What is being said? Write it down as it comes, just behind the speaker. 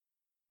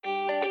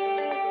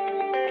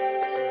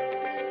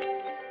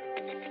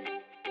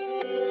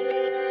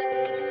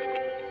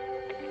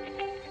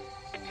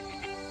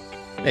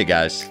Hey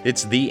guys,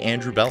 it's the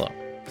Andrew Bello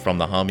from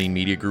the Hameen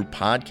Media Group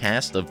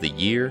Podcast of the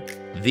Year,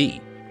 The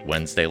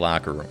Wednesday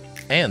Locker Room,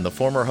 and the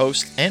former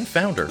host and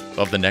founder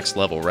of the Next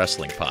Level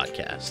Wrestling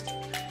Podcast.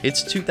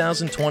 It's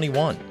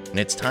 2021, and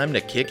it's time to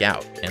kick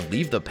out and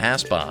leave the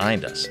past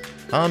behind us.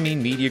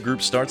 Hameen Media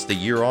Group starts the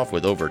year off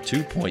with over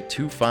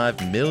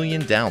 2.25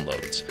 million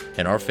downloads,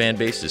 and our fan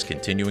base is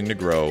continuing to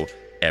grow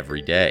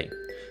every day.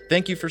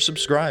 Thank you for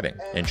subscribing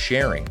and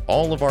sharing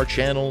all of our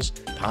channels,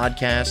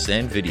 podcasts,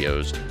 and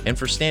videos, and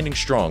for standing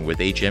strong with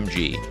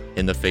HMG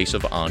in the face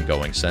of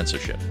ongoing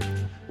censorship.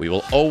 We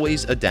will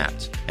always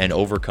adapt and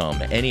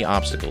overcome any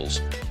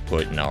obstacles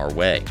put in our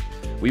way.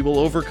 We will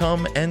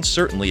overcome and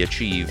certainly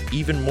achieve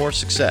even more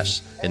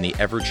success in the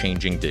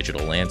ever-changing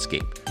digital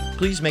landscape.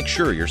 Please make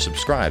sure you're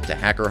subscribed to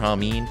Hacker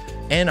Hameen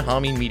and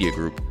Hameen Media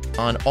Group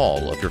on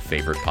all of your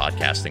favorite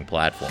podcasting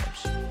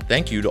platforms.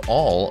 Thank you to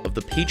all of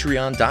the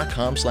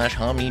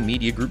patreon.com/Hameen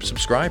Media Group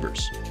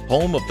subscribers,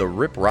 home of the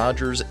Rip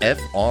Rogers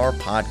FR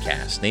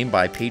podcast, named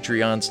by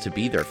Patreons to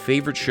be their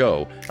favorite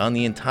show on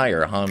the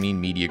entire Hameen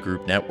Media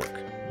Group network.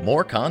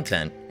 More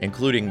content,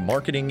 including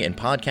marketing and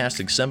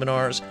podcasting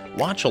seminars,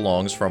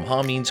 watch-alongs from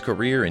Hameen's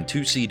career in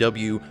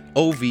 2CW,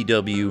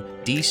 OVW,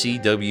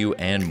 DCW,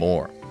 and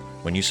more.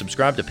 When you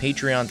subscribe to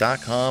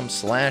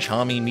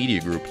patreon.com/Hameen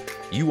Media Group,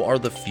 you are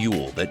the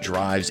fuel that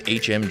drives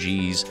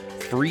HMG's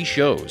free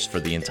shows for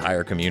the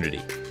entire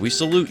community. We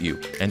salute you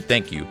and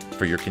thank you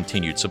for your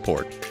continued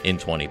support in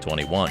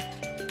 2021.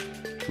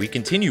 We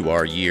continue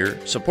our year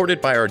supported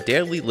by our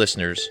daily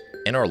listeners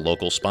and our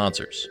local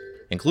sponsors,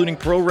 including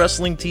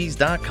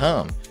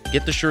ProWrestlingTees.com.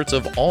 Get the shirts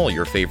of all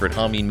your favorite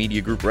Hameen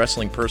Media Group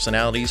wrestling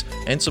personalities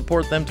and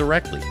support them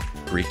directly.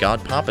 Greek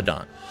God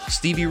Papadon,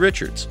 Stevie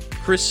Richards,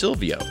 Chris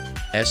Silvio,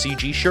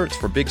 SEG Shirts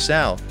for Big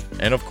Sal,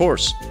 and of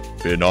course,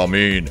 Bin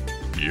Hameen,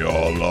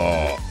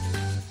 Yalla.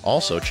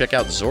 Also, check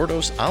out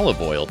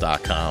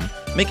ZordosOliveOil.com.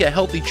 Make a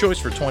healthy choice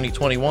for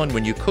 2021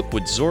 when you cook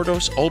with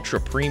Zordos Ultra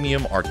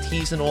Premium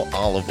Artisanal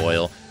Olive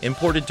Oil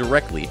imported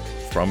directly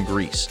from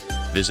Greece.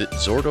 Visit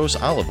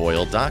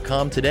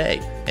ZordosOliveOil.com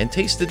today and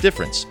taste the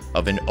difference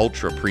of an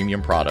ultra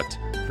premium product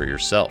for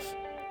yourself.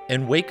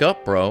 And wake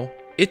up, bro.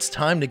 It's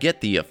time to get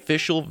the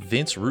official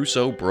Vince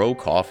Russo Bro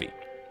Coffee.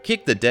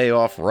 Kick the day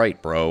off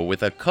right, bro,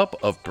 with a cup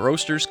of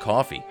Broasters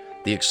Coffee.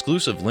 The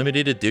exclusive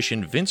limited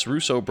edition Vince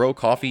Russo Bro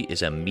Coffee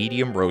is a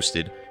medium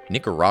roasted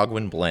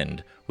Nicaraguan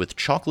blend with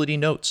chocolatey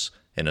notes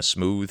and a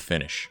smooth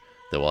finish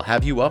that will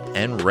have you up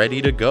and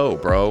ready to go,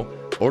 bro.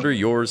 Order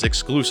yours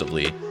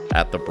exclusively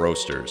at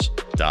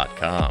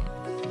thebroasters.com.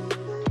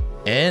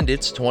 And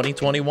it's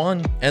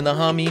 2021, and the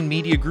Hameen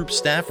Media Group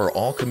staff are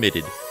all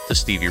committed to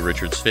Stevie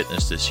Richards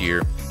Fitness this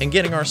year and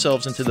getting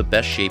ourselves into the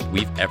best shape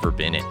we've ever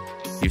been in.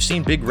 You've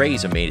seen Big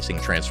Ray's amazing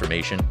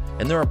transformation,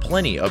 and there are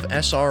plenty of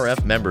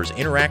SRF members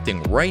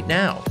interacting right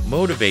now,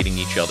 motivating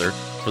each other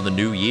for the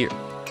new year.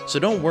 So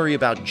don't worry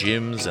about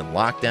gyms and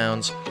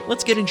lockdowns.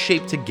 Let's get in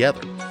shape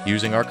together,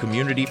 using our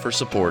community for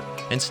support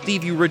and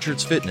Stevie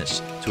Richards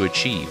Fitness to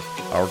achieve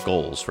our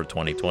goals for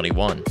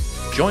 2021.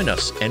 Join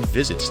us and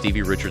visit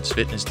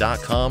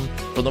StevieRichardsFitness.com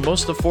for the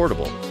most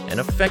affordable and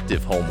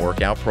effective home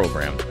workout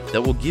program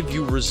that will give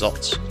you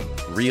results,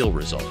 real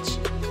results.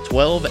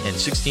 12 and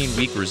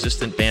 16-week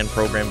resistant band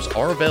programs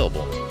are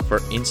available for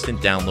instant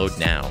download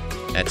now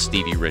at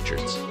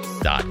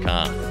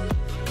StevieRichards.com.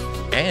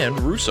 And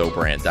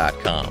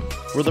RussoBrand.com,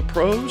 where the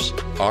pros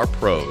are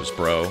pros,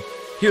 bro.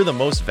 Hear the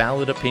most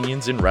valid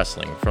opinions in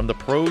wrestling from the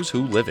pros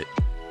who live it.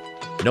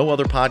 No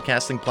other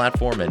podcasting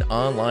platform and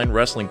online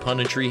wrestling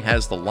punditry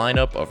has the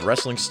lineup of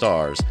wrestling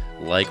stars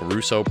like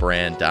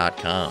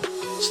RussoBrand.com.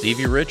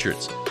 Stevie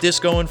Richards,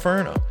 Disco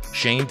Inferno,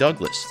 Shane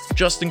Douglas,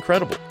 Justin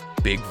Credible,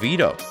 Big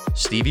Vito,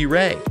 Stevie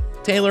Ray,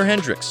 Taylor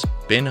Hendricks,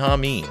 Bin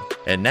Hameen,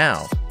 and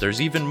now there's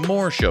even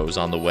more shows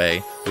on the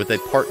way with a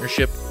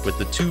partnership with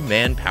the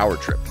two-man Power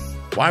Trip.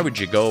 Why would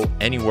you go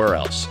anywhere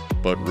else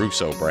but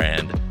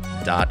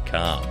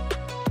RussoBrand.com?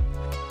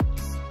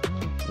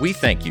 We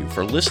thank you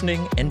for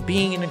listening and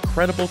being an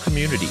incredible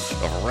community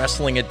of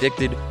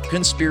wrestling-addicted,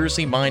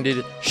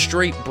 conspiracy-minded,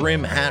 straight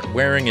brim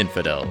hat-wearing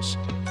infidels.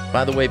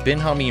 By the way, Bin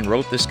Hameen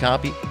wrote this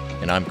copy,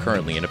 and I'm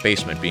currently in a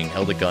basement being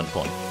held at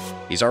gunpoint.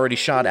 He's already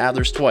shot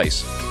Adlers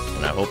twice,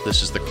 and I hope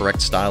this is the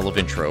correct style of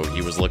intro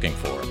he was looking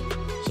for.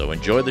 So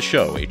enjoy the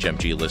show,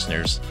 HMG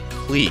listeners.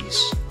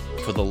 Please,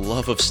 for the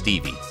love of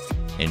Stevie,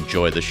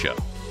 enjoy the show.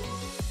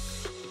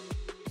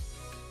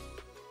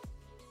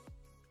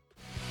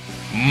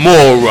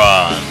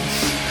 Morons!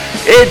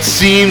 It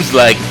seems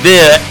like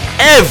they're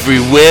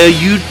everywhere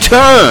you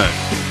turn.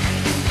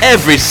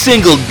 Every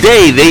single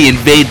day they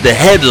invade the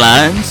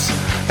headlines.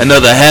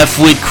 Another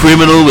half-wit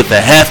criminal with a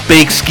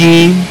half-baked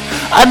scheme.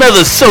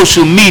 Another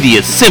social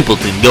media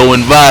simpleton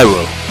going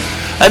viral.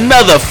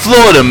 Another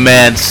Florida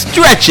man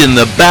stretching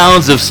the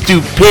bounds of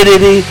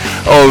stupidity.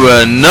 Or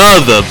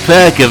another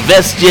pack of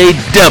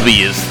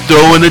SJWs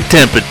throwing a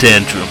temper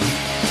tantrum.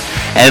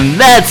 And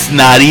that's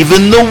not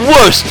even the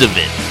worst of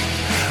it.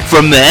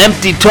 From the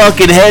empty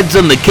talking heads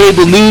on the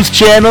cable news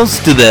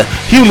channels, to the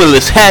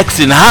humorless hacks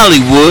in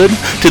Hollywood,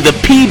 to the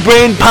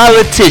pea-brain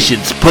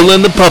politicians pulling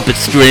the puppet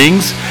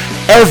strings,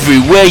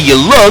 everywhere you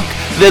look,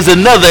 there's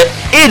another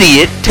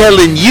idiot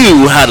telling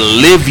you how to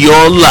live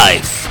your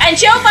life. And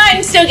Joe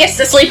Biden still gets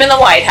to sleep in the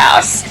White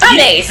House.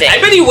 Amazing. I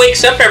bet he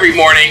wakes up every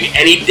morning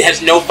and he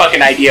has no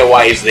fucking idea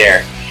why he's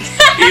there.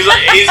 He's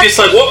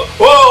just like, whoa,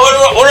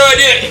 what do I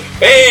do?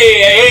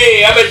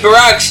 Hey, I'm at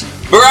Barack's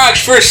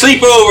for a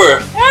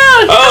sleepover.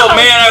 Oh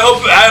man,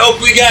 I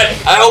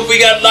hope we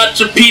got lots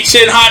of pizza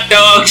and hot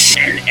dogs.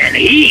 And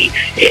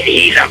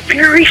he's a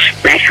very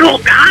special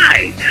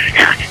guy.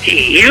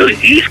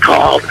 He's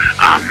called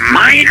a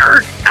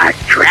minor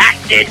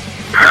attracted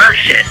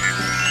person.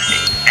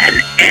 An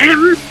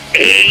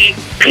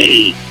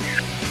MAP.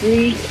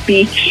 Free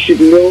speech should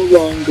no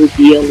longer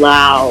be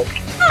allowed.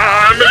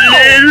 I'm a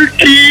little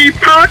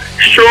teapot,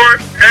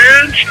 short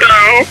and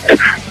stout.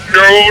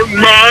 Don't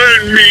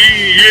mind me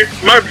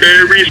if my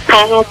berries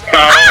pop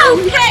out.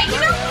 Okay,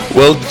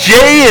 Well,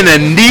 Jay and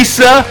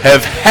Anissa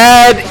have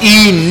had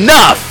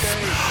enough.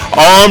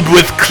 Armed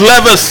with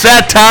clever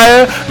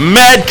satire,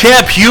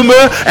 madcap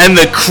humor, and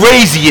the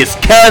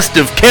craziest cast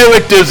of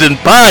characters in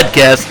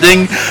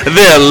podcasting,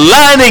 they're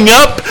lining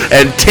up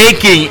and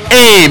taking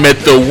aim at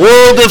the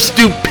world of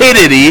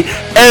stupidity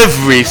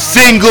every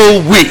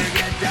single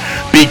week.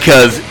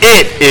 Because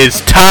it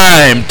is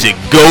time to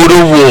go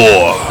to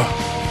war.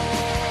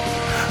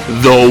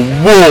 The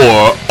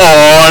War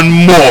on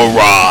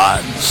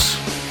Morons.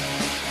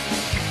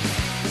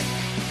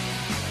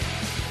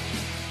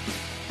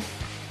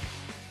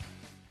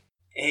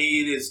 Hey,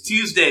 it is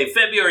Tuesday,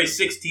 February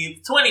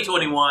 16th,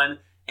 2021,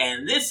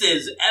 and this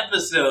is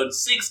episode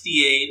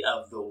 68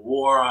 of The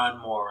War on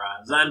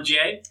Morons. I'm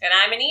Jay. And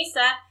I'm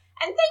Anissa.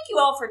 And thank you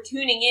all for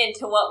tuning in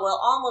to what will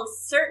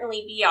almost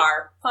certainly be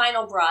our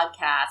final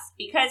broadcast.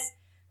 Because,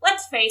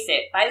 let's face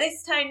it, by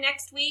this time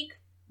next week,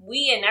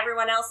 we and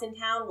everyone else in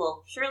town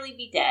will surely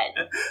be dead.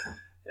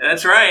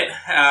 That's right.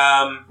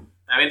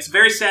 It's a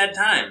very sad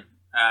time.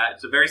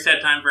 It's a very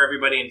sad time for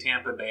everybody in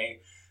Tampa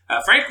Bay.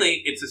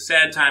 Frankly, it's a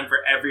sad time for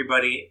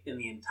everybody in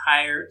the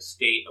entire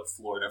state of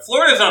Florida.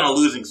 Florida's on a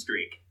losing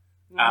streak.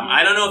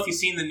 I don't know if you've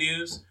seen the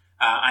news.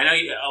 I know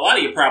a lot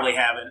of you probably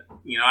haven't.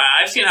 You know,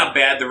 I've seen how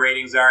bad the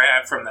ratings are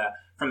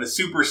from the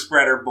Super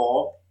Spreader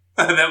Bowl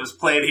that was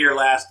played here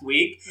last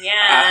week.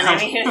 Yeah,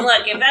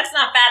 look, if that's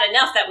not bad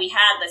enough that we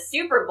had the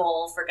Super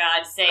Bowl, for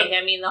God's sake,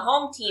 the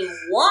home team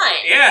won.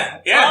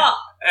 Yeah. Oh.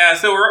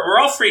 So we're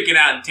all freaking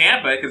out in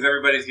Tampa because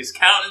everybody's just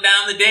counting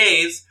down the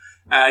days.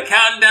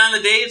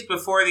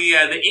 Before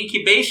the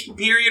incubation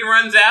period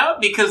runs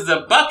out, because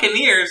the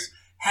Buccaneers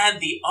had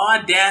the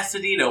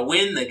audacity to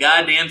win the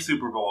goddamn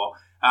Super Bowl.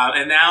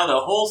 And now the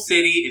whole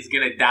city is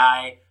going to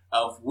die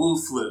of Wu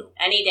flu.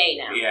 Any day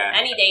now. Yeah.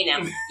 Any day now.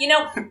 You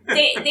know,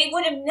 they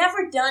would have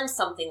never done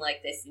something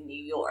like this in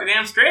New York.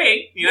 Damn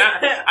straight. You know,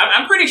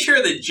 I'm pretty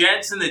sure the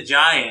Jets and the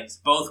Giants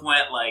both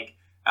went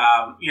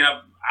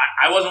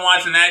I wasn't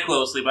watching that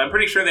closely, but I'm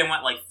pretty sure they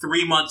went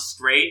 3 months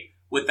straight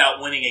without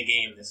winning a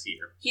game this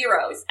year.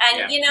 Heroes.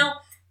 And,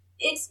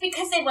 it's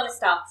because they want to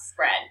stop the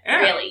spread,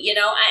 really, and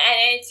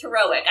it's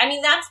heroic.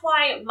 That's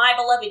why my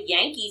beloved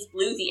Yankees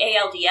blew the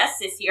ALDS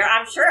this year.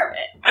 I'm sure of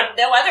it.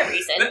 No other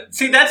reason.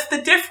 See, that's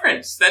the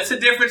difference. That's the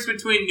difference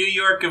between New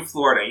York and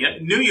Florida.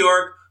 New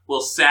York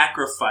will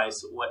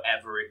sacrifice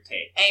whatever it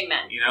takes.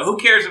 Amen. Who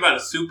cares about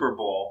a Super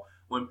Bowl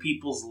when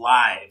people's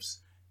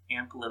lives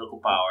and political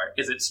power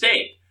is at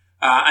stake?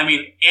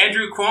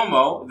 Andrew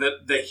Cuomo,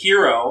 the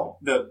hero,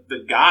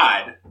 the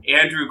god,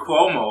 Andrew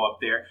Cuomo up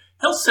there,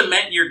 he'll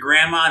cement your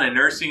grandma in a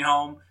nursing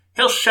home.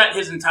 He'll shut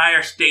his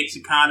entire state's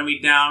economy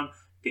down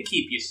to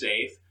keep you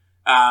safe.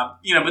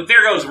 But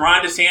there goes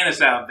Ron DeSantis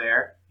out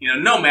there,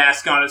 no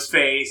mask on his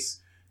face,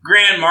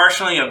 grand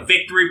marshaling a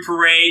victory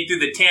parade through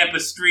the Tampa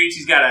streets.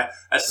 He's got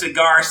a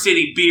Cigar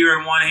City beer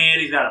in one hand.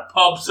 He's got a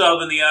pub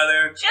sub in the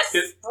other. Just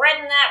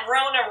spreading that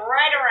Rona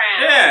right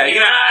around.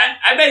 Yeah,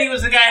 I bet he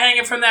was the guy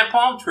hanging from that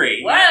palm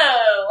tree.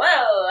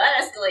 Whoa,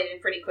 that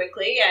escalated pretty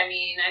quickly. I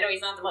know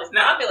he's not the most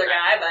popular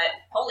guy, but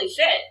holy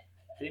shit.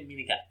 I didn't mean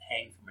he got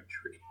hanged from a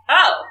tree.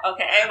 Oh,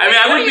 okay.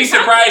 I wouldn't be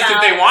surprised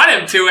if they want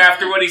him to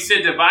after what he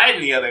said to Biden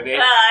the other day.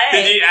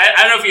 I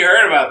don't know if you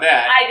heard about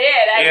that. I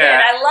did.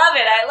 I love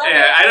it.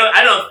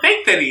 I don't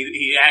think that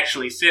he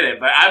actually said it,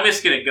 but I'm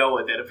just going to go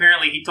with it.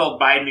 Apparently he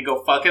told Biden to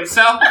go fuck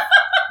himself.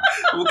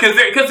 Because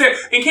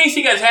in case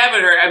you guys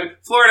haven't heard,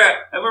 Florida,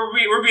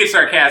 we're being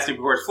sarcastic,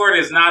 of course. Florida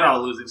is not on a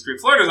losing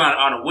streak. Florida's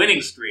on a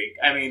winning streak.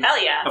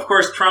 Hell yeah. Of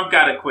course, Trump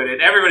got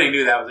acquitted. Everybody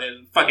knew that was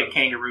in fucking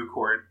kangaroo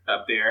court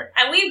up there.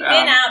 And we've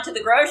been out to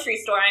the grocery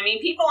store.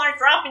 People aren't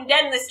dropping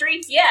dead in the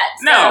streets yet.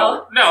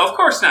 So. No, of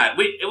course not.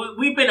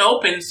 We've been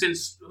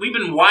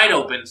wide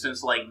open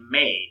since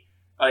May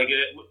Like,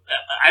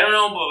 I don't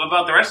know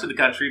about the rest of the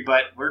country,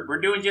 but we're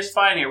doing just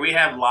fine here. We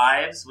have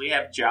lives, we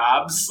have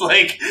jobs,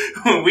 like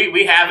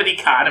we have an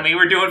economy.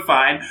 We're doing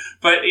fine.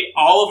 But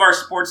all of our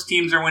sports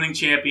teams are winning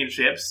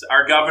championships.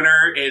 Our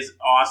governor is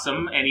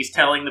awesome, and he's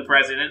telling the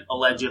president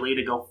allegedly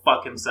to go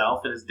fuck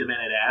himself in his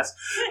demented ass.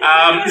 But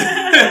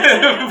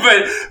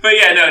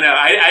yeah, no,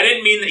 I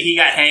didn't mean that he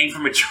got hanged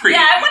from a tree.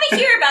 Yeah, I want to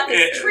hear about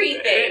this tree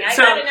thing. I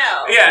gotta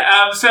know.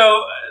 Yeah.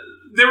 So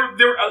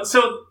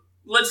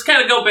let's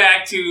kind of go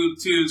back to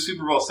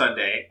Super Bowl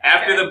Sunday.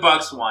 After the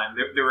Bucs won,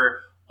 there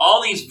were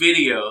all these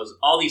videos,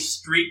 all these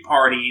street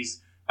parties,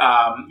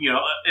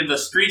 in the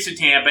streets of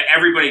Tampa,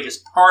 everybody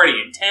just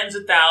partying, tens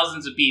of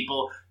thousands of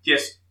people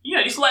just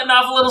letting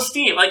off a little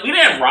steam. Like, we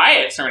didn't have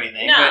riots or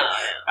anything, but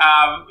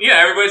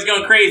everybody's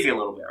going crazy a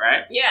little bit,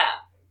 right? Yeah.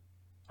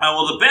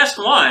 Well, the best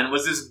one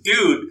was this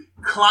dude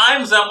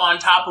climbs up on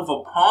top of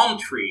a palm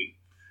tree.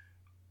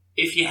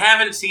 If you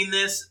haven't seen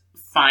this,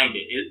 find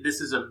it.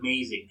 This is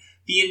amazing.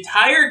 The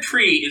entire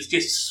tree is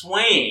just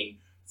swaying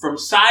from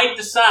side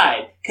to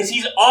side because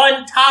he's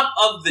on top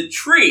of the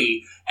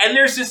tree, and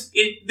there's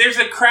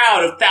a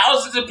crowd of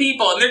thousands of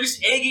people, and they're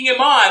just egging him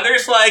on. They're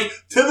just like,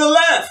 to the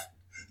left,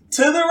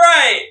 to the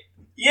right,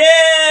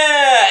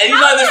 yeah, and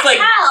he's on this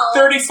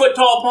 30-foot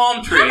tall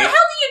palm tree. How the hell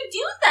do you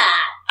do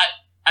that?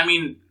 I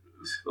mean,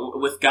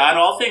 with God,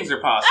 all things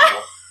are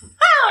possible.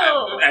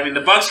 Oh. I mean,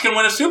 the Bucs can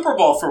win a Super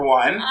Bowl for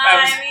one.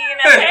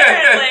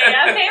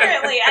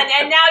 Apparently.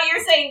 And now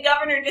you're saying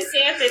Governor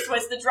DeSantis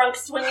was the drunk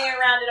swinging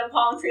around in a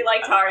palm tree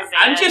like Tarzan.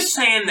 I'm just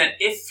saying that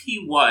if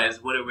he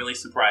was, would it really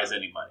surprise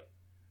anybody?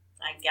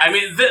 I guess. I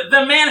mean,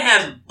 the man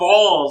has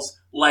balls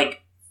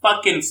like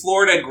fucking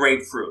Florida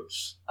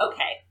grapefruits.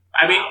 Okay.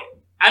 I mean,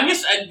 I'm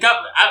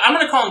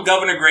going to call him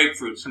Governor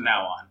Grapefruits from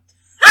now on.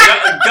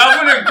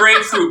 Governor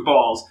Grapefruit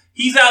balls.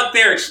 He's out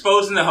there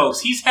exposing the hoax.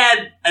 He's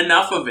had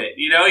enough of it.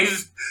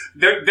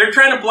 They're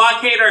trying to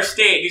blockade our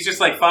state. He's just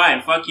like,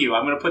 fine, fuck you.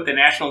 I'm going to put the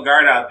National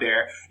Guard out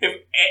there.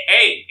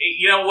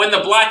 When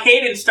the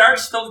blockading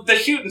starts, the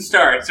shooting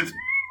starts.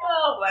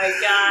 Oh my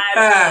God.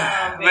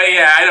 But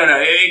yeah, I don't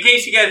know. In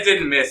case you guys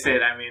didn't miss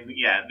it, I mean,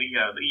 yeah,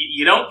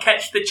 you don't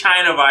catch the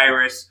China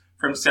virus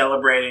from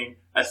celebrating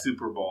a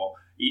Super Bowl.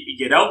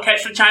 You don't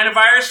catch the China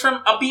virus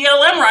from a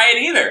BLM riot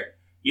either.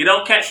 You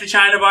don't catch the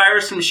China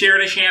virus from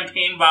sharing a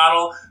champagne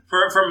bottle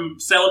from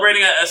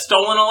celebrating a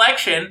stolen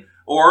election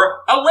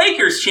or a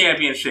Lakers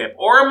championship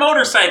or a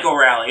motorcycle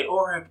rally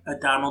or a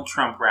Donald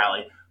Trump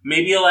rally.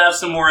 Maybe he'll have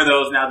some more of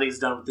those now that he's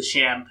done with the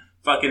sham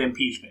fucking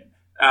impeachment.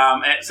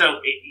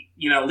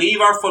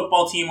 Leave our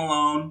football team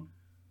alone.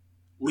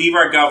 Leave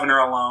our governor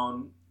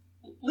alone.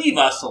 Leave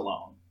us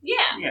alone.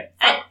 Yeah.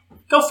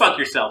 Go fuck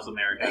yourselves,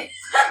 America. Well,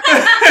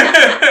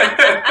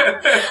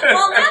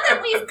 now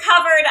that we've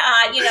covered,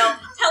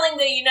 telling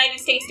the United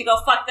States to go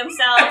fuck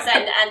themselves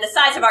and the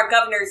size of our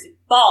governor's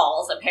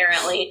balls,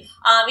 apparently,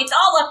 it's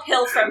all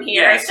uphill from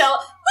here. Yes. So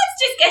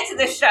let's just get to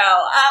the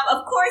show.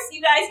 Of course,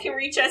 you guys can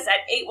reach us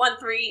at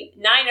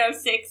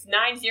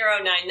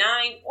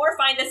 813-906-9099 or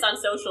find us on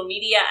social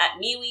media at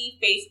MeWe,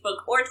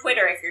 Facebook, or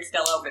Twitter if you're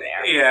still over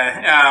there.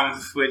 Yeah,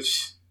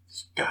 which...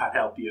 God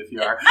help you if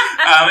you are.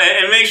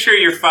 And make sure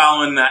you're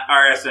following the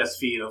RSS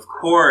feed, of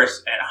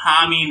course, at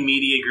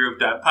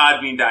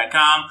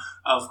HameenMediaGroup.podbean.com.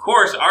 Of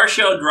course, our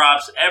show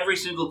drops every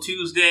single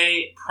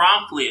Tuesday,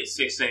 promptly at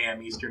 6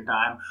 a.m. Eastern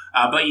Time.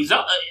 But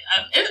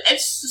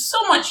it's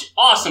so much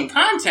awesome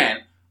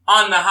content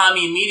on the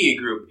Hameen Media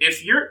Group.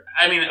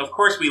 Of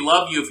course, we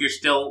love you if you're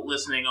still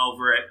listening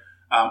over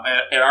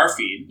at our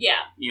feed.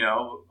 Yeah.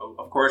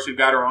 Of course, we've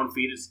got our own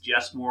feed. It's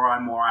just more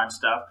on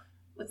stuff,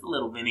 with a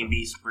little Vinny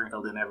B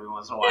sprinkled in every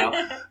once in a while.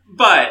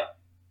 But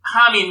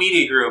Hameen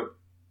Media Group,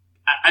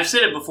 I've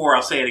said it before,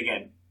 I'll say it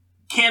again.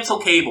 Cancel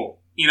cable.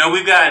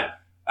 We've got,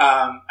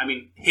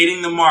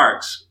 Hitting the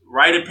Marks,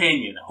 Right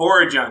Opinion,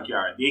 Horror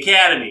Junkyard, The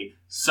Academy,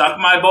 Suck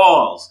My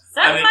Balls.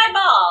 My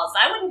balls.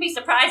 I wouldn't be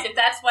surprised if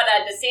that's what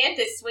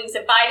DeSantis swings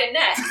at Biden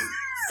next.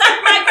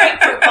 Suck my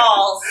grapefruit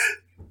balls.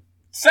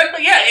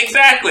 Yeah,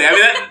 exactly.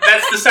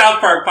 That's the South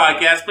Park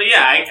podcast, but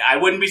yeah, I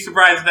wouldn't be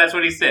surprised if that's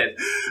what he said.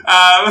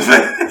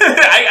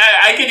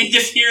 I could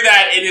just hear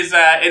that in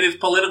his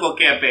political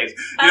campaigns.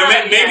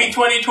 Maybe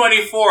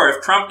 2024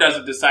 if Trump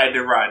doesn't decide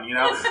to run.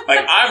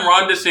 Like, I'm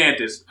Ron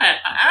DeSantis.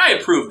 I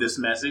approve this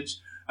message.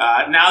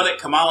 Now that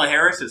Kamala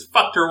Harris has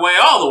fucked her way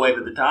all the way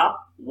to the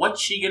top, what's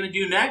she gonna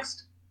do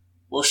next?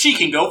 Well, she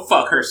can go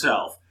fuck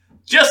herself.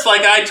 Just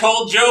like I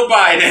told Joe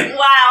Biden.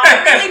 Wow,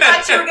 I really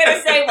thought you were going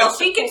to say, well,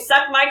 she can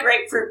suck my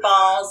grapefruit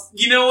balls.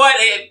 You know what?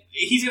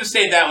 He's going to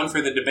save that one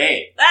for the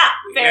debate.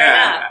 Fair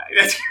enough.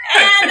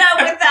 And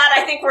with that,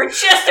 I think we're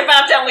just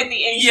about done with the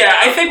intro. Yeah,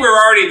 I think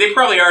they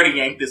probably already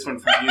yanked this one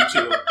from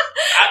YouTube.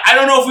 I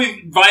don't know if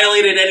we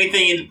violated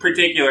anything in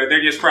particular.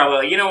 They're just probably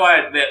like, you know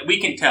what? We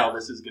can tell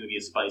this is going to be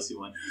a spicy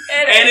one.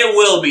 It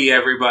will be,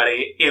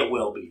 everybody. It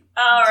will be.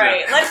 All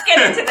right, let's get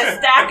into the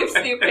stack of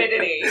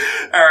stupidity.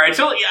 All right,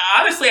 so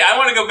honestly, I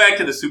want to go back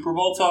to the Super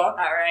Bowl talk.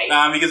 All right.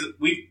 Because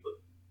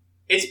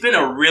it's been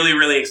a really,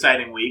 really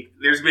exciting week.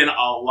 There's been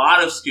a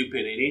lot of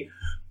stupidity,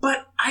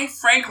 But I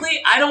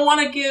don't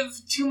want to give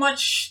too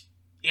much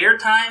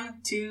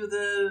airtime to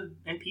the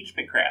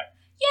impeachment crap.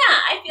 Yeah,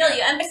 I feel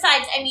you. And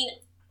besides, I mean,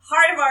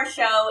 part of our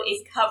show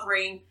is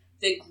covering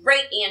the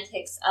great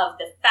antics of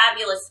the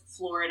fabulous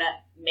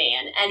Florida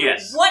man. And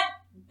what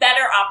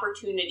better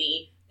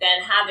opportunity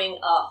than having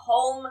a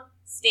home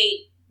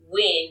state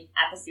win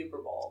at the Super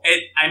Bowl?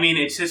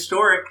 It's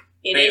historic.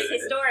 It is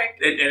historic.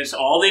 It's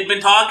all they've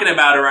been talking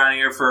about around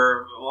here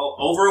for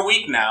over a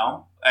week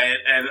now.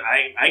 And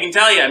I can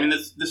tell you, I mean,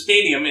 the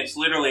stadium, it's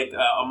literally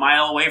a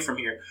mile away from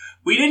here.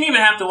 We didn't even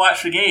have to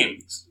watch the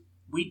game.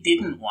 We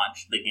didn't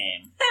watch the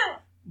game.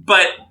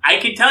 But I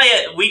could tell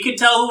you, we could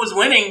tell who was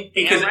winning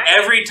because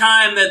every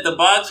time that the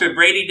Bucs or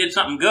Brady did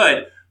something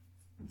good,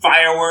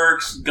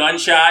 fireworks,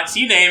 gunshots,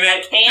 you name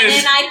it.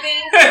 Cannon, I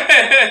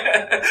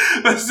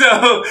think.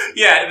 So,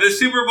 yeah, the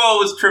Super Bowl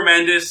was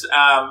tremendous.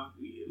 I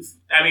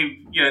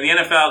mean, the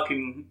NFL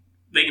can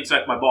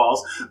suck my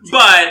balls,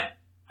 but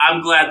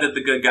I'm glad that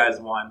the good guys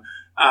won.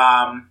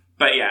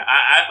 But yeah,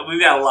 we've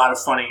got a lot of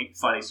funny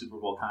Super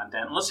Bowl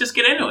content. Let's just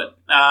get into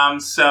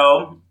it.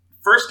 So,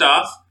 first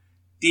off,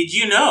 did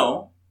you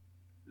know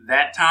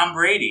that Tom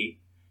Brady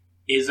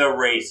is a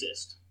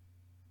racist?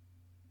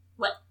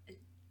 What?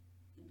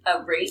 A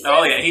racist?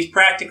 Oh yeah, he's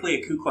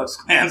practically a Ku Klux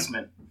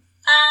Klansman.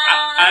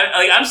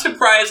 I'm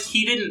surprised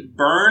he didn't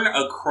burn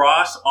a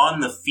cross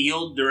on the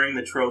field during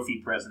the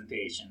trophy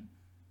presentation.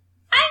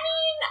 I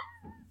mean,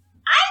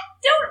 I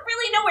don't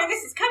really know where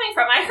this is coming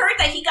from. I heard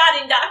that he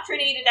got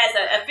indoctrinated as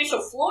an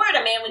official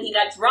Florida man when he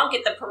got drunk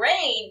at the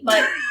parade,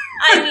 but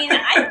I mean,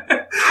 I heard they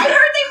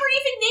were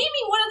even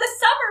naming one of the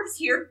suburbs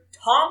here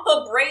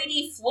Tampa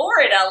Brady,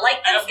 Florida.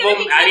 Like, that's going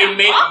to be kind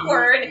of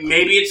awkward.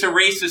 Maybe it's a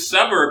racist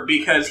suburb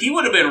because he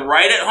would have been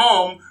right at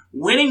home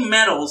winning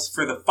medals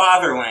for the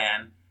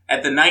fatherland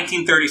at the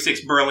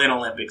 1936 Berlin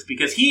Olympics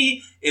because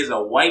he is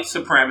a white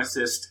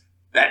supremacist,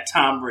 that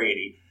Tom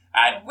Brady.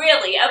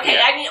 Really? Okay,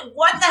 yeah. I mean,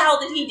 what the hell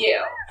did he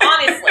do?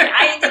 Honestly,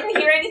 I didn't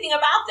hear anything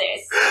about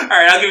this. All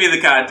right, I'll give you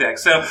the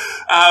context. So,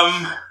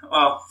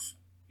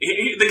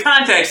 the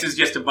context is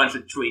just a bunch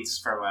of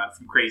tweets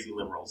from crazy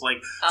liberals.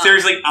 Like,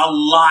 seriously, a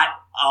lot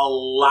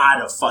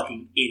of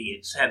fucking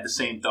idiots had the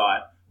same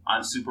thought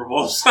on Super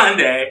Bowl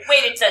Sunday.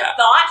 Wait, it's a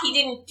thought? He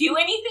didn't do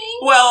anything?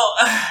 Well,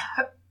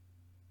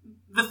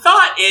 the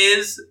thought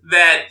is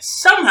that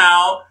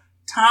somehow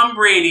Tom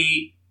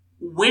Brady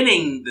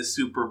winning the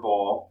Super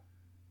Bowl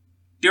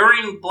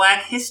during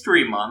Black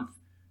History Month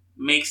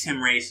makes him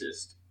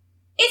racist.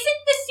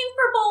 Isn't the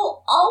Super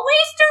Bowl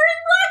always during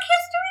Black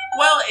History Month?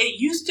 Well, it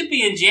used to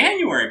be in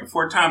January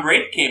before Tom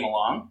Brady came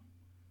along.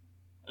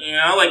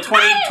 Like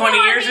 20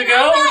 years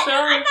ago or so.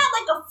 I'm not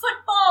like a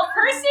football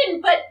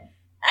person, but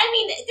I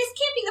mean, this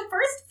can't be the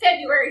first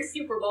February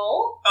Super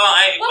Bowl.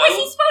 What was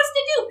he supposed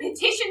to do?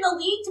 Petition the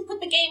league to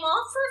put the game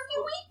off for a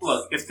few weeks?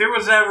 Look, if there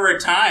was ever a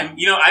time,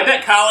 I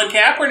bet Colin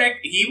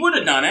Kaepernick, he would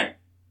have done it.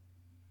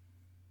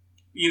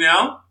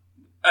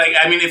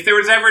 If there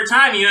was ever a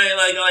time,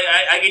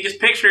 I could just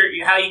picture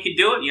how you could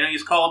do it. You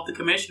just call up the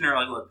commissioner,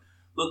 like,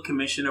 look,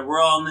 commissioner, we're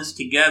all in this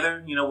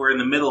together. We're in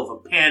the middle of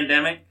a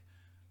pandemic.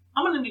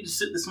 I'm going to need to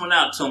sit this one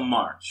out till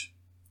March.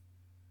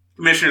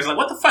 Commissioner's like,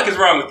 what the fuck is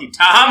wrong with you,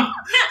 Tom?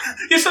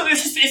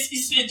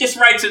 It just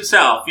writes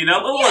itself,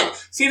 Look,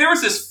 see, there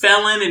was this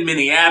felon in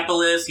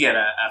Minneapolis. He had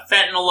a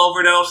fentanyl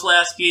overdose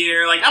last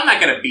year. Like, I'm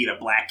not going to beat a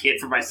black kid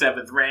for my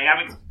 7th ring.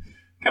 I mean,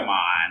 come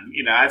on,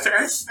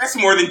 that's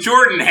more than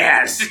Jordan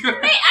has.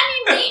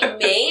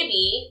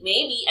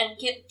 Maybe, and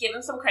give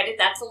him some credit.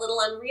 That's a little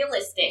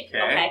unrealistic.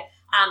 Okay.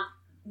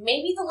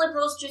 Maybe the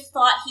liberals just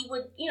thought he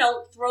would,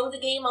 throw the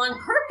game on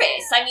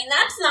purpose. I mean,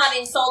 that's not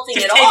insulting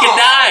just at all. Just take a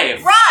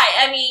dive. Right.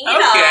 I mean,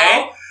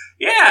 okay.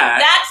 Yeah.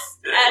 That's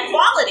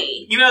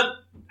quality.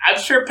 I'm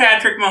sure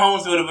Patrick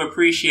Mahomes would have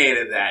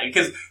appreciated that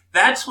because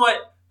that's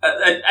what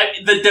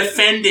the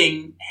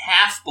defending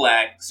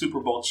half-black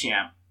Super Bowl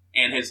champ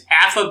and his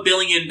 $500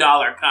 million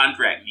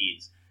contract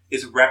needs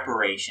is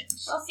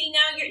reparations. Well, see,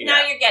 now you're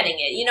getting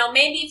it.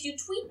 Maybe if you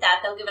tweet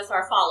that, they'll give us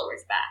our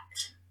followers back.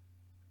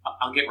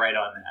 I'll get right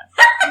on that.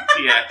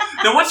 Yeah.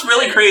 Now, what's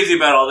really crazy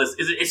about all this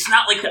is it's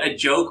not like a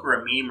joke or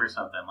a meme or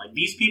something. Like,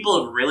 these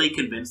people have really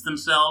convinced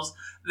themselves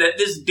that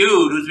this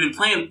dude he's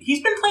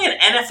been playing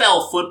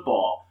NFL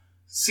football,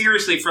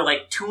 seriously, for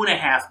like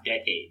 2.5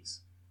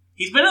 decades.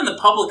 He's been in the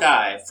public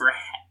eye for,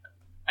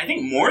 I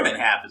think, more than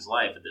half his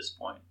life at this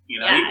point.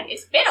 Yeah,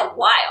 it's been a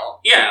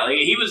while. Yeah, like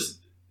he was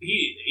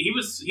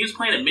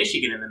playing at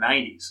Michigan in the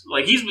 90s.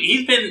 Like, he's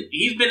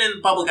been in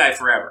the public eye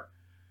forever.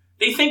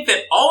 They think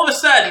that all of a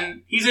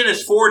sudden he's in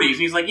his 40s and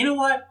he's like, you know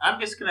what?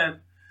 I'm just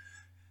gonna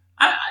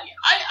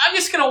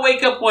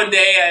wake up one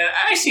day and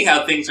I see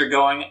how things are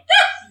going.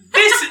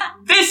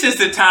 This is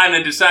the time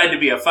to decide to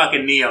be a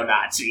fucking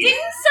neo-Nazi.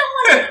 Didn't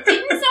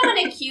someone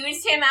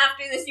accuse him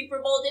after the Super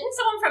Bowl? Didn't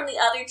someone from the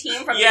other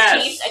team, from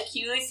the Chiefs,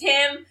 accuse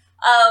him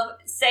of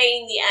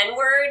saying the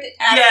N-word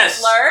as a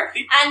slur.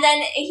 And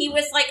then he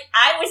was like,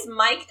 I was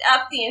mic'd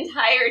up the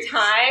entire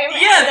time.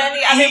 Yeah. And then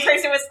the other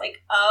person was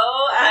like,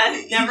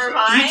 never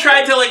mind. He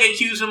tried to, like,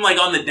 accuse him, like,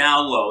 on the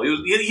down low.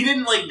 He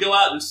didn't, like, go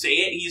out and say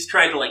it. He just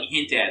tried to, like,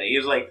 hint at it. He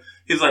was like,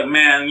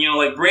 man, you know,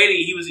 like,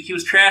 Brady, he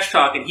was trash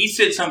talking. He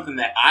said something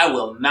that I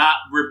will not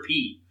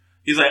repeat.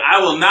 He's like, I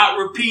will not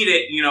repeat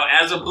it. You know,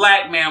 as a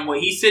black man, what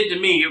he said to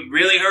me, it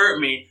really hurt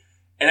me.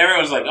 And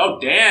everyone was like, oh,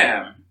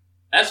 damn.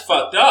 That's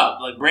fucked up.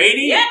 Like,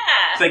 Brady? Yeah.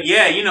 It's like,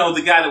 yeah, you know,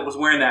 the guy that was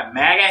wearing that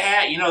MAGA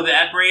hat, you know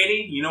that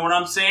Brady? You know what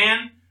I'm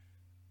saying?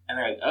 And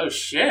they're like, oh,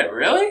 shit,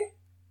 really?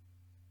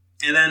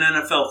 And then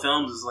NFL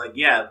Films is like,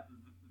 yeah,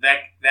 that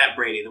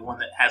Brady, the one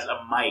that has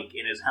a mic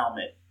in his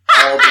helmet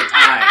all the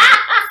time.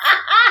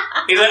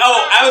 He's like,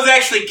 oh, I was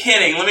actually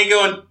kidding. Let me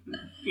go and,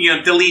 you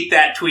know, delete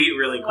that tweet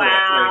really quick.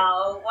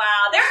 Wow.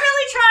 They're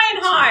really trying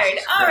hard.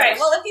 Jesus All right,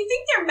 Christ. well, if you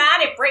think they're mad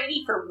at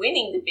Brady for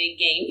winning the big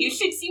game, you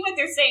should see what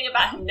they're saying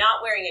about him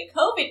not wearing a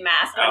COVID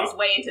mask on his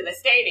way into the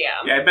stadium.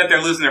 Yeah, I bet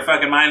they're losing their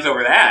fucking minds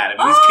over that. I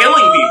mean, he's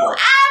killing people.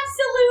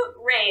 Absolute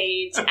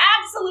rage.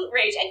 Absolute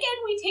rage. Again,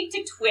 we take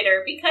to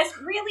Twitter because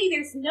really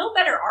there's no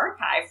better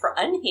archive for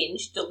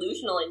unhinged,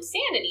 delusional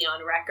insanity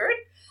on record.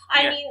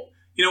 I mean...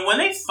 You know, when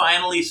they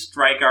finally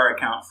strike our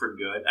account for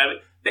good,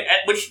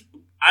 which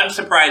I'm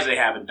surprised they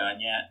haven't done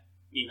yet,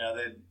 you know,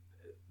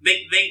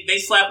 they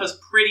slap us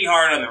pretty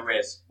hard on the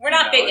wrist. We're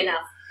not big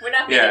enough. We're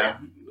not big enough.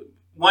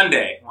 One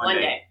day.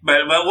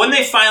 But when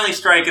they finally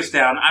strike us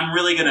down, I'm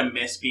really going to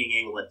miss being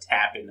able to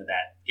tap into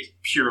that. It's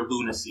pure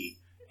lunacy.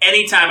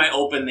 Anytime I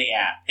open the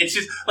app, it's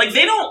just like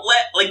they don't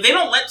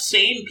let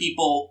sane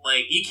people,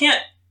 like, you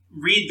can't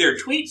read their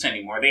tweets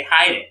anymore. They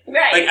hide it.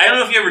 Right. Like, I don't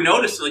know if you ever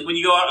noticed, like, when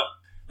you go out,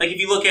 like, if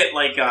you look at,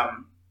 like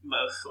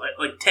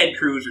Ted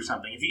Cruz or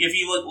something, if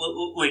you look,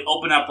 like,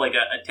 open up, like,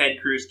 a Ted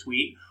Cruz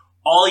tweet,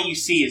 all you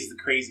see is the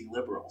crazy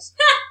liberals.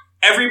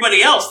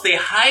 Everybody else, they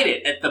hide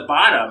it at the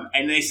bottom,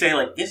 and they say,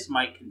 like, this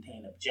might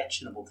contain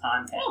objectionable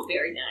content. Oh,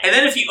 very nice. And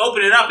then if you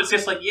open it up, it's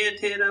just like, yeah,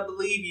 Ted, I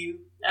believe you.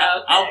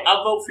 Okay.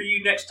 I'll vote for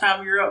you next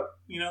time you're up.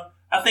 You know,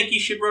 I think you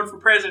should run for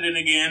president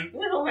again.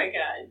 Oh, my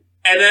God.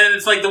 And then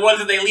it's like the ones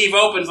that they leave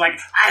open is like,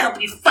 I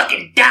hope you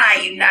fucking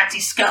die, you Nazi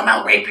scum.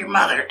 I'll rape your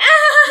mother.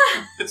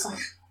 It's like,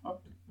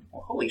 well,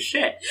 holy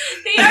shit.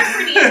 They are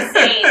pretty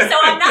insane. So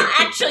I'm not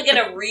actually going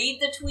to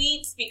read the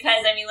tweets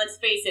because, I mean, let's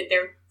face it,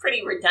 they're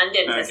pretty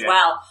redundant as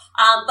well.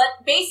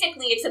 But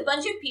basically, it's a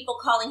bunch of people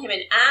calling him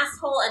an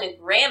asshole and a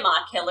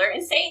grandma killer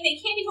and saying they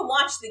can't even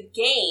watch the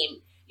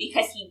game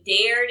because he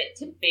dared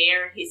to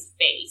bare his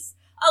face.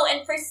 Oh,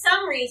 and for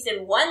some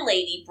reason, one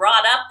lady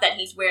brought up that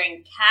he's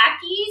wearing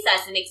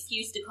khakis as an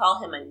excuse to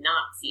call him a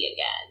Nazi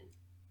again.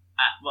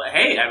 Well,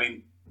 hey, I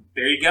mean,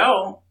 there you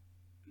go.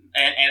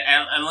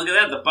 And look at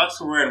that, the Bucks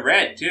were wearing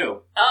red,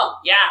 too. Oh,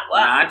 yeah,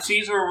 well.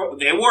 Nazis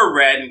wore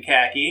red and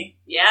khaki.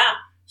 Yeah.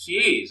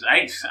 Jeez,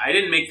 I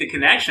didn't make the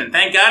connection.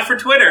 Thank God for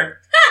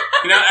Twitter.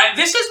 You know,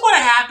 this is what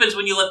happens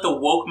when you let the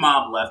woke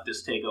mob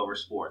leftists take over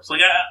sports.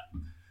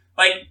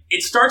 Like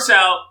it starts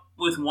out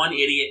with one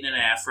idiot in an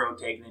afro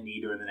taking a knee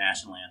during the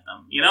national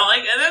anthem. You know,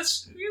 like,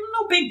 that's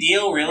no big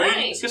deal, really.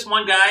 Right. It's just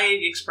one guy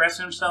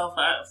expressing himself.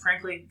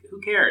 Frankly, who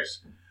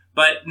cares?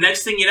 But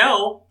next thing you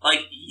know,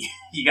 like,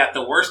 you got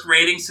the worst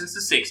ratings since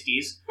the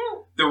 60s.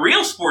 The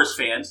real sports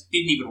fans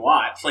didn't even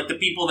watch. Like, the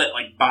people that,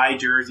 like, buy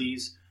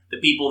jerseys, the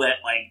people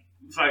that, like,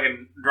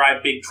 fucking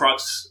drive big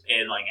trucks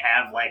and, like,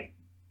 have, like,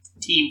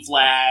 team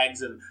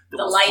flags and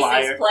the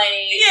license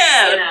plate.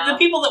 Yeah, you know. The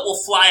people that will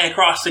fly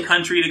across the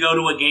country to go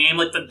to a game,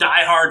 like the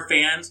diehard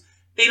fans,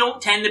 they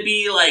don't tend to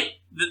be like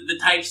the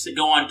types that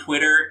go on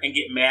Twitter and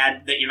get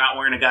mad that you're not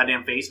wearing a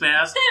goddamn face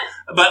mask.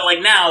 But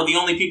like now, the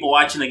only people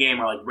watching the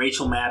game are like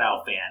Rachel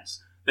Maddow fans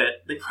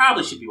that they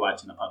probably should be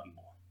watching the Puppy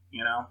Bowl.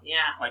 You know?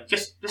 Yeah. Like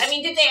just I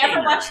mean, did they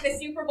ever watch the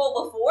Super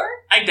Bowl before?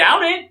 I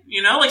doubt it.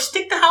 You know, like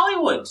stick to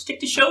Hollywood,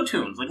 stick to show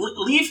tunes, like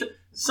leave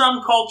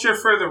some culture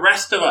for the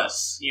rest of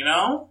us. You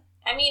know?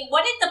 I mean,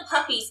 what did the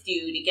puppies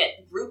do to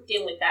get grouped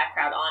in with that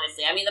crowd,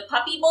 honestly? I mean, the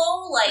Puppy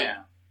Bowl, like,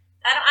 yeah.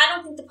 I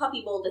don't think the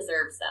Puppy Bowl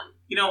deserves them.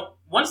 You know,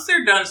 once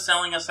they're done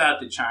selling us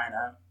out to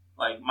China,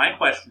 like, my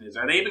question is,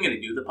 are they even going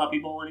to do the Puppy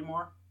Bowl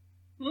anymore?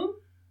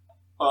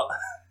 Well,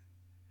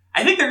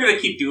 I think they're going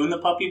to keep doing the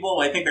Puppy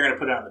Bowl. I think they're going to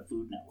put it on the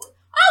Food Network.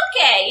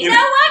 Okay, you know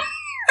what?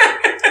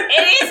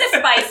 It is a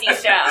spicy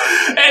show.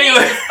 Anyway,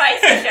 it is a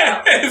spicy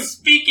show.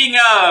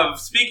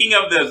 speaking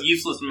of those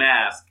useless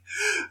masks,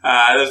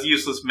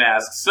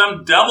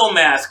 some double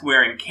mask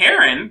wearing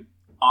Karen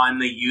on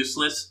the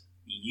useless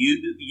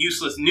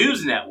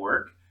news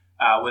network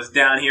was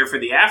down here for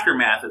the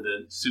aftermath of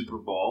the Super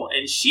Bowl,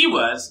 and she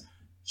was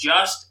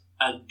just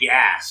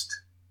aghast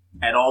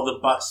at all the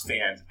Bucs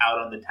fans out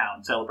on the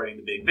town celebrating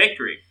the big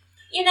victory.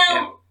 You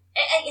know,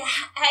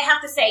 I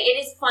have to say, it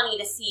is funny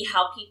to see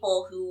how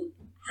people who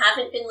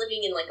haven't been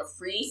living in like a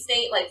free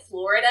state like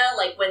Florida,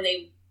 like when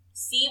they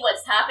see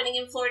what's happening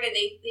in Florida,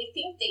 they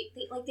think they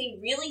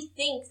really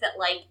think that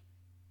like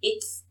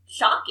it's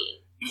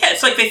shocking. Yeah,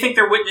 it's like they think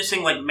they're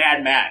witnessing like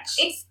Mad Max.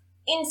 It's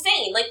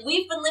insane. Like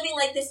we've been living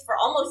like this for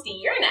almost a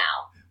year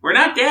now. We're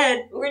not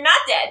dead. We're not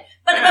dead.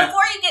 But Yeah.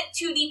 before you get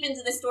too deep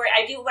into the story,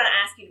 I do want to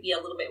ask you to be a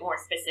little bit more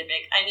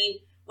specific. I mean,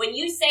 when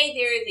you say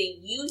they're the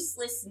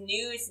useless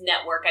news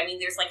network, I mean,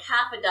 there's like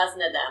half a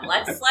dozen of them.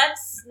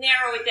 Let's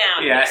narrow it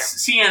down.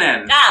 Yes,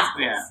 CNN. Ah,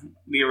 Yeah,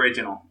 the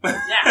original.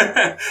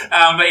 Yeah.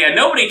 But yeah,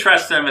 nobody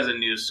trusts them as a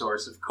news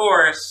source, of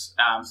course.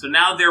 So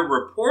now their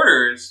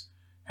reporters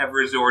have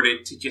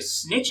resorted to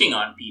just snitching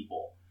on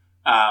people.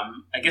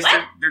 I guess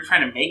they're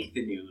trying to make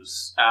the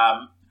news.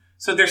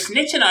 So they're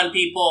snitching on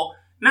people,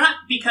 not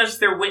because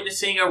they're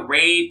witnessing a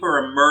rape or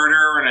a murder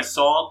or an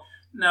assault.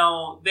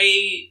 No,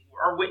 they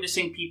are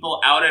witnessing people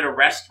out at a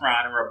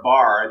restaurant or a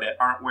bar that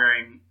aren't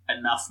wearing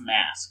enough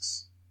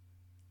masks.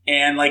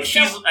 And like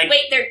she's like,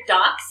 wait, they're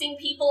doxing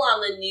people on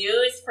the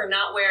news for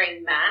not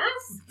wearing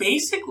masks?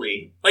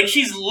 basically, like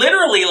she's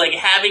literally like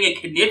having a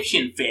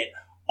conniption fit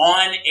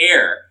on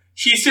air.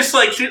 She's just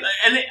like,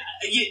 and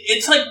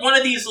it's like one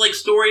of these like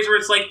stories where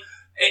it's like,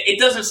 it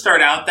doesn't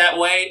start out that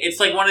way. It's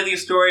like one of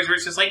these stories where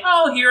it's just like,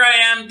 oh, here I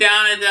am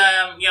down at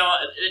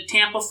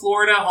Tampa,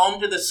 Florida,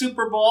 home to the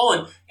Super Bowl,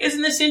 and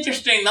isn't this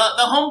interesting? The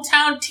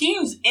hometown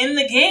team's in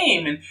the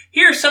game, and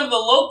here's some of the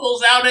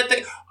locals out at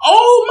the.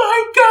 Oh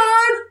my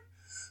God!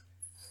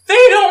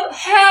 They don't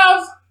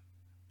have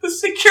the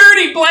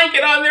security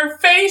blanket on their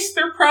face.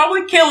 They're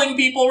probably killing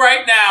people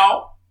right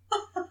now.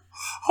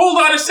 Hold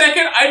on a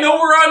second. I know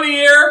we're on the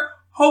air.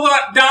 Hold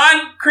on,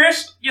 Don,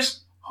 Chris,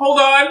 just hold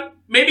on.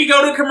 Maybe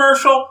go to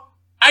commercial.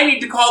 I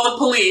need to call the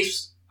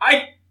police.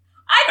 Honestly,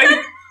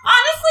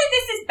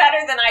 this is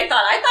better than I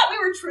thought. I thought we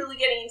were truly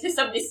getting into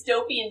some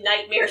dystopian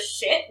nightmare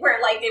shit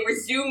where, like, they were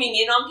zooming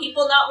in on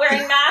people not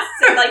wearing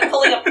masks and, like,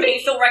 pulling up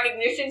facial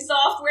recognition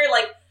software.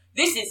 Like,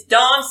 this is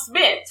Don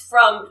Smith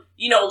from,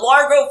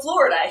 Largo,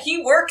 Florida.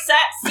 He works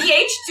at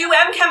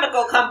CH2M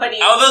Chemical Company.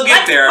 Oh, they'll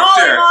get there,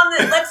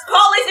 sure. Let's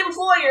call his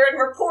employer and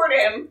report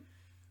him.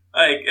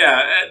 Like,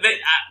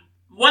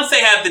 once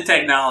they have the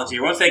technology,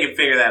 once they can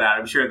figure that out,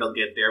 I'm sure they'll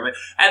get there. But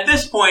at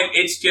this point,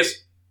 it's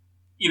just,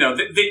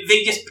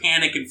 they just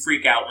panic and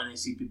freak out when they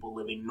see people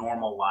living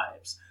normal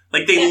lives.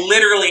 Like, they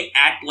literally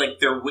act like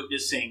they're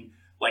witnessing,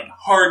 like,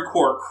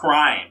 hardcore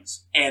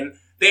crimes. And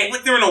they act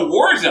like they're in a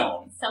war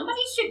zone.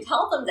 Somebody should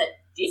tell them that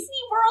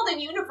Disney World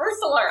and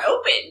Universal are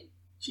open.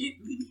 The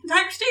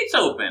entire state's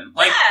open.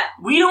 Like, Yeah.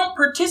 we don't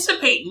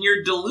participate in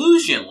your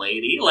delusion,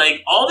 lady.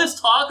 Like, all this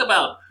talk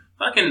about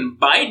fucking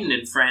Biden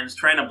and friends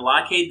trying to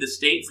blockade the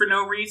state for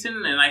no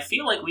reason, and I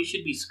feel like we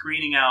should be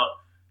screening out,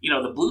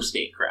 the blue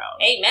state crowd.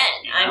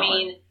 Amen. I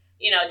mean,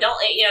 don't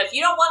if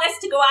you don't want us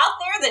to go out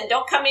there, then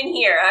don't come in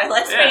here.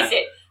 Let's face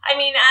it. I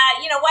mean,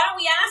 why don't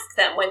we ask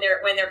them when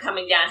they're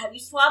coming down? Have you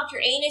swabbed your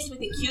anus with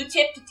a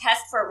Q-tip to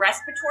test for a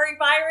respiratory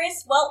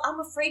virus? Well, I'm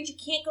afraid you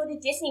can't go to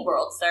Disney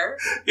World, sir.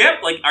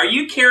 Yep. Like, are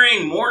you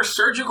carrying more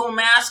surgical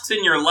masks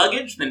in your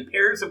luggage than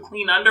pairs of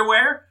clean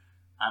underwear?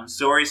 I'm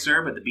sorry,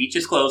 sir, but the beach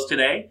is closed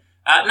today.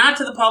 Not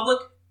to the public,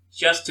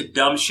 just to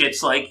dumb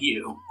shits like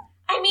you.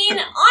 I mean,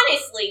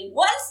 honestly,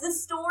 was the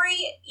story,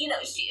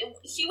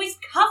 she was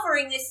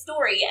covering this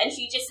story and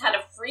she just had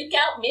a freak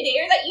out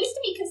midair? That used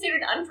to be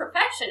considered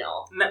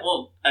unprofessional.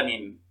 Well, I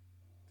mean,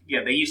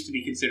 yeah, they used to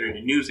be considered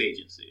a news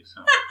agency,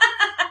 so.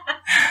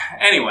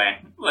 Anyway,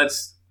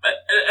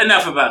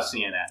 enough about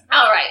CNN.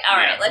 All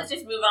right, let's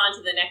just move on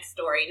to the next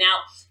story. Now,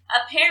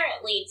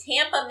 apparently,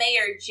 Tampa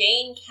Mayor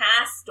Jane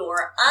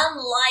Castor,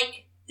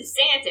 unlike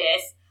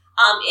DeSantis,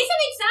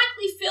 isn't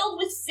exactly filled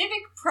with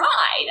civic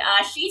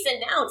pride. She's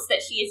announced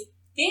that she is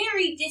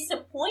very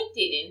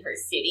disappointed in her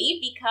city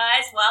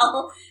because,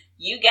 well,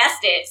 you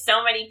guessed it,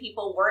 so many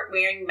people weren't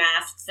wearing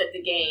masks at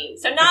the game.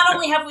 So not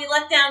only have we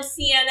let down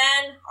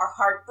CNN, our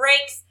heart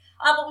breaks,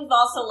 but we've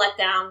also let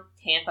down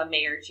Tampa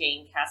Mayor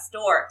Jane Castor.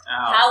 Oh.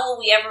 How will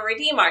we ever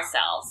redeem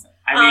ourselves?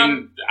 I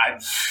mean,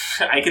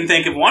 I can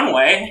think of one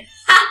way.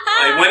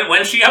 Like,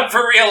 when's she up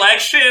for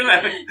re-election?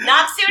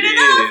 Not soon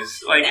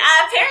enough. Like,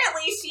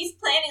 apparently, she's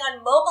planning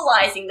on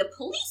mobilizing the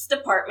police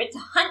department to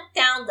hunt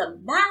down the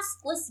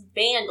maskless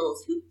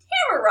vandals who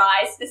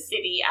terrorized the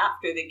city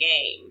after the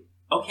game.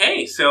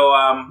 Okay, so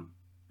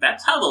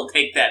that's how they'll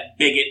take that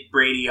bigot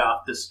Brady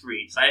off the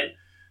streets.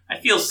 I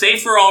feel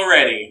safer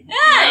already.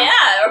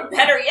 Yeah, or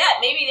better yet,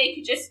 maybe they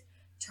could just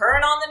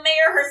turn on the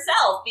mayor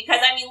herself, because,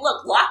 I mean,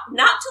 look, not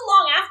too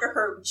long after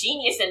her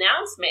genius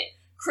announcement,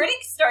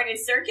 critics started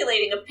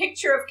circulating a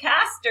picture of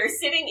Castor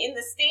sitting in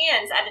the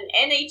stands at an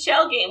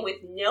NHL game with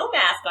no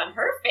mask on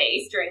her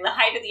face during the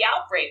height of the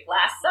outbreak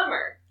last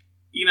summer.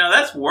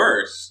 That's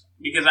worse,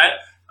 because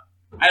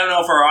I don't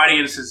know if our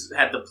audience has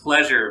had the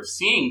pleasure of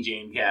seeing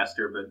Jane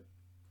Castor, but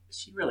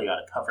she really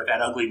ought to cover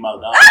that ugly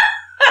mug up.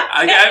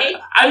 Okay.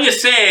 I'm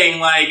just saying,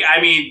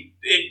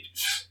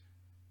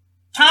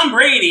 Tom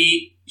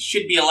Brady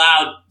should be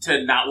allowed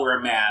to not wear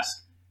a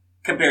mask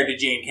compared to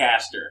Jane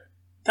Castor.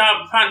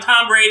 Tom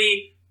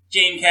Brady,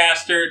 Jane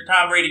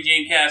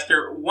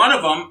Castor, one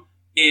of them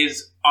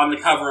is on the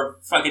cover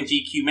of fucking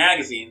GQ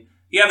magazine.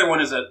 The other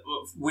one is a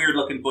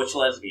weird-looking butch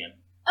lesbian.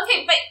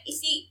 Okay, but you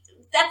see,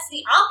 that's that's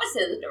the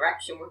opposite of the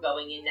direction we're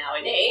going in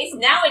nowadays.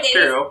 Nowadays,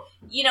 True.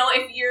 you know,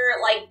 if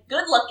you're like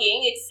good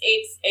looking,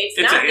 it's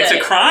not It's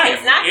good. a crime.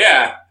 It's not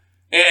yeah.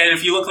 And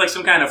if you look like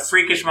some kind of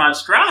freakish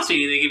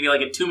monstrosity, they give you like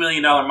a $2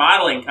 million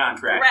modeling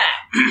contract.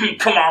 Correct.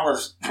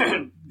 Kamala's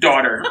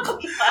daughter.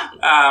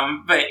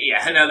 But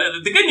yeah,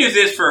 no, the good news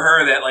is for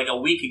her that like a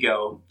week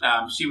ago,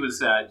 she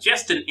was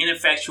just an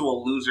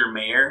ineffectual loser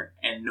mayor,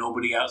 and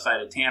nobody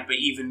outside of Tampa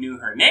even knew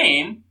her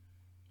name.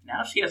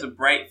 Now she has a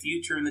bright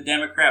future in the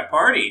Democrat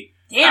Party.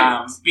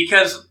 Damn it.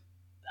 Because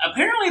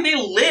apparently they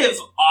live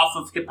off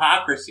of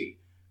hypocrisy.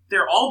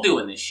 They're all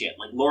doing this shit.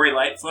 Like Lori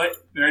Lightfoot,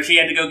 remember she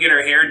had to go get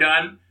her hair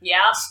done?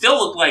 Yeah. Still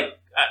look like,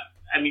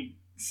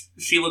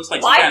 she looks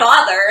like... Why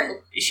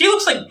bother? She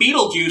looks like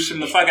Beetlejuice from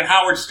the fucking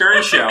Howard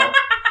Stern show.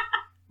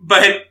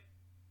 But,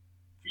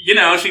 you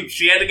know,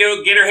 she had to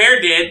go get her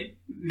hair did.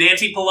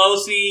 Nancy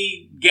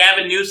Pelosi,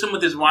 Gavin Newsom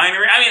with his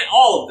winery. I mean,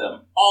 all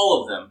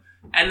of them.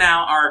 And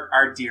now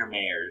our dear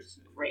mayors.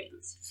 Great.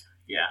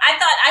 Yeah.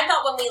 I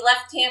thought when we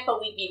left Tampa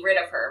we'd be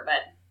rid of her,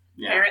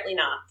 but apparently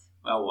not.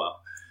 Oh, well.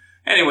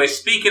 Anyway,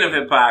 speaking of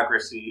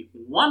hypocrisy,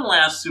 one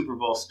last Super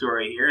Bowl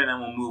story here, and then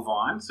we'll move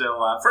on. So,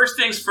 first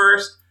things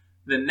first,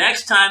 the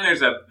next time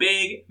there's a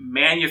big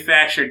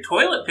manufactured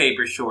toilet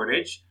paper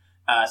shortage,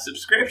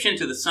 subscription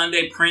to the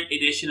Sunday print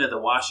edition of the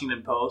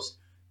Washington Post,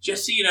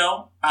 just so you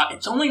know,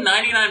 it's only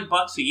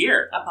 $99 a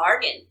year. A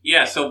bargain.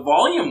 Yeah, so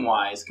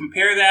volume-wise,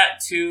 compare that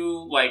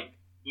to, like,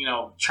 you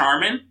know,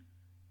 Charmin,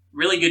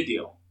 really good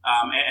deal.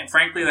 And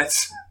frankly,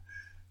 that's...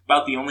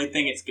 about the only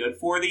thing it's good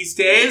for these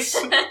days.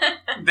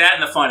 That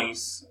and the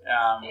funnies.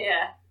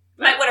 Yeah.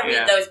 Might want to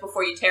read those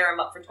before you tear them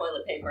up for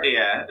toilet paper.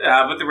 Yeah,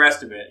 but the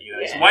rest of it, you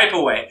know, just wipe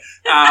away.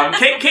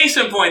 Case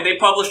in point, they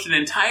published an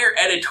entire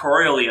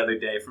editorial the other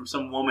day from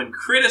some woman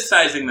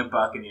criticizing the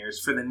Buccaneers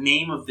for the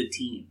name of the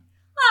team.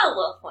 Oh,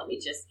 well, let me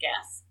just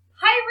guess.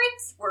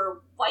 Pirates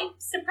were white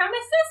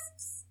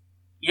supremacists?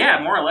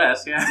 Yeah, more or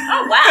less, yeah.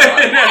 Oh, wow.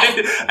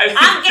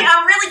 Okay.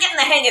 I'm really getting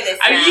the hang of this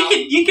now. I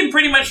mean, you can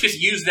pretty much just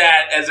use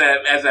that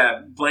as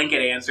a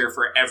blanket answer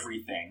for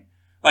everything.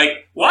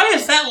 Like, why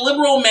is that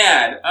liberal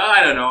mad? Oh,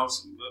 I don't know.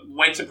 It's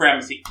white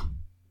supremacy.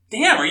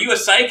 Damn, are you a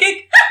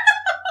psychic?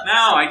 No,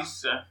 I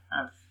just...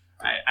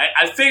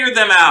 I figured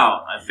them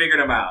out.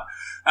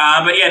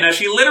 But yeah, no,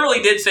 she literally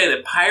did say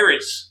that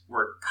pirates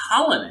were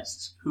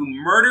colonists who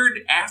murdered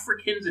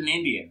Africans and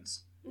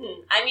Indians.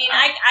 I mean,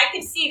 I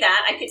could see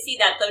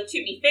that. Though, to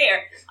be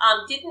fair,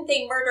 didn't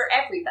they murder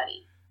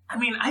everybody? I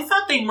mean, I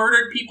thought they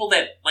murdered people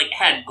that, like,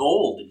 had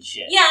gold and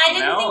shit. Yeah, I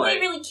didn't think they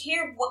really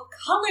cared what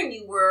color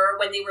you were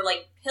when they were,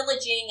 like,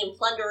 pillaging and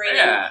plundering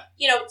and,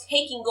 you know,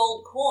 taking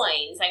gold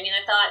coins. I mean,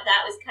 I thought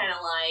that was kind of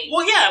like...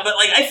 Well, yeah, but,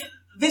 like,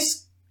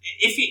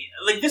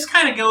 this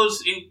kind of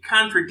goes in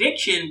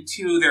contradiction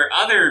to their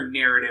other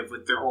narrative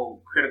with their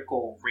whole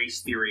critical race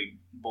theory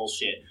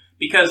bullshit.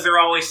 Because they're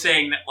always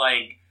saying that,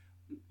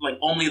 like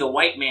only the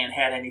white man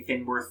had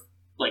anything worth,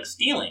 like,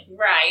 stealing.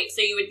 Right,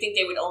 so you would think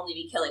they would only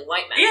be killing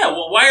white men. Yeah,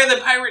 well, why are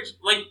the pirates,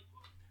 like,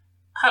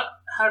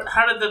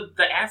 how did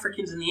the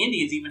Africans and the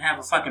Indians even have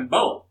a fucking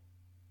boat?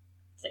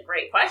 It's a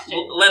great question.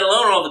 Well, let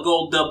alone all the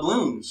gold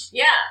doubloons.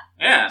 Yeah.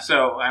 Yeah,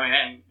 so, I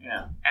mean,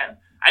 and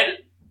I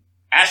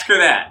ask her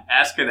that.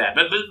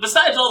 But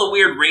besides all the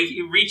weird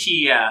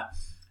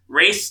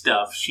race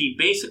stuff, she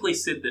basically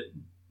said that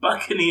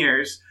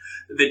Buccaneers,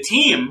 the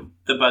team,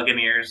 the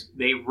Buccaneers,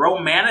 they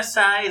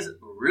romanticize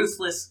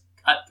ruthless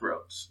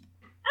cutthroats.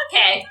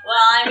 Okay,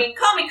 well, I mean,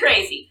 call me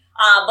crazy,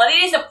 but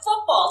it is a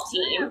football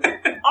team.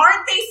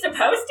 Aren't they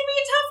supposed to be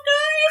tough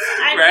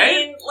guys? Right?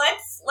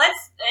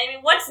 I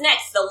mean, what's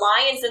next? The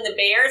Lions and the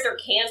Bears are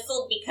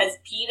canceled because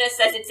PETA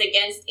says it's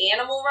against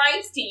animal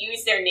rights to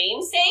use their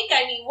namesake?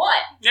 I mean, what?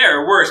 Yeah,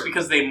 or worse,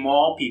 because they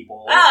maul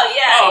people. Oh,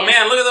 yeah. Oh,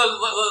 man, look at those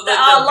the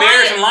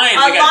Bears and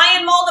Lions.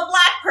 Lion mauled a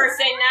black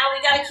person, now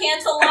we gotta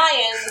cancel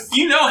lions.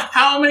 Do you know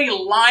how many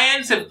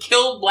lions have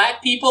killed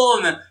black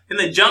people in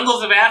the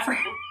jungles of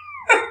Africa?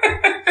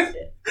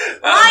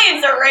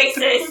 Lions are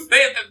racist.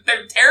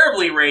 They're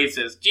terribly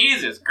racist.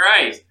 Jesus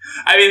Christ.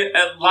 I mean,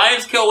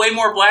 lions kill way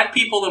more black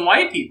people than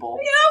white people.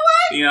 You know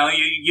what? You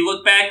know, you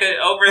look back at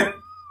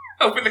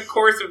over the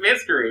course of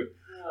history.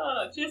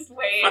 Oh, just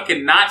wait.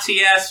 Fucking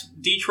Nazi-ass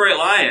Detroit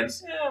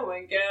Lions. Oh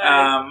my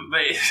god.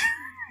 But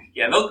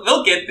yeah,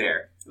 they'll get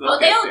there. They'll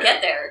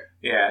get there.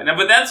 Yeah, no,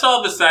 but that's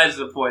all besides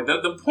the point.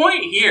 The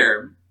point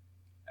here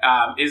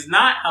is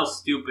not how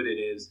stupid it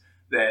is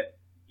that,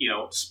 you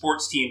know,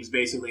 sports teams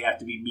basically have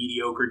to be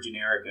mediocre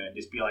Generica and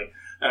just be like,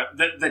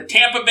 the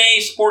Tampa Bay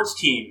sports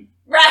team.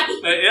 Right.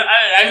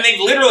 I mean, they've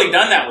literally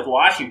done that with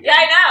Washington. Yeah,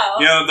 I know.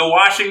 You know, the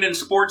Washington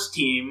sports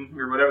team,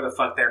 or whatever the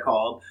fuck they're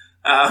called.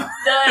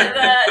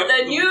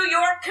 The New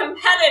York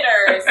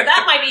Competitors.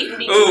 That might even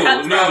be too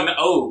cutthroat. No,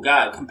 oh,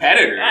 God,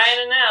 competitors. I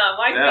don't know.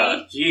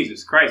 Might be.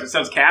 Jesus Christ, it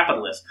sounds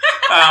capitalist.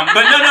 But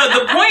no,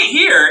 the point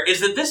here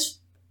is that this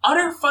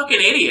utter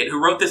fucking idiot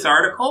who wrote this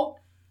article,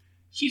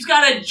 she's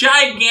got a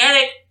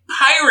gigantic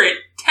pirate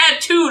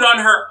tattooed on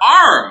her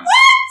arm.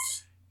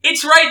 What?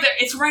 It's right there.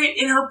 It's right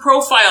in her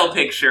profile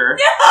picture.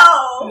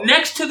 No!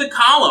 Next to the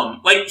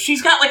column. Like,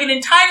 she's got, like, an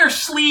entire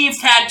sleeve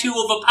tattoo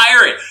of a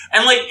pirate.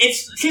 And, like,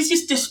 she's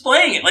just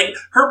displaying it. Like,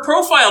 her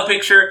profile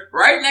picture,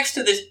 right next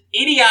to this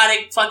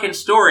idiotic fucking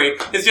story,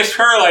 is just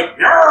her, like,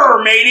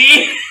 "Yarr,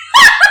 matey!"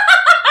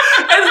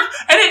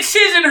 and it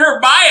says in her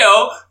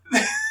bio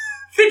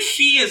that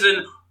she is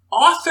an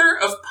author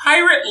of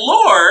pirate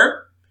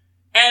lore,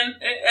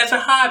 and as a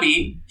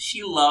hobby,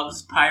 she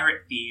loves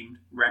pirate-themed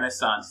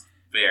Renaissance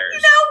fairs.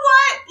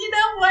 You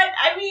know what?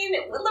 I mean,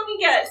 let me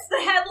guess. The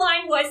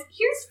headline was,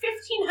 "Here's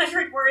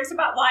 1,500 words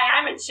about why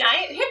I'm a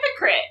giant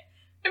hypocrite."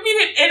 I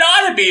mean, it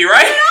ought to be,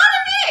 right? It ought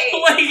to be!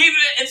 Like,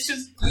 it's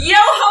just... Yo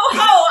ho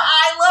ho,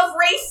 I love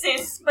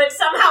racists, but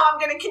somehow I'm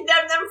going to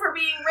condemn them for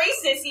being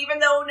racist, even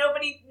though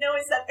nobody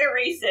knows that they're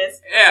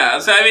racist. Yeah,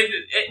 so I mean,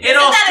 Isn't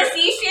that a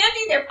sea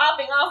shanty? They're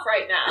popping off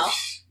right now.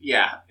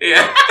 Yeah.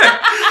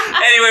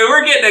 Anyway,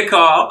 we're getting a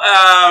call.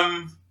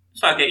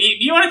 Fuck it.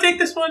 You want to take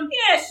this one?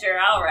 Yeah, sure,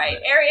 alright.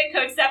 Area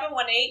code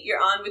 718, you're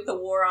on with the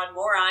War on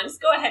Morons.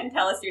 Go ahead and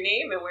tell us your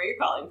name and where you're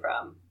calling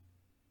from.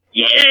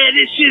 Yeah,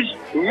 this is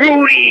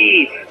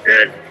Rudy,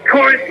 the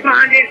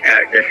correspondent,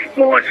 the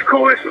sports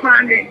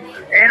correspondent,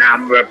 and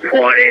I'm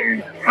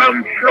reporting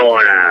from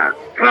Florida,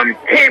 from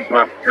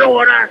Tampa,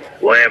 Florida,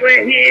 where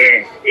we're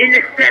here in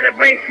the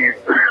celebration.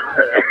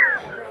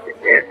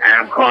 And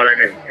I'm calling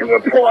this to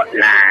report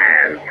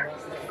live.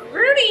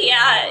 Rudy,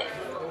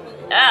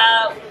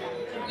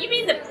 you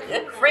mean the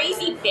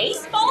crazy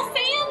baseball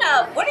fan?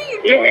 What are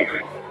you doing?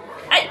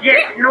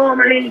 Yes,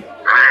 normally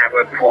I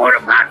report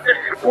about the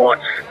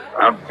sports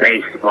of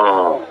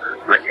baseball.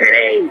 But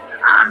today,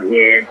 I'm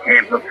here in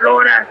Tampa,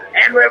 Florida,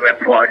 and we're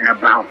reporting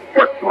about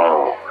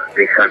football.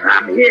 Because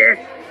I'm here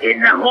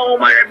in the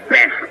home of the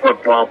best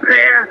football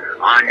player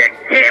on the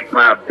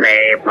Tampa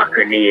Bay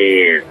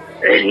Buccaneers.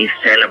 And he's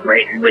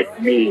celebrating with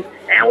me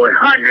and with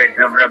hundreds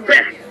of the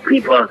best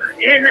people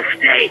in the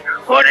state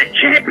for the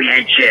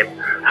championship.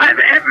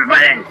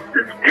 Everybody,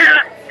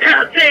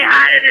 say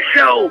hi to the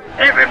show.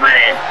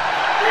 Everybody.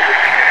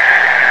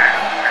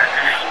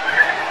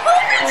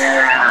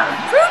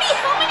 Rudy,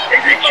 how many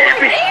people are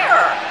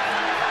there?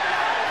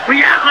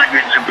 We got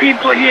hundreds of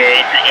people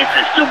here. It's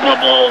a Super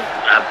Bowl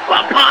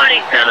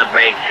party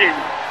celebration.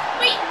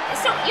 Wait,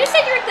 so you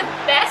said you're at the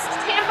best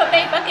Tampa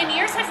Bay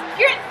Buccaneers?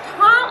 You're at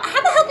Tom?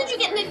 How the hell did you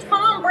get into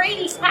Tom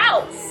Brady's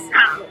house?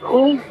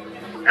 Who?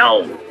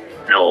 No,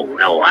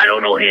 I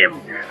don't know him.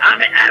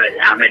 I'm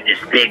at this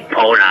big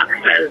Pollock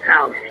fella's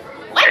house.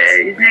 What?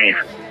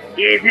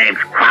 His name's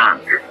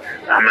Kronk.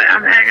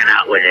 I'm hanging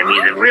out with him.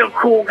 He's a real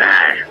cool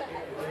guy.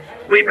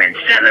 We've been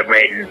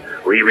celebrating.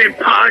 We've been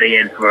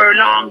partying for a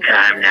long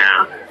time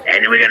now,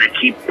 and we're gonna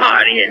keep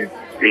partying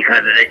because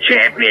of the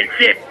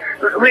championship.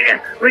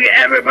 We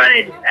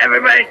everybody,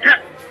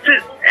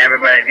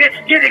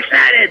 get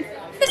excited.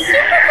 The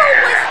Super Bowl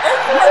was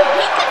over a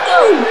week ago,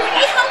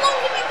 Rudy. How long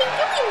have you been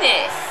doing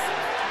this?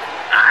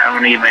 I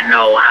don't even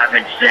know. I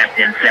haven't slept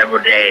in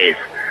several days,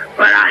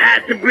 but I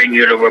had to bring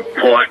you the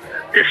report,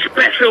 the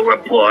special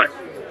report,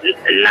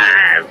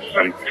 live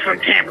from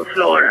Tampa,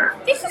 Florida.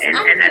 This is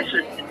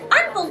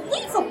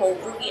unbelievable,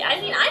 Rudy. I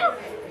mean, I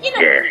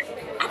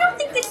don't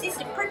think this is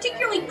a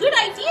particularly good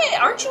idea.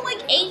 Aren't you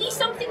like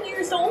 80-something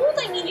years old?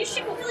 I mean, you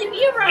shouldn't really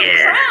be around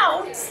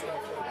crowds.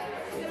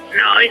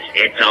 No,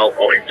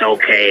 it's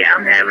okay.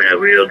 I'm having a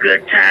real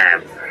good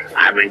time.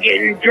 I've been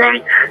getting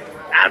drunk.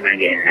 I've been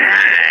getting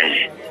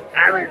high.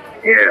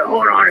 Here,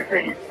 hold on a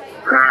second.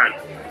 Kronk.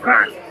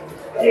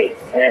 Hey,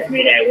 pass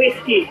me that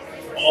whiskey.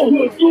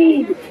 Oh,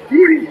 dude,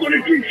 Rudy's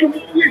gonna drink some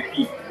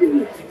whiskey.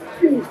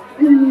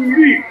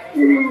 Rudy.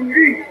 Here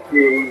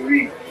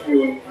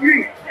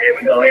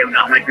we go. I'm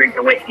gonna drink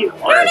the whiskey.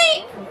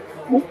 Rudy!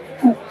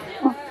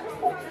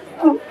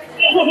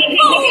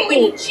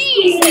 Holy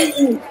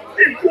Jesus!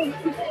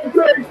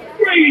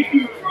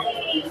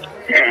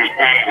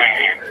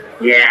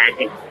 Yeah,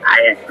 I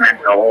just spent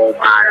the whole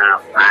bottle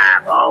of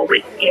Fireball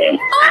whiskey.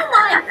 Oh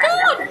my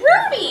God,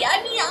 Rudy! I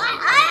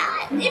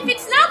mean, if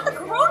it's not the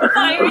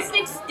coronavirus,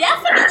 it's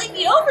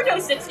definitely the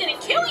overdose that's gonna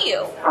kill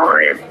you. Oh,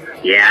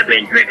 yeah, I've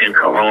been drinking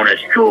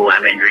Coronas too.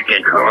 I've been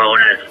drinking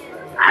Heinekens.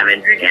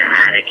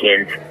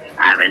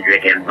 I've been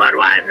drinking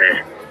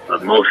Budweiser,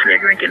 but mostly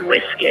drinking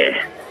whiskey.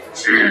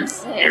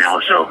 Jesus. And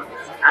also,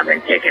 I've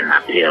been taking my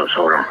pills.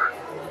 Hold on.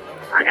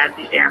 I got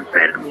these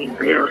amphetamine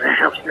pills that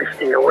helps me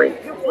stay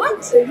awake.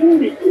 What? Hey,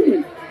 Rudy,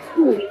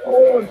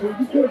 hold on, dude.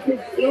 You can't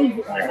take pills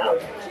in my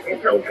house.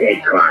 It's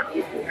okay, Kronk.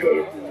 It's okay.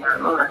 It's my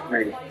heart,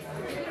 man.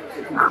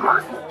 It's my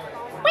heart.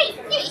 Wait,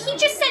 he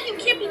just said you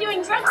can't be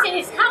doing drugs in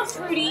his house,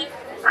 Rudy.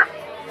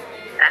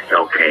 That's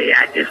okay.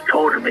 I just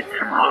told him it's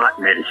some heart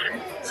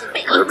medicine.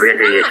 But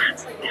really,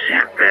 it's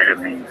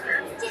amphetamine.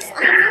 Yes, I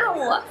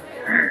know.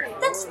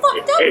 That's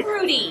fucked up,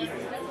 Rudy.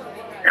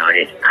 No,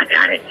 I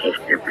gotta take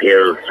the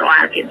pills so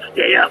I can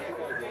stay up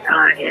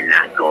and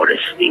not go to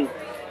sleep.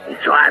 And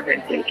so I've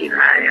been taking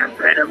my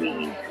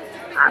amphetamine.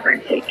 I've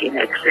been taking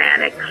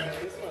Xanax.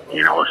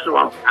 And also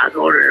I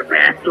go to the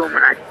bathroom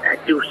and I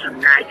do some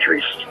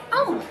nitrous.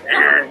 Oh.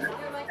 And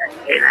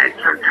And I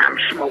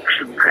sometimes smoke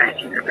some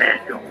crack in the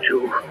bathroom,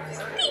 too.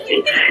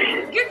 You're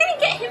gonna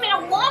get him in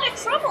a lot of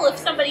trouble if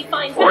somebody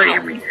finds What do you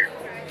out. mean?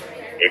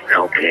 It's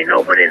okay,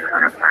 nobody's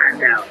gonna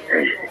find out.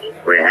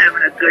 We're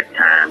having a good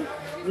time.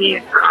 Me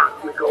and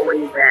Conk, we go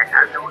way back.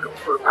 I've known him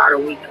for about a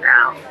week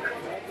now.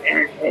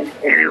 And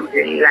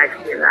he likes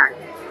me a lot.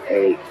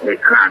 Hey,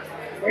 Conk.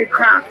 Hey,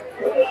 Conk.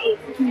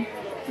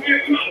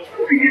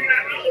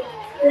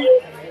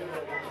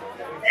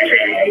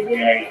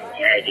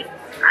 Hey,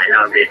 I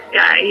love this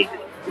guy.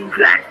 He's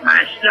like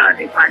my son.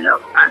 If I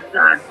love my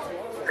son,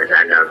 because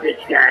I love this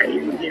guy.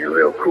 He's a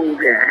real cool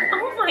guy.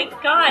 Oh my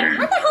god,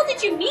 how the hell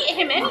did you meet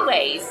him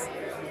anyways?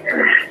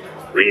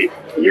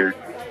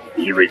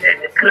 He was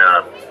at the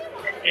club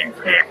in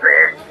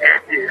Tampa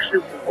after the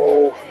Super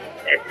Bowl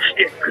at the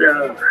strip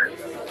club,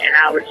 and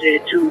I was there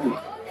too.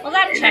 Well,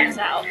 that checks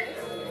out.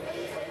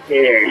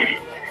 Yeah.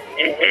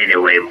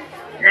 Anyway,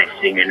 next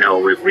thing you know,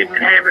 we've been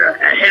having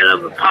a hell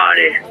of a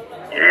party,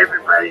 and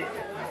everybody,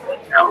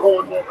 the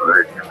whole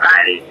neighborhood,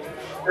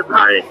 the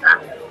party's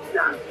not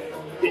done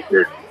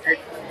because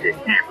the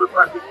Tampa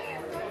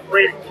Buccaneers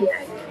way to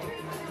change.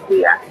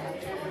 See,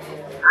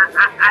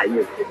 I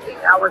used to think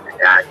I was a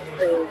Dodgers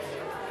fan,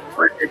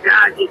 but the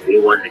Dodgers, they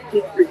won the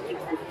championship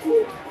this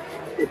year.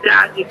 The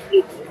Dodgers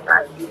didn't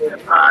invite me to the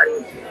party.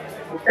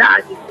 The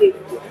Dodgers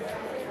didn't get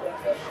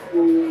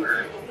food.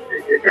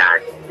 The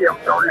Dodgers still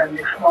don't let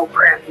me smoke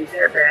crack in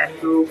their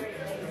bathroom.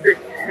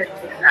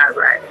 It's not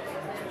right.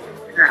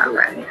 It's not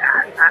right.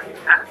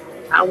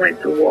 I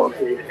went to war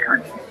for this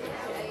country.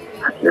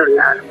 I killed a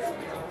lot of men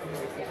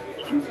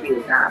in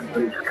Vietnam for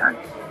this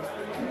country.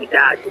 And the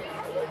Dodgers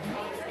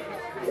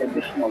let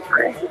me smoke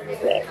crack in their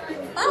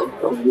bathroom.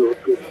 So you're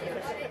good.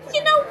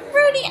 You know,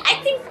 Rudy, I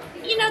think,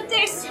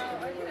 there's...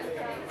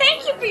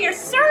 Thank you for your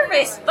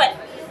service, but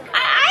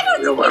I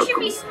don't think you should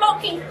be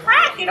smoking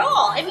crack at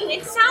all. I mean,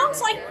 it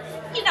sounds like,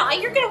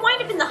 you're going to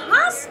wind up in the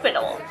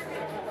hospital.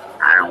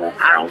 I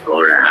don't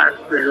go to the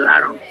hospital. I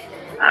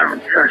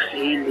don't trust the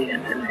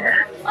Indians in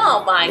there.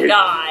 Oh, my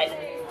God.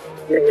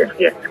 They just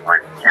get too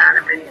much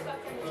cannabis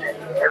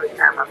every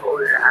time I go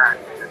to the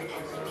hospital.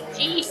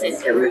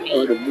 Jesus, Every Rudy.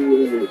 sort of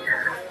meeting.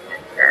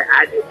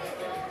 I'd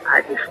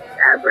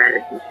rather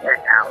just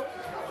hang out.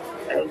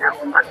 Hang out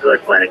with my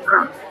good buddy,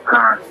 Conk,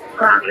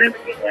 let me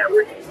get that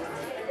with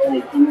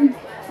you.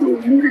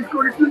 You just go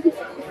to the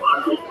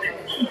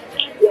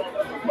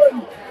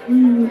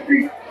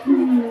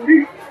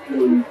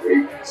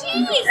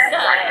Jesus.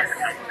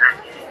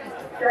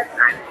 That's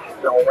not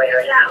don't wear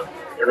it out.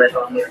 It was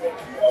on your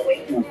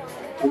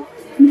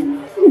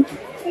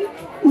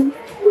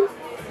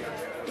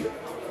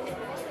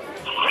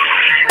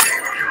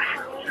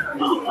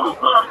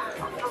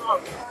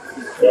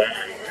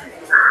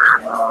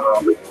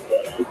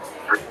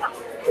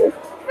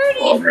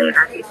Oh man, I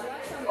need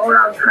hold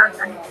on, Conk,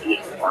 I need to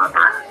eat more of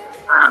my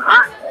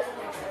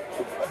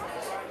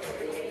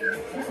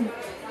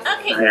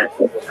Okay.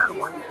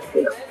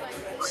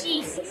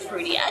 Jesus,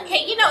 Rudy.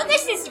 Okay,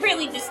 this is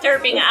really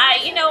disturbing.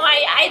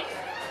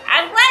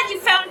 I'm glad you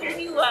found your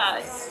new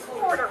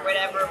sport or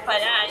whatever,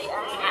 but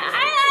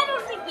I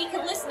don't think we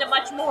can listen to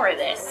much more of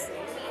this.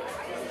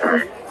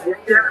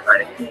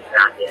 Everybody keeps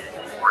out there. I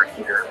just want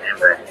you to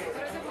remember,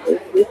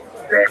 this is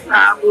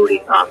Grandpa Rudy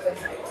talking.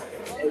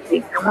 If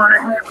you want to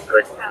have a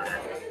good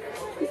time,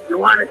 if you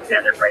want to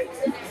celebrate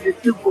the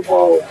Super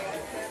Bowl, you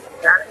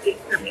gotta get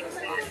some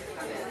excitement.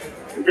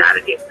 You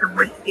gotta get some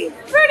whiskey.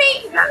 Rudy!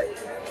 You gotta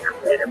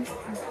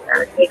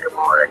take them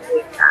all at the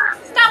same time.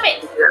 Stop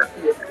it! You gotta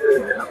feel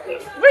good, okay?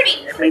 Rudy!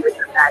 And maybe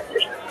some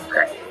digestion,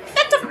 okay?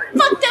 That's a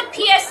fucked up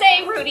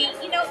PSA, Rudy.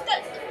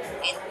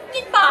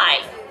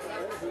 Goodbye.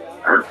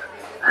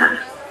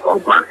 Go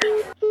Bucks. Can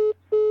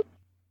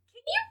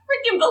you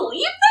freaking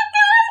believe that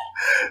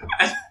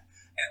guy?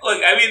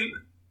 Look, I mean,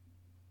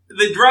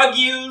 the drug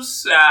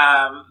use, the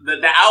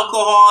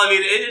alcohol, I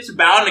mean, it's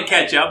bound to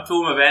catch up to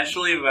him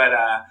eventually, but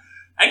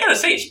I gotta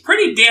say, it's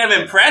pretty damn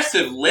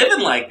impressive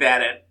living like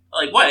that at,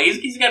 what,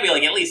 he's gotta be,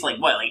 at least, 80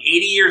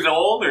 years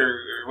old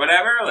or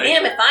whatever?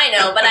 Damn if I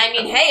know, but I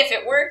mean, hey, if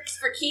it works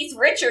for Keith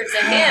Richards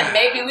and him,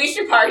 maybe we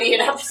should party it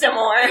up some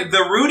more.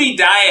 The Rudy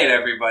diet,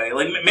 everybody.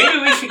 Maybe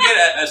we should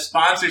get a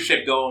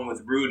sponsorship going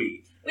with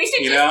Rudy. We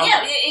should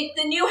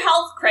the new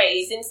health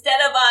craze,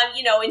 instead of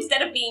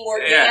being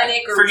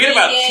organic or forget vegan,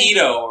 about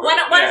keto. Why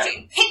don't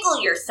you pickle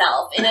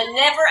yourself in a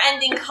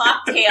never-ending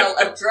cocktail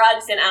of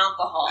drugs and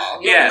alcohol?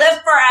 You'll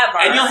live forever.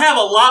 And you'll have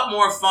a lot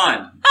more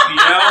fun,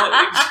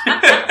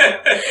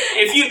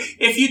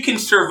 if you can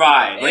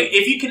survive.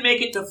 If you can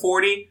make it to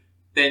 40,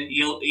 then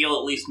you'll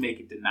at least make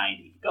it to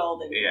 90.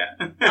 Golden. Yeah.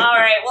 All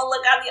right. Well,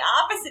 look, on the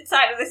opposite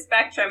side of the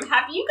spectrum,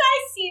 have you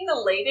guys seen the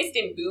latest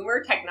in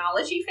boomer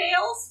technology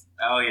fails?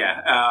 Oh, yeah.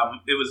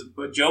 It was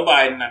Joe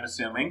Biden, I'm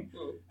assuming.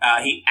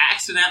 He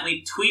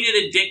accidentally tweeted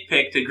a dick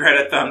pic to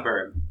Greta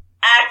Thunberg.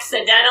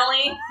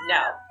 Accidentally?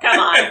 No. Come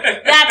on.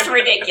 That's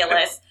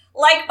ridiculous.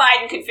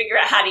 Biden could figure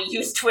out how to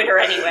use Twitter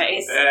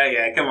anyways.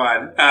 Yeah, come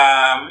on.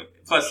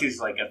 Plus, he's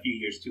a few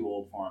years too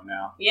old for him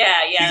now.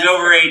 Yeah. He's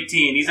over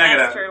 18. He's not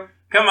That's gonna... true.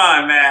 Come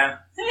on, man.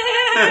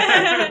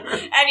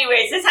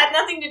 Anyways, this had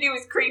nothing to do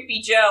with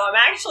Creepy Joe. I'm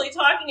actually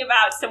talking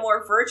about some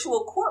more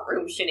virtual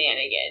courtroom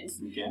shenanigans.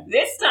 Okay.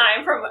 This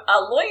time from a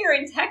lawyer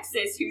in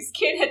Texas whose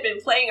kid had been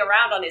playing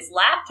around on his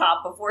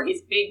laptop before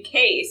his big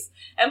case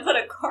and put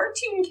a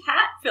cartoon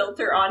cat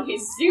filter on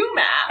his Zoom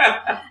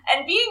app.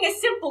 And being a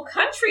simple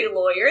country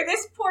lawyer,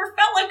 this poor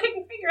fella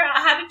couldn't figure out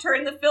how to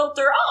turn the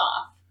filter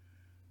off.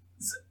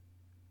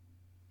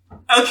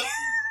 Okay.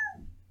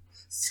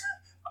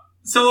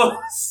 So,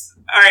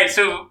 alright,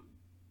 so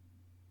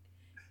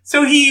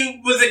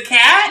he was a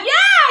cat?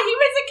 Yeah, he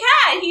was a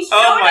cat. He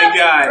showed up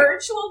in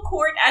virtual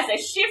court as a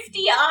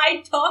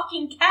shifty-eyed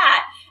talking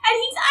cat. And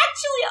he's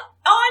actually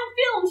on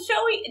film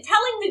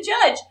telling the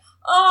judge,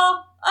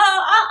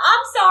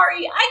 I'm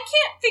sorry, I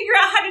can't figure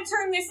out how to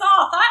turn this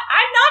off.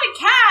 I'm not a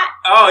cat.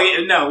 Oh,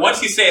 yeah, no,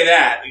 once you say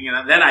that,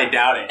 then I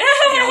doubt it.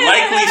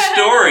 Likely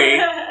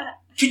story.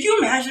 Could you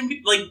imagine,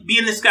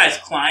 being this guy's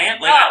client?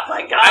 Oh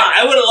my god!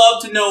 I would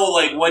love to know,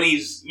 what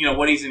he's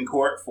in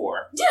court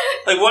for.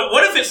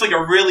 What if it's a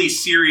really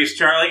serious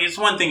charge? It's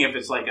one thing if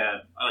it's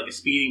a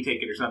speeding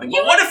ticket or something.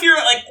 But what if you're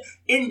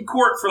in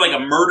court for a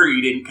murder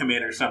you didn't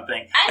commit or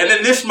something, and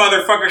then this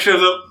motherfucker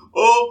shows up?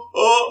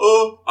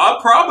 I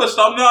promised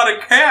I'm not a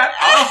cat.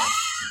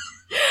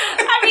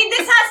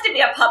 This has to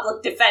be a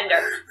public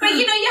defender. But,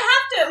 you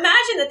have to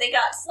imagine that they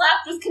got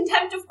slapped with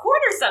contempt of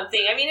court or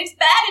something. It's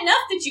bad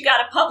enough that you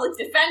got a public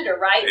defender,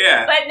 right?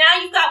 Yeah. But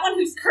now you've got one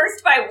who's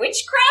cursed by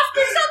witchcraft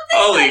or something?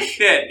 Holy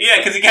shit. Yeah,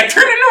 because he got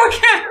turned into a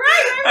cat.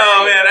 Right.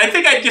 Oh, man. I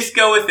think I'd just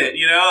go with it,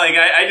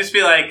 I just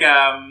feel like,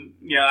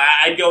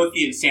 I'd go with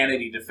the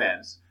insanity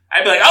defense.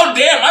 I'd be like, oh,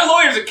 damn, my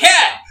lawyer's a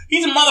cat.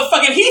 He's a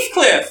motherfucking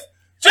Heathcliff.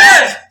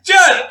 Judge,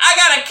 I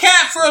got a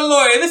cat for a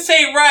lawyer. This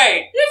ain't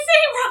right.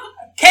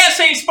 Cats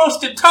ain't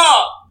supposed to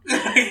talk.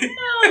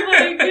 Oh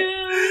my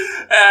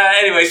god.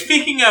 Anyway,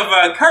 speaking of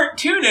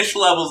cartoonish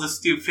levels of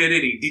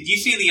stupidity, did you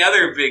see the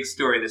other big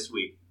story this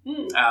week?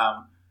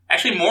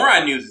 Actually,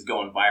 Moron News is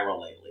going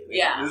viral lately.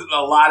 Yeah,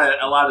 a lot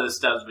of the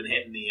stuff's been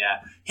hitting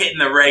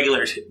the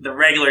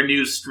regular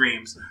news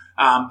streams.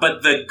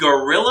 But the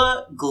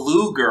Gorilla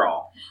Glue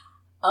Girl.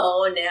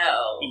 Oh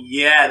no.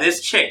 Yeah, this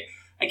chick.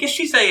 I guess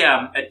she's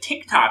a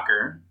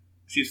TikToker.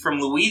 She's from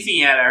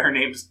Louisiana. Her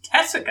name's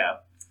Tessica.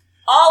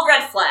 All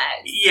red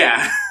flags.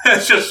 Yeah.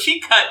 So she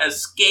cut a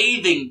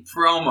scathing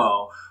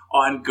promo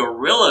on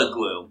Gorilla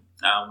Glue,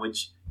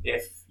 which,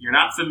 if you're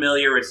not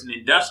familiar, it's an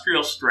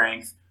industrial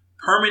strength,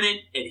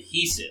 permanent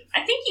adhesive.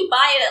 I think you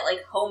buy it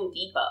at, Home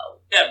Depot.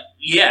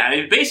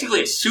 Yeah.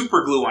 Basically, it's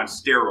super glue on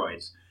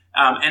steroids.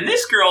 And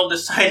this girl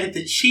decided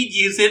that she'd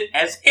use it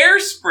as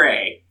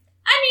hairspray.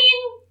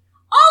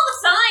 All the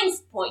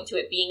signs point to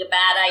it being a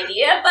bad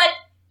idea, but,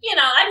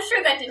 I'm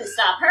sure that didn't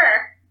stop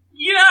her.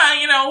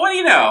 What do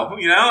you know?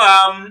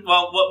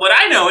 Well, what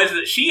I know is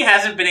that she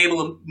hasn't been able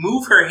to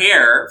move her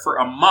hair for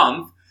a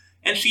month,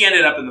 and she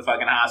ended up in the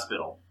fucking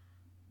hospital.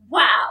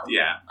 Wow.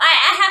 Yeah.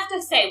 I have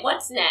to say,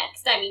 what's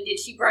next? Did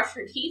she brush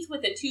her teeth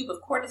with a tube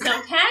of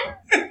Cortisone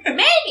 10?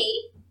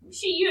 Maybe.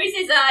 She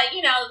uses,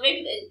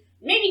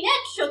 maybe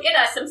next she'll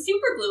get some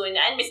super glue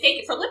and mistake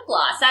it for lip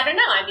gloss. I don't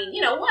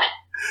know. What?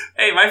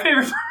 Hey, my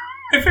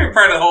favorite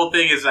part of the whole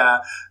thing is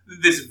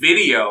this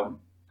video.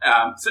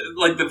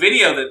 The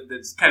video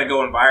that's kind of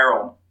going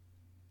viral,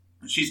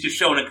 she's just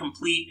showing a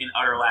complete and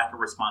utter lack of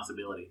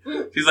responsibility.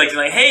 She's like,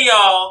 hey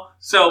y'all,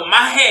 so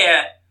my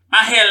hair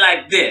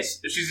like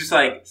this. She's just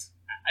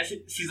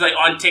she's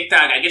on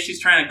TikTok. I guess she's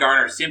trying to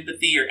garner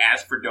sympathy or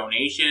ask for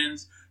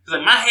donations. She's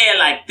like, my hair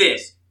like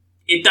this.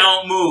 It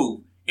don't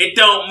move.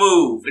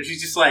 And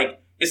she's just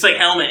it's like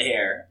helmet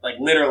hair,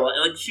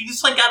 literally. She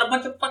just got a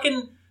bunch of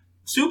fucking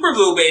super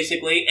glue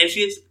basically, and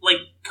she's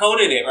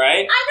coated it,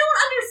 right? I don't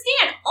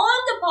understand. On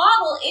the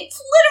bottle, it's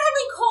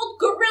literally called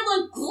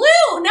Gorilla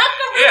Glue, not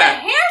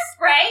Gorilla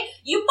Hairspray.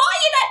 You buy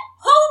it at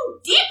Home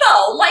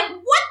Depot. What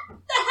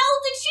the hell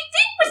did she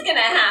think was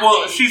gonna happen?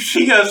 Well,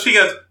 she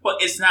goes, well,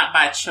 it's not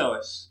by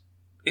choice.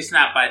 It's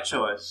not by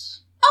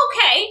choice.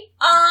 Okay,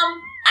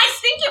 I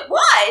think it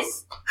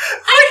was.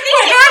 I think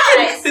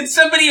it was. Did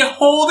somebody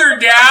hold her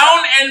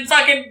down and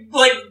fucking,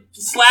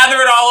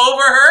 slather it all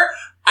over her?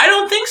 I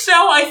don't think so.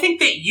 I think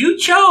that you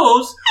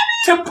chose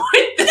to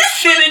put this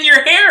shit in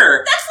your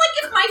hair. That's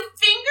like if my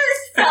fingers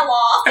fell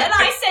off and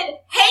I said,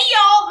 hey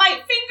y'all, my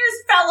fingers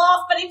fell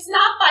off, but it's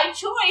not by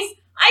choice.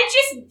 I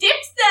just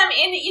dipped them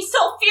in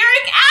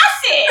sulfuric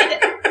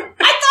acid.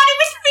 I thought it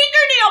was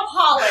fingernail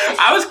polish.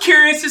 I was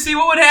curious to see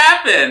what would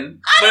happen.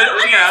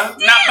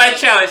 Not by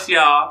choice,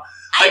 y'all.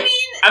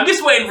 I'm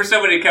just waiting for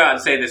somebody to come out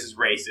and say this is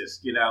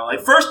racist,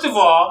 First of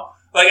all,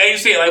 I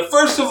just say,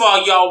 first of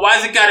all, y'all,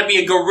 why's it gotta be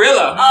a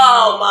gorilla?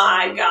 Oh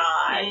my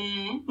god.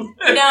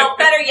 No,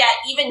 better yet,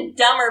 even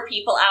dumber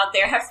people out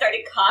there have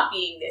started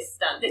copying this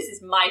stuff. This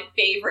is my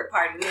favorite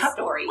part of the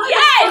story. Why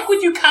the fuck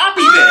would you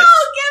copy this?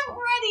 Oh, get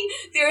ready.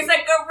 There's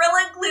a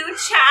Gorilla Glue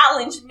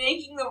challenge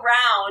making the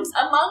rounds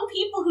among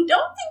people who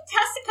don't think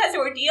Tessica's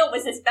ordeal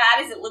was as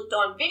bad as it looked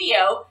on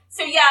video.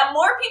 So yeah,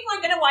 more people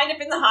are going to wind up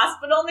in the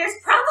hospital, and there's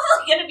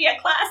probably going to be a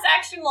class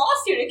action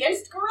lawsuit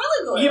against Gorilla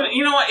Glue.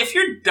 You know what? If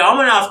you're dumb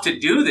enough to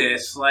do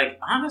this, like,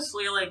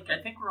 honestly, like,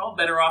 I think we're all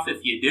better off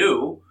if you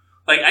do.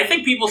 Like, I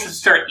think people should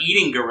start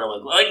eating Gorilla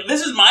Glue. Like,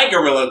 this is my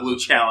Gorilla Glue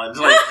challenge.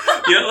 Like,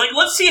 like,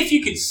 let's see if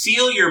you can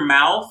seal your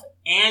mouth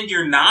and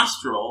your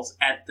nostrils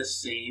at the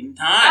same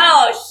time.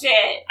 Oh,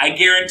 shit. I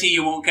guarantee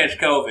you won't catch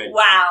COVID.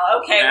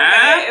 Wow, okay.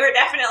 We're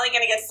definitely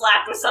going to get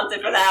slapped with something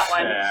for that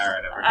one. Yeah,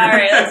 whatever. All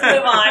right, let's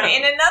move on.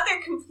 In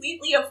another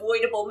completely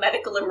avoidable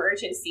medical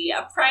emergency,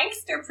 a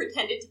prankster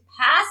pretended to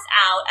pass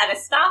out at a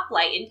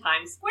stoplight in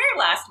Times Square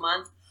last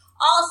month.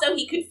 Also,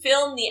 he could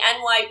film the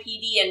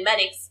NYPD and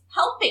medics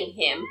helping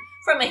him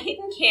from a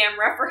hidden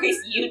camera for his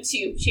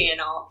YouTube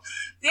channel.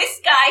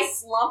 This guy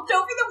slumped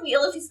over the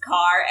wheel of his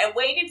car and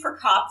waited for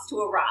cops to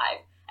arrive.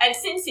 And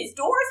since his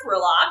doors were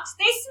locked,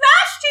 they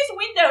smashed his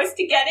windows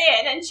to get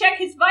in and check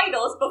his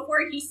vitals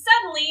before he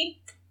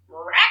suddenly,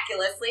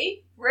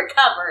 miraculously,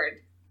 recovered.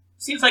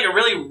 Seems like a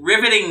really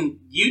riveting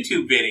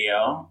YouTube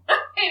video.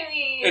 I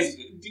mean,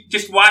 It's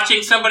just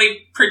watching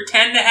somebody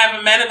pretend to have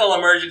a medical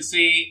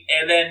emergency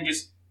and then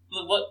just...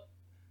 What?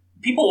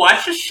 People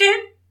watch this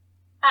shit?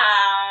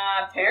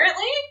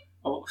 Apparently.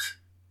 Oh,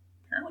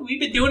 apparently we've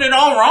been doing it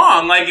all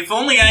wrong. Like, if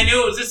only I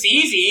knew it was this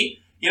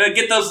easy,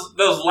 get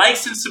those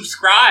likes and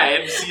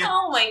subscribes.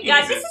 Oh my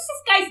god, this is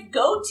this guy's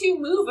go-to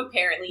move,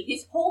 apparently.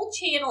 His whole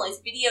channel is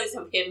videos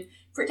of him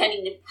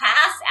pretending to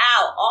pass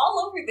out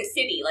all over the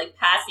city, like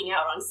passing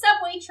out on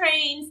subway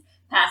trains,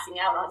 passing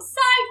out on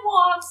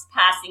sidewalks,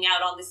 passing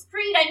out on the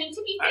street. I mean,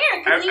 to be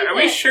fair, are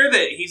we sure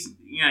that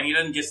he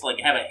doesn't just, like,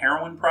 have a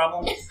heroin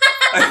problem?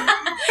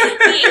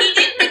 he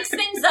did mix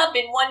things up.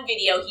 In one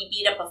video, he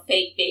beat up a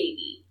fake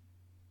baby.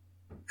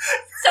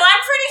 So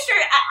I'm pretty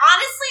sure,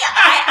 honestly,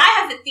 I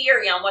have a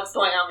theory on what's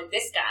going on with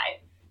this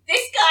guy.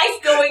 This guy's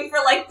going for,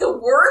 like, the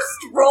worst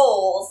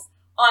roles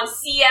on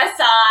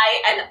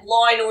CSI and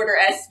Law & Order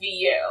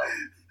SVU.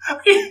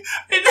 Like,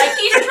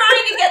 he's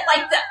trying to get,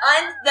 like,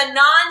 the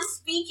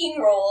non-speaking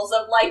roles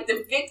of, like,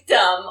 the victim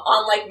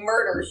on, like,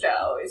 murder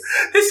shows.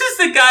 This is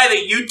the guy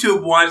that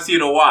YouTube wants you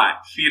to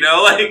watch,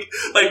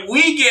 Like,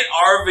 we get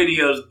our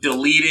videos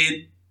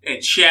deleted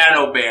and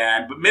shadow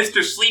banned, but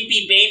Mr.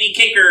 Sleepy Baby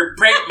Kicker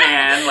Prank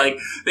Man, like,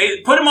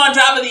 they put him on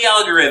top of the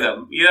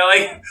algorithm.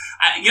 I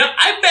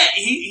bet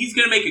he's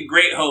gonna make a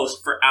great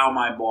host for Ow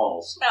My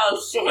Balls.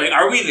 Oh, shit. Like,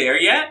 are we there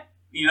yet?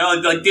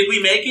 Like, did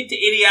we make it to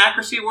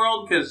Idiocracy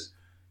World? Because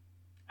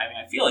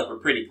I feel like we're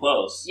pretty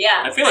close.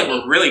 Yeah. I feel like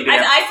we're really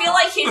damn I feel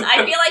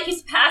like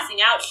his passing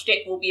out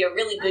shtick will be a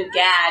really good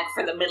gag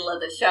for the middle of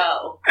the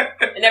show.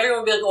 And everyone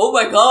will be like, oh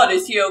my god,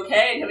 is he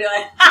okay? And he'll be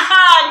like,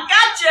 ha-ha,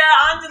 gotcha,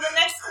 on to the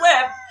next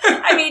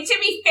clip. I mean, to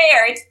be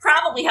fair, it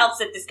probably helps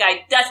that this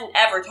guy doesn't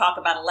ever talk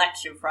about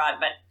election fraud,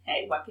 but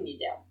hey, what can you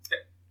do?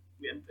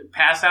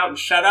 Pass out and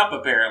shut up,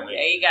 apparently.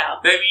 There you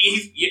go.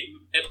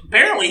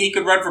 Apparently he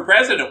could run for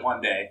president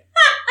one day.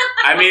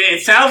 I mean,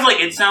 it sounds like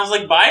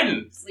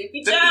Biden.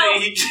 Sleepy Joe.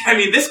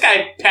 This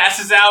guy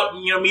passes out,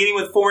 meeting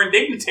with foreign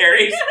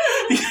dignitaries.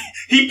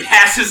 He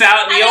passes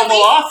out in the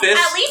Oval Office.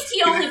 At least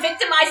he only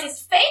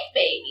victimizes fake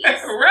babies.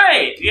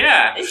 Right,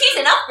 yeah. He's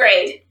an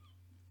upgrade.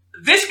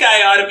 This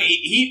guy ought to be,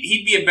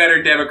 he'd be a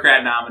better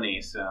Democrat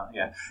nominee, so,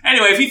 yeah.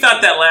 Anyway, if you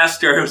thought that last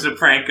story was a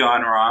prank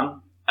gone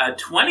wrong, a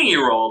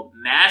 20-year-old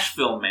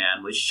Nashville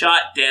man was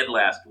shot dead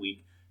last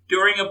week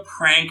during a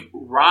prank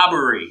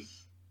robbery.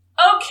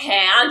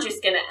 Okay, I'm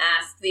just gonna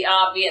ask the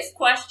obvious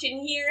question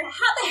here.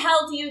 How the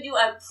hell do you do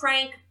a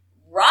prank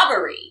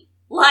robbery?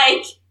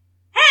 Like,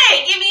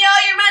 hey, give me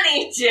all your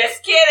money.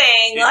 Just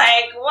kidding.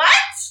 Like, what?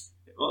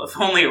 Well, if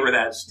only it were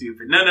that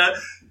stupid. No.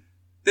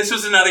 This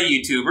was another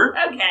YouTuber.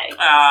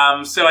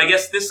 Okay. So I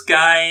guess this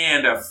guy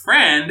and a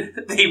friend,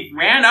 they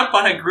ran up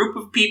on a group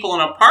of people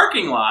in a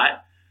parking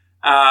lot.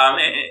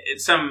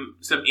 It's some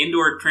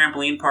indoor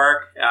trampoline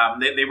park.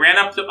 They ran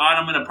up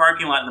on them in a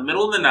parking lot in the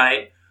middle of the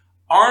night,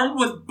 armed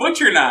with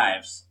butcher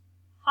knives.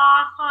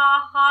 Ha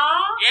ha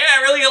ha.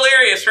 Yeah, really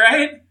hilarious,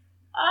 right?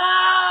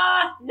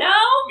 No?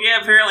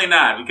 Yeah, apparently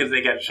not, because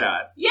they got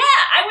shot. Yeah,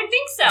 I would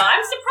think so.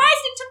 I'm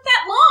surprised it took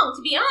that long,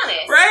 to be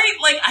honest. Right?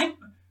 Like,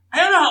 I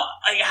don't know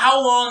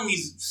how long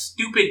these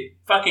stupid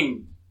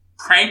fucking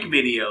prank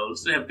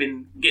videos have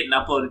been getting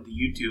uploaded to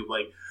YouTube.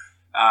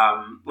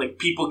 Like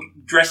people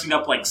dressing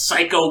up like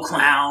psycho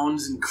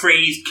clowns and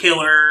crazed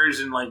killers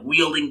and, like,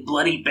 wielding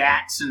bloody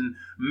bats and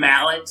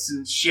mallets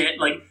and shit.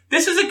 Like,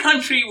 this is a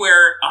country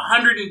where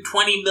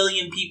 120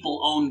 million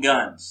people own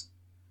guns.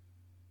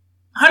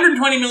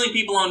 120 million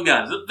people own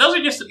guns. Those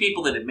are just the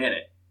people that admit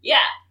it. Yeah.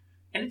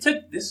 And it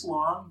took this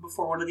long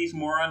before one of these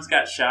morons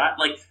got shot.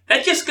 Like,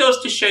 that just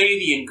goes to show you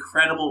the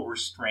incredible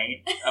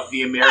restraint of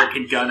the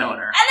American gun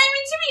owner. And I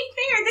mean, to be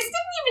fair, this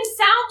didn't even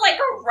sound like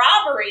a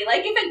robbery.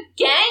 Like, if a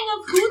gang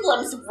of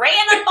hoodlums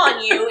ran up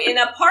on you in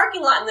a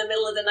parking lot in the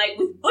middle of the night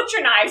with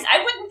butcher knives,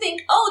 I wouldn't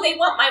think, oh, they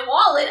want my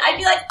wallet. I'd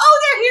be like, oh,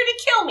 they're here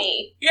to kill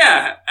me.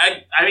 Yeah,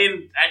 I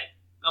mean,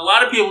 a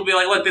lot of people will be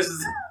like, look,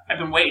 I've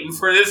been waiting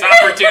for this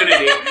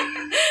opportunity.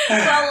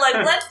 Well,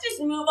 look, let's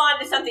just move on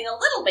to something a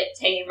little bit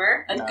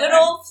tamer. A good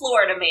old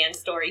Florida man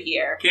story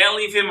here. Can't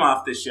leave him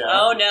off the show.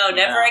 Oh, no,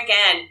 never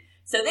again.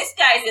 So this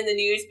guy's in the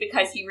news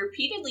because he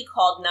repeatedly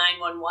called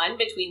 911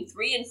 between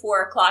 3 and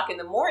 4 o'clock in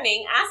the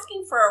morning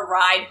asking for a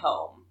ride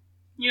home.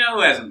 You know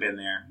who hasn't been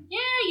there?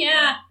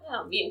 Yeah.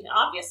 Well, I mean,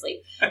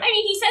 obviously. I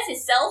mean, he says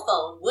his cell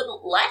phone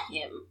wouldn't let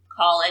him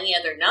call any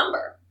other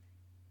number.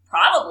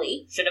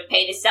 Probably should have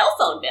paid his cell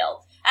phone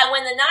bill. And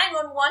when the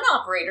 911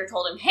 operator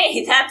told him,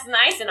 hey, that's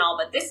nice and all,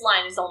 but this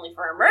line is only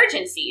for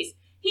emergencies,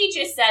 he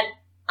just said,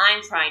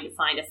 I'm trying to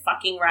find a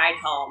fucking ride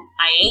home.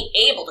 I ain't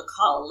able to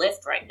call a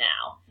lift right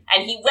now.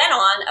 And he went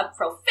on a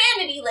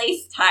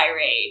profanity-laced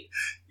tirade.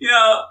 You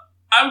know,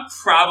 I'm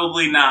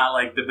probably not,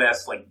 like, the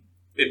best, like,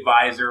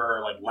 advisor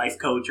or, like, life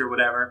coach or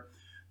whatever.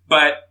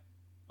 But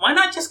why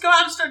not just go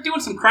out and start doing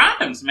some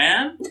crimes,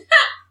 man?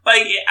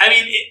 Like, I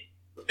mean,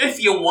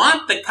 if you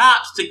want the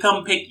cops to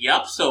come pick you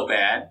up so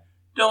bad,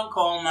 don't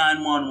call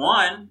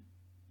 911.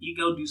 You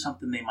go do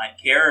something they might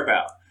care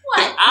about.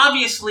 What?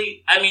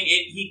 Obviously, I mean,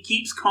 he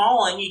keeps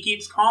calling.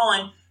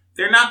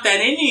 They're not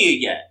that into you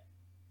yet.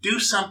 Do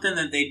something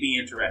that they'd be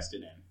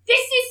interested in. This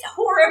is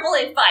horrible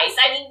advice.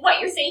 I mean, what,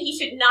 you're saying he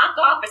should knock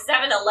off a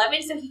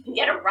 7-Eleven so he can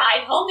get a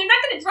ride home? They're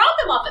not going to drop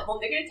him off at home.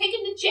 They're going to take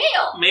him to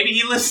jail. Maybe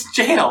he lives in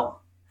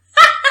jail.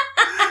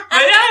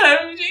 But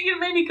yeah, you can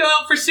maybe go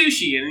out for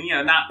sushi and, you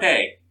know, not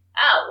pay.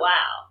 Oh,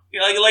 wow.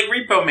 You're like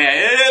Repo Man.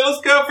 Hey,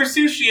 let's go out for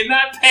sushi and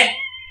not pay.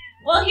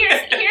 Well,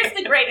 here's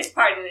the greatest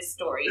part of this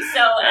story.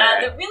 So,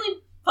 the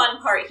really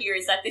fun part here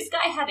is that this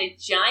guy had a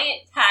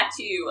giant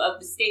tattoo of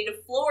the state of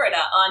Florida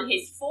on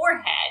his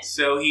forehead.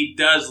 So he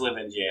does live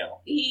in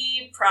jail.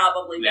 He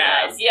probably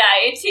does. Yeah,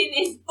 it's in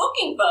his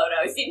booking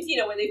photo. Since, you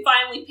know, when they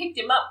finally picked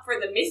him up for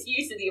the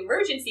misuse of the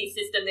emergency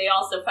system, they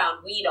also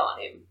found weed on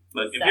him.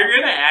 Look, if you're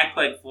going to act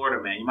like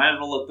Florida man, you might as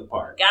well look the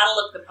part. Gotta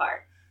look the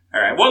part.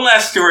 All right, one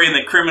last story in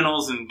the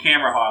criminals and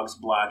camera hogs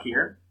block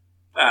here.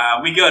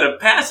 We go to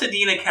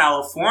Pasadena,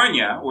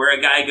 California, where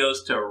a guy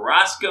goes to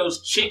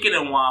Roscoe's Chicken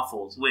and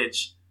Waffles,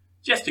 which,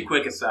 just a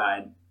quick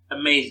aside,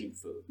 amazing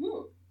food.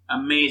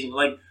 Amazing.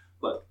 Like,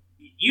 look,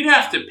 you'd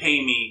have to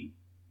pay me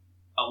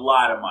a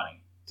lot of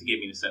money to get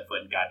me to set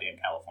foot in goddamn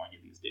California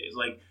these days.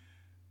 Like,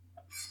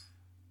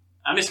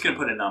 I'm just going to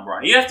put a number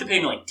on it. You'd have to pay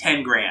me like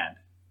 $10,000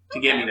 to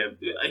get me to,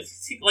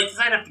 like, cause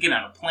I'd have to get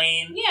on a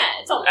plane.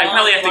 Yeah, it's a long I'd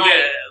probably have to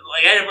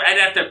flight. I'd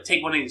have to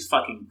take one of these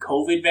fucking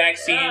COVID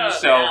vaccines,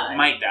 so I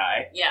might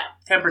die. Yeah.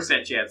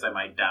 10% chance I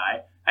might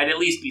die. I'd at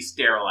least be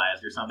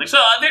sterilized or something. So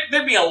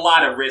there'd be a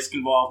lot of risk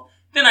involved.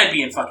 Then I'd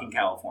be in fucking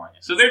California.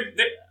 So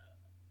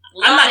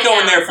I'm not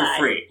going there for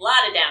free. A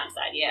lot of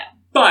downside, yeah.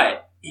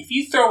 But if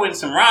you throw in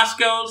some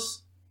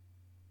Roscoe's,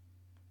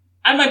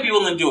 I might be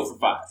willing to do it for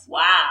 $5.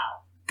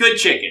 Wow. Good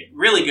chicken.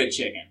 Really good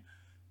chicken.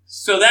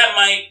 So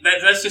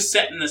that's just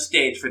setting the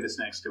stage for this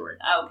next story.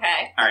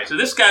 Okay. All right, so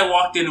this guy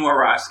walked into a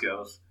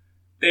Roscoe's.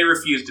 They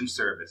refused him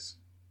service.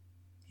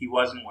 He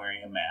wasn't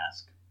wearing a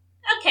mask.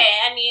 Okay,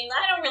 I mean,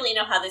 I don't really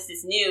know how this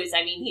is news.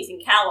 I mean, he's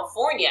in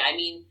California. I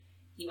mean,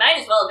 he might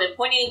as well have been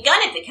pointing a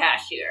gun at the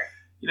cashier.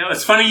 You know,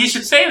 it's funny you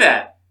should say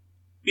that.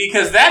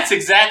 Because that's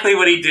exactly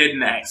what he did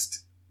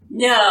next.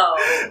 No.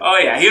 Oh,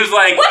 yeah, he was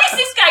like... What is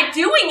this guy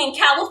doing in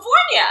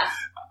California?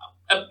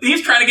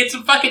 He's trying to get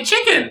some fucking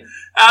chicken.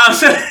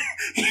 So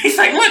he's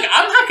like, look,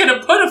 I'm not going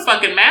to put a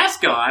fucking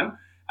mask on.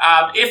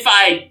 If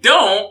I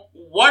don't,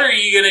 what are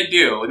you going to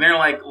do? And they're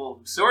like,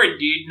 well, sorry,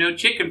 dude, no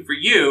chicken for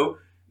you.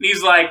 And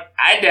he's like,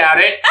 I doubt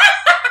it.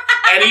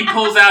 And he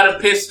pulls out a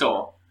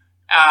pistol.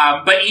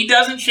 But he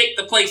doesn't shake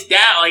the place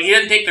down. Like, he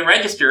doesn't take the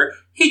register.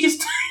 He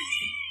just,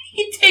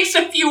 he takes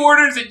a few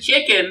orders of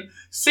chicken,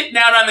 sitting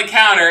out on the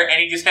counter, and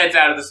he just heads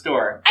out of the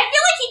store. I feel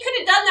like he could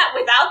have done that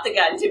without the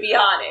gun, to be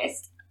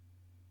honest.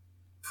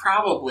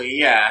 Probably,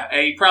 yeah.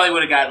 He probably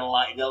would have gotten a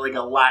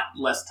lot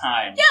less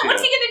time. Yeah,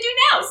 what's he going to do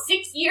now?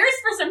 6 years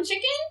for some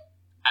chicken?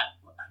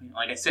 I mean,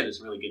 like I said, it's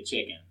really good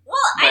chicken. Well,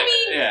 But, I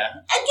mean, yeah.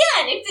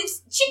 again, if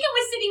this chicken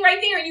was sitting right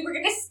there and you were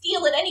going to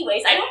steal it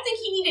anyways, I don't think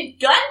he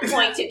needed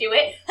gunpoint to do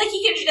it. Like,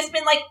 he could have just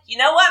been like, you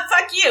know what?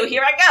 Fuck you.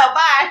 Here I go.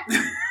 Bye.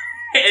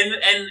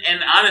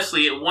 And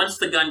honestly, once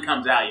the gun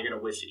comes out, you're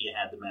gonna wish that you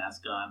had the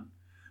mask on.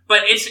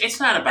 But it's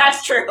not about.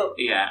 That's true.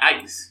 Yeah,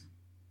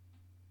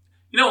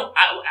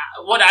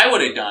 what I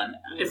would have done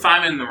if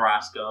I'm in the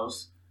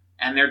Roscoe's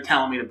and they're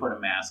telling me to put a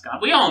mask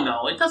on. We all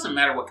know it doesn't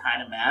matter what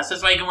kind of mask.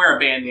 That's why you can wear a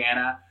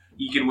bandana.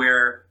 You can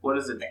wear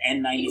the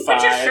N95. You can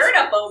put your shirt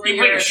up over. You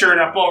can put your shirt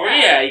up over.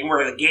 Yeah, you can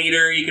wear the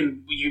gaiter. You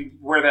can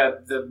wear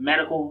the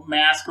medical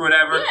mask or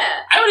whatever.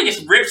 Yeah. I would have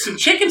just ripped some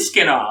chicken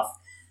skin off.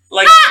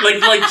 Like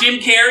Jim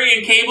Carrey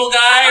and Cable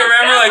Guy,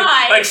 remember?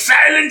 Like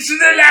Silence of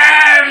the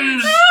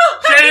Lambs!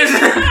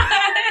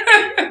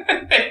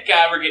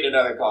 God, we're getting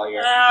another call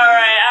here. All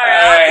right,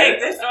 I'll take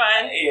this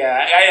one.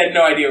 Yeah, I had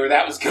no idea where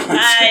that was going.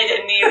 I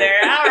didn't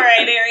either. All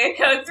right, area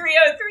code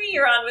 303,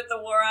 you're on with the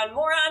War on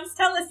Morons.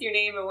 Tell us your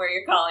name and where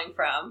you're calling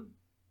from.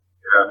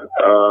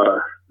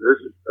 This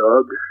is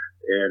Doug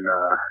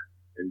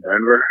in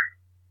Denver.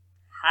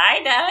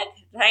 Hi, Doug.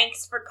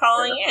 Thanks for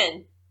calling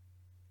in.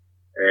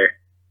 Hey.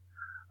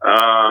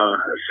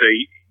 So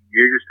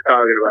you're just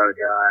talking about a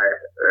guy,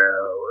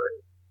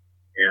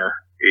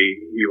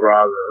 he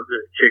robbed a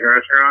chicken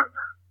restaurant?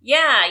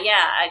 Yeah,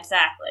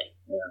 exactly.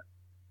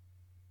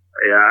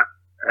 Yeah,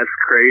 that's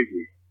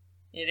crazy.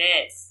 It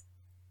is.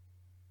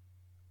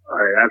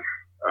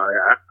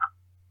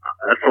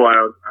 That's why I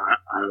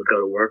don't go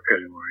to work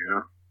anymore, you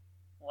know?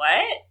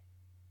 What?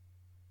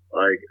 I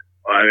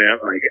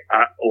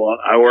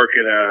work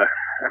at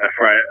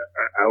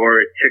I work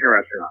at a chicken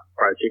restaurant,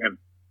 fried chicken,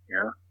 you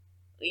know?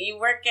 You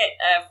work at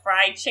a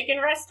fried chicken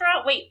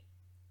restaurant? Wait.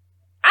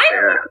 I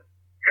remember.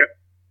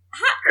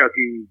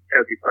 Chucky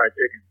Fried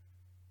Chicken.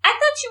 I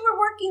thought you were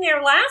working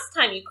there last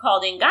time you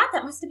called in. God,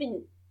 that must have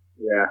been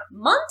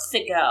months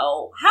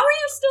ago. How are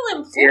you still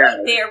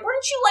employed there?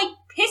 Weren't you,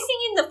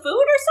 pissing in the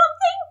food or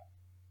something?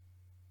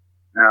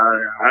 No,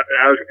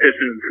 I was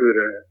pissing in food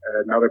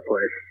at another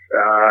place.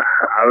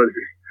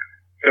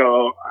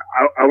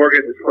 I work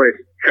at this place,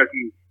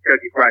 Chucky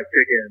Fried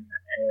Chicken,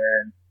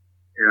 and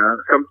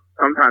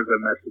sometimes I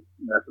mess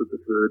with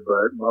the food,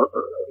 but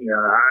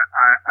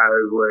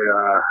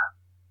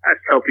I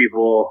tell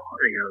people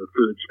the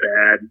food's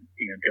bad,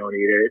 don't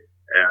eat it.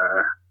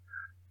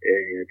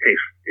 It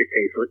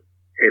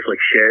tastes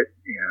like shit.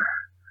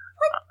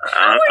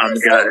 How are you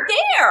still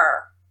there?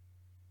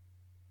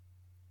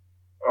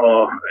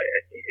 Oh,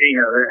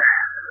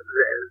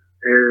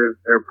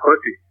 they're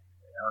pussy.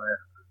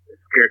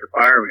 They're scared to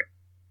fire me.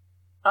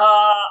 I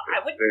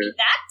wouldn't be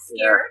that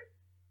scared.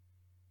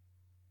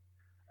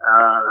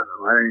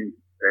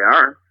 They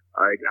are.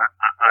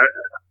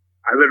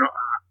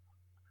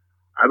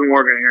 I've been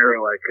working here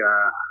like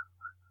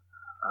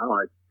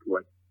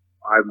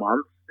 5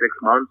 months,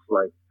 6 months.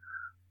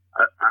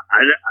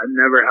 I've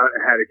never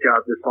had a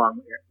job this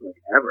long,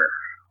 ever.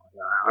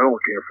 I don't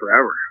work here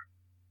forever.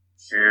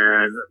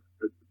 And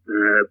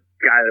the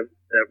guy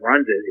that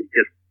runs it,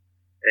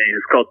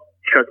 it's called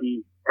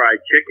Chucky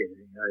Fried Chicken.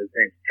 His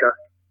name's Chuck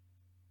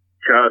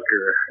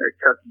or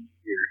Chucky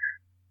or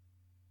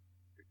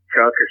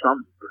Chuck or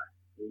something.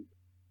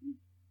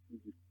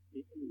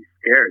 He's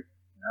scared.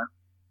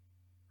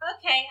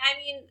 Okay, I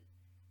mean,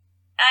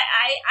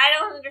 I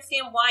don't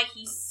understand why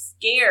he's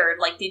scared.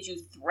 Did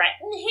you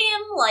threaten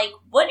him?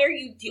 What are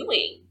you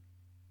doing?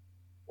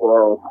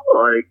 Well,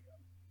 I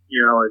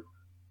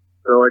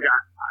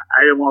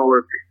didn't want to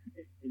work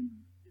in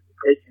the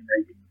kitchen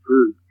making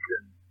food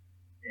and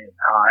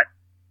it's hot.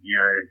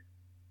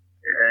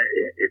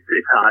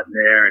 It's hot in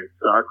there and it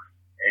sucks.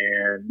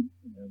 And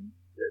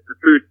the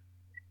food,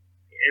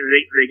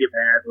 they get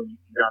mad when you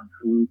eat on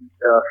food and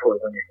stuff, or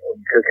when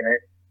you're cooking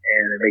it,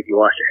 and they make you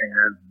wash your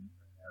hands. And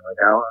I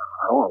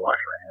don't want to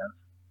wash my hands.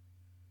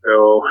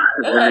 So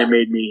then they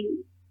made me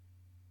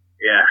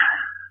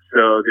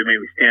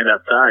stand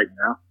outside,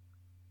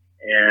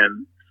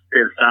 and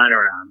spin a sign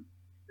around.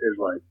 Is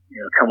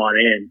come on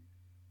in,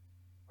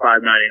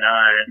 $5.99,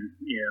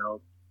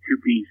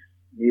 2-piece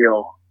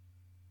meal,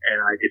 and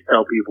I just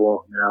tell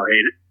people,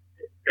 hey,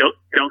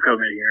 don't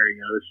come in here.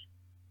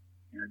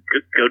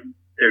 Go.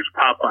 There's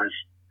Popeyes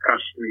across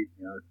the street.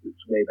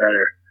 It's way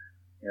better.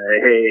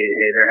 Hey,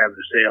 they're having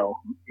a sale.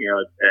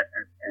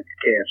 At the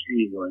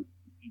KFC.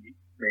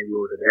 Maybe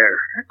over there.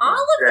 All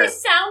of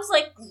this sounds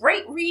like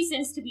great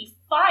reasons to be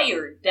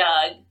fired,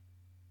 Doug.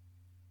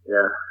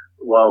 Yeah.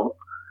 Well,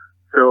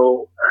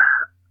 so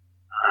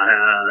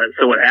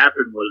what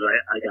happened was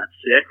I got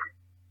sick,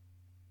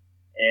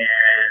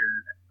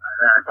 and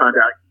I found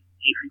out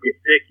if you get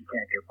sick, you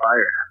can't get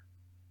fired.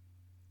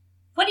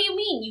 What do you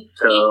mean you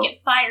can't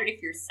get fired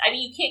if you're? I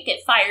mean, you can't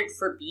get fired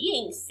for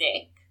being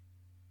sick.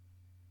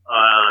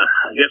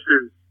 I guess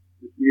there's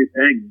this new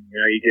thing.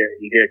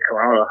 You get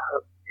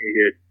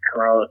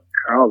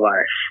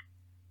coronavirus,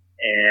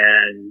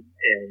 and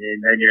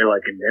then you're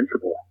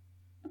invincible.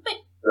 But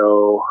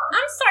so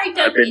I'm sorry,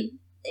 Doug.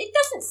 It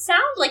doesn't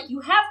sound like you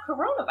have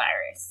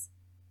coronavirus.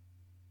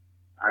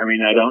 I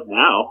mean, I don't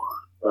now,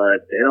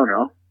 but they don't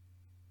know.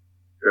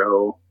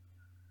 So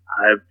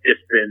I've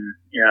just been,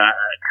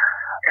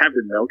 I've kind of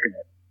been milking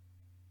it.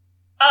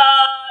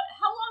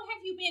 How long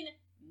have you been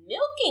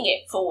milking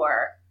it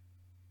for?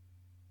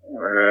 I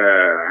don't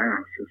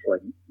know,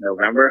 since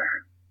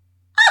November.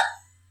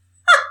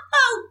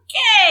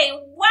 Okay,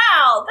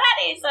 wow,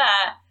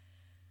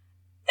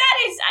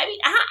 I mean,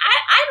 I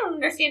don't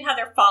understand how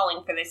they're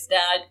falling for this,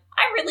 Doug.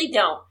 I really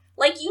don't.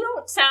 You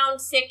don't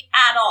sound sick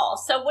at all.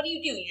 So what do?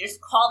 You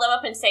just call them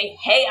up and say,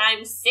 hey,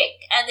 I'm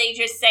sick, and they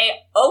just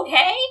say,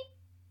 okay?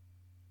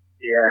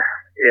 Yeah.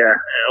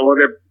 Well,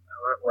 they're,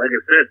 like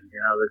I said,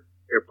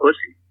 they're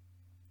pussy.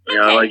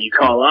 Okay. You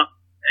call up,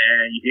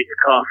 and you get your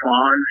cough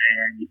on,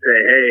 and you say,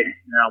 hey,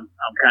 I'm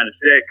kind of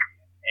sick,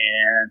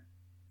 and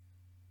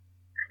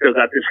still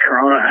got this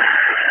corona.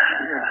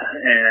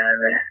 And,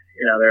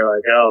 they're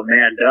like, oh,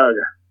 man, Doug,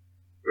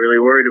 really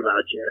worried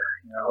about you.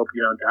 I hope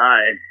you don't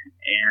die.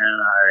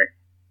 And I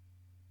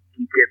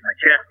keep getting my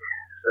check.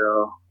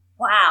 So,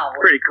 wow,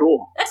 pretty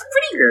cool. That's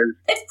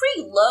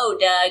pretty low,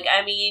 Doug.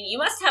 I mean, you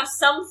must have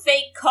some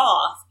fake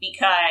cough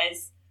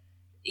because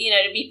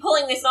to be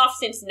pulling this off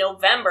since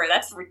November.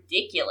 That's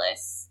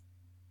ridiculous.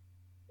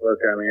 Look,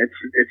 I mean,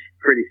 it's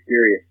pretty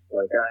serious.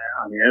 Like,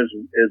 I mean, it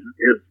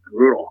was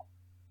brutal.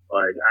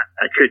 Like,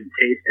 I couldn't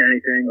taste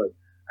anything. Like,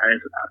 I mean,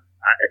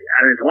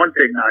 it's one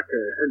thing not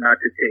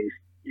to taste,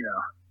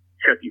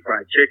 Chucky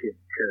Fried Chicken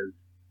because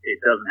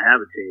it doesn't have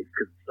a taste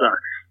because it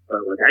sucks.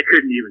 But like, I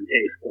couldn't even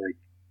taste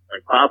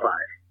like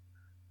Popeyes.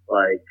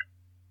 Like,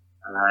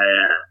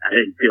 I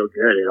didn't feel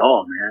good at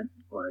all, man.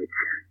 Like,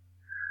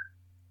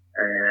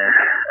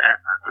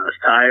 I was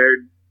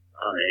tired.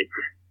 Like,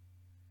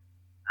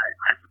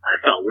 I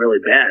felt really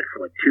bad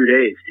for like 2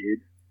 days,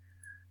 dude.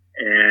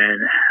 And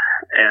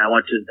I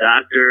went to the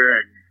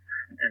doctor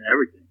and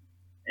everything.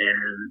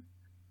 And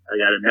I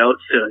got a note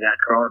saying I got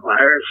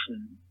coronavirus,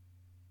 and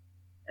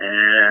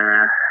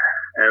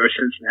ever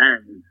since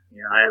then,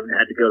 I haven't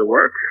had to go to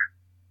work.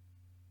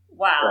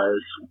 Wow.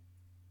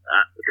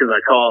 Because I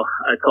call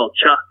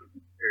Chuck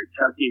or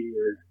Chucky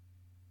or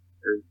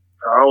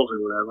Charles or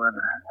whatever, and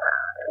I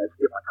just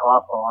get my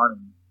cough on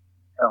and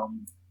tell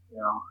them,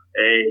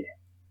 hey,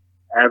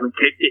 I haven't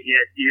kicked it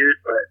yet, dude,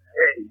 but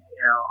hey,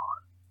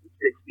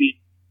 6 feet,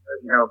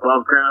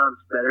 above ground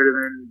is better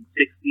than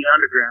 6 feet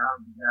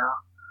underground,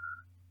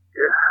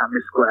 I'm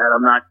just glad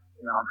I'm not,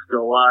 I'm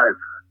still alive,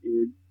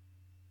 dude.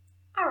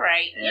 All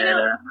right.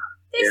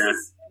 This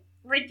is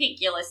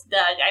ridiculous,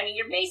 Doug. I mean,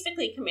 you're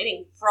basically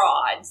committing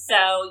fraud.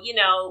 So,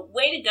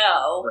 way to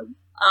go.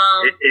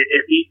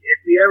 If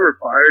he ever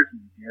fires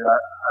me, dude,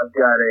 I've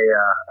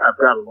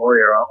got a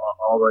lawyer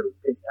already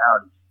picked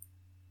out.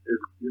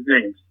 His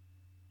name's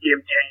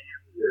Jim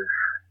James.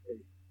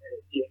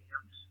 James.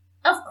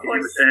 Of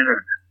course.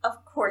 Jameson,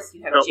 of course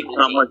you have Jimmy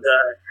something James. like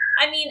that.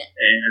 I mean,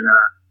 and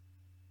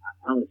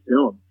I'm gonna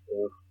sue him.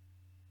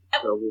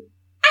 So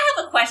I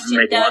have a question,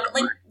 make a lot Doug. of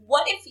Like, money.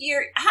 what if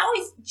how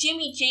is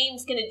Jimmy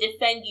James going to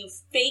defend you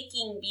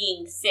faking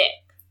being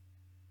sick?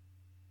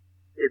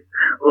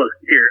 Look,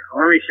 here,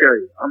 let me show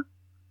you.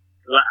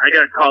 I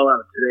got to call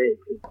out today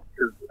because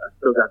I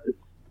still got this.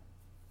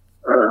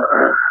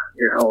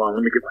 Here, hold on.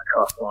 Let me get my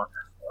cough on.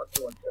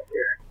 One second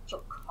here. Get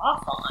your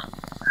cough on.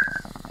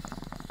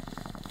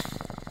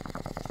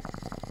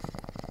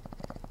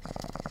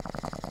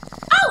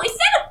 Oh, is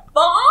that a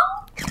bomb?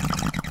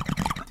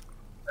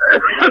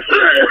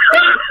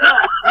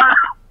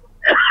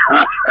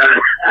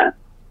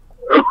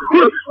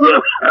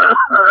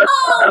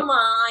 Oh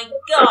my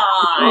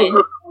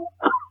god!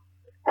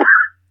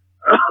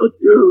 Oh,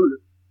 dude.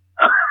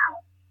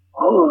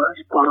 Oh,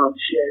 that's bomb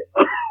shit.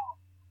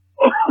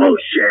 Oh,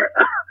 shit.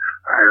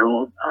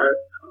 I'm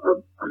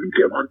gonna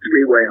get on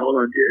three-way. Hold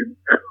on, dude.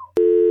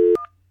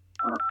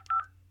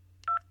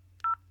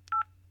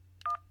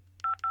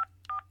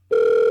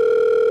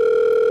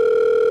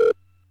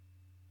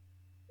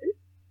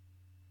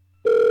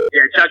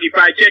 Yeah, Chucky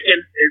Fried Chicken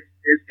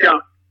is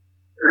Chuck.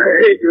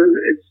 Hey, dude,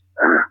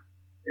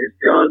 it's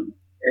Doug.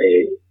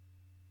 Hey,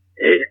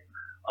 hey,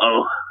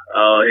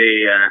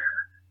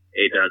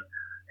 Doug.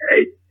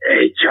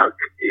 Hey, Chuck.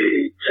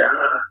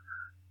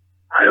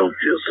 I don't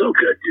feel so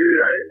good,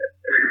 dude.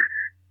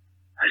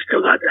 I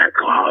still got that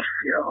cough,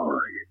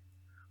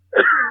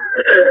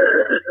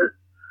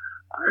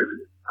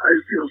 I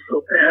feel so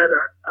bad.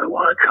 I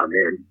want to come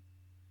in.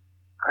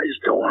 I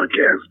just don't want to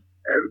get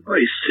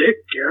everybody sick,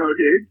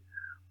 dude.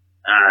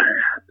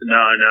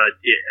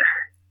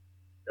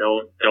 No,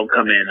 don't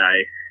come in.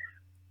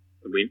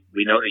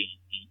 We know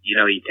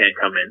you can't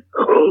come in.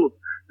 Oh,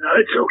 no,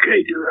 it's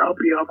okay, dude. I'll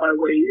be on my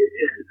way.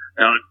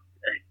 No,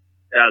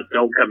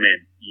 don't come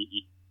in.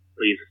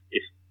 Please,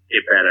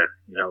 get better.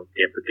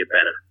 Get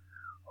better.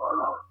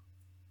 Oh,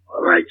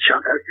 all right,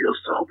 Chuck. I feel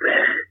so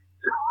bad.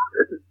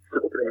 So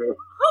bad.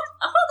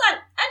 Hold on.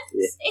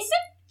 Is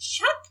it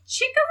Chuck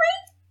Chicory?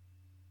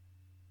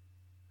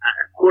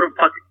 Who the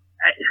fuck?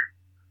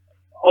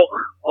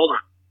 Hold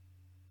on.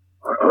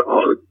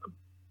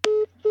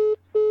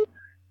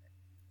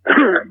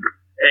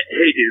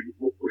 Hey, dude,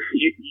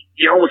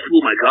 you almost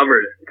blew my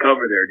cover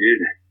there,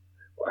 dude.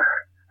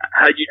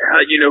 How'd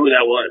you know who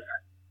that was?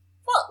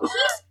 Well,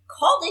 he's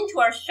called into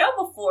our show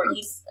before.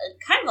 He's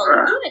kind of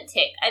a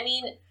lunatic. I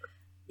mean,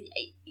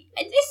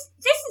 this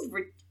is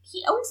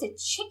he owns a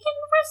chicken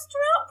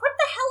restaurant. What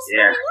the hell's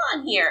going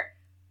on here?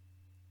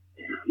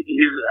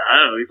 He's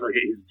like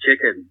he's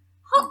chicken.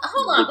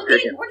 Hold on, we're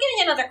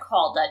getting another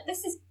call, Doug.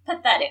 This is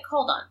pathetic.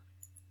 Hold on.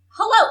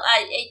 Hello,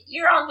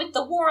 you're on with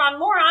the War on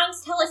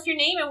Morons. Tell us your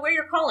name and where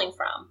you're calling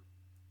from.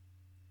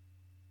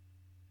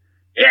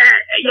 Yeah.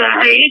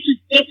 Hey,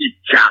 this is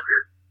Chuck.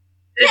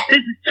 This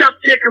is Chuck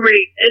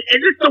Chicory.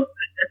 Is this the?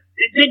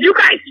 Did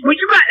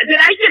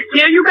I just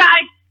hear you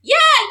guys? Yeah,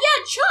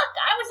 Chuck.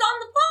 I was on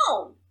the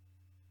phone.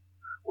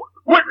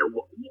 What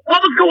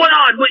was going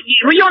on?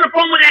 Were you on the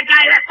phone with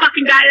that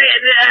fucking guy,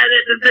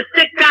 the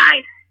sick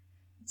guy?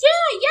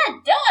 Yeah,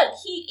 Doug.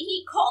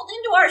 He called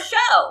into our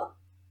show.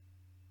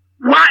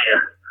 Why?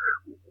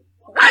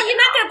 Well, you're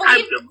not gonna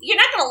believe. You're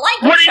not gonna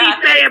like it, What did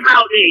Chuck. he say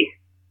about me?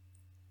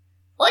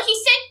 Well, he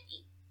said.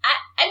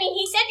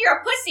 He said you're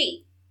a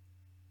pussy.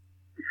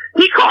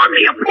 He called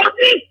me a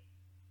pussy?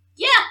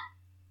 Yeah.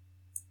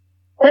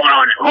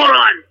 hold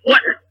on.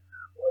 What?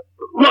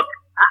 Look,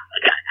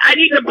 I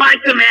need to buy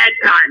some ad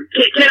time.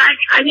 Can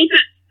I need to...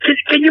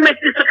 Can you make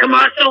this a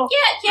commercial?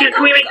 Yeah,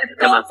 Can we make this a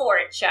commercial? go for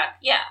it, Chuck.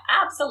 Yeah,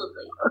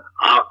 absolutely.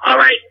 All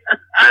right.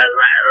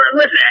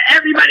 Listen,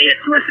 everybody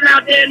that's listening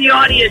out there in the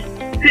audience,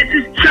 this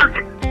is Chuck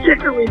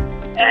Chickery,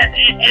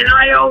 and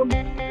I own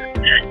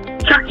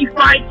Chucky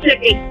Fried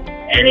Chicken,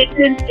 and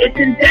it's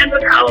in Denver,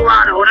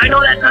 Colorado. And I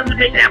know that doesn't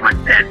make that much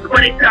sense,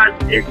 but it does.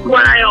 It's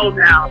what I own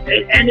now,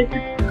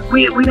 and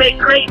we make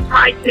great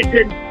fried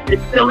chicken.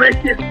 It's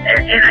delicious,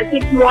 and I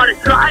think you ought to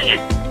try it.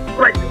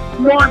 But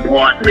more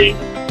importantly,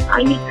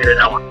 I need you to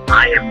know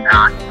I am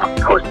not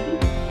a pussy,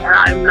 and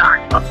I am not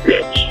a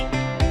bitch.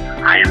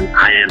 I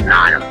am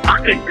not a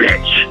fucking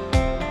bitch.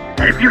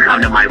 And if you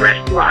come to my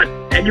restaurant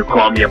and you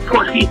call me a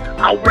pussy,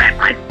 I'll wrap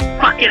my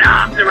fucking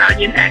arms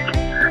around your neck,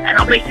 and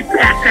I'll make you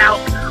pass out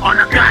on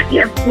the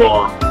goddamn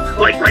floor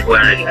like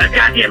we're in a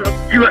goddamn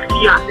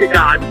UFC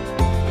octagon.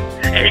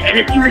 And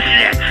if you listen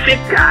to that sick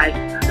guy,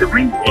 the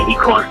reason he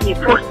calls me a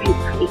pussy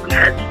is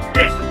because he's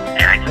sick.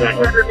 And I can't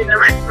have him in the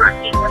restaurant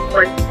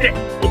anymore. He's sick.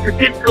 It's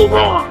against the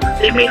law.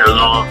 They made a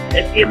law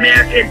that the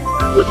Americans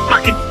with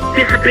fucking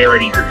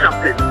disabilities or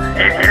something.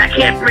 And I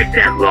can't break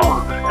that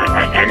law.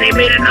 And they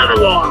made another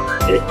law.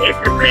 It's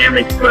the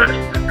Families First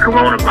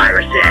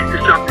Coronavirus Act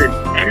or something.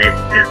 And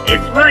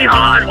it's really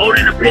hard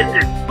owning a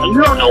business. And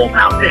you don't know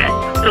about that.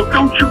 So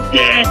don't you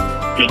dare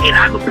thinking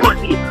I'm a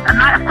pussy. I'm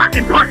not a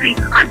fucking pussy.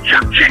 I'm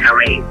Chuck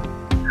Chickery.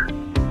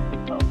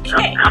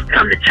 Okay.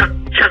 Come to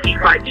Chucky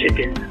Fried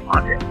Chicken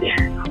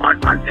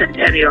on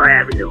Centennial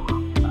Avenue.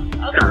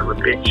 Son of a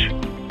bitch.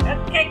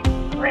 Okay,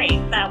 great.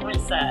 That was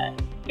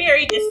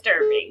very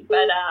disturbing,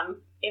 but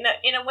in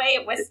a way,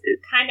 it was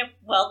kind of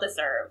well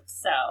deserved.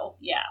 So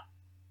yeah.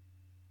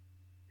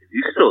 Is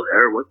he still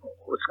there?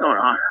 What's going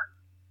on?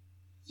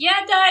 Yeah,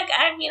 Doug.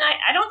 I mean,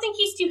 I don't think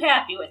he's too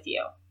happy with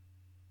you.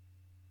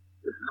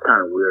 This is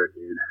kind of weird,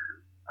 dude.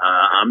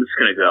 I'm just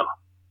gonna go.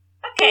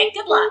 Okay.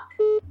 Good luck.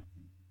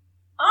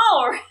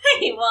 All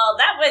right. Well,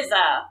 that was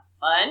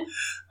fun.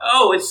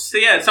 Oh,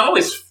 it's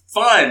always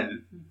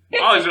fun.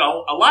 Always a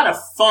lot of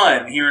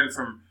fun hearing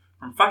from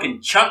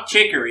fucking Chuck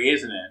Chickery,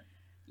 isn't it?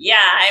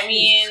 Yeah, I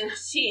mean,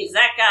 geez,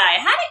 that guy.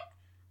 I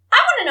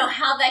want to know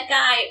how that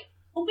guy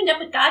opened up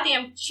a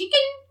goddamn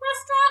chicken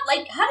restaurant.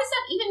 Like, how does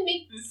that even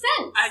make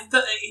sense?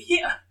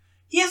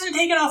 He hasn't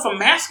taken off a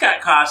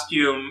mascot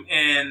costume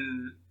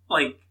in,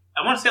 like,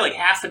 I want to say, like,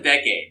 half a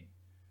decade.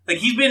 Like,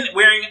 he's been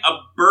wearing a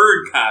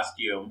bird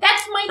costume.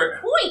 That's my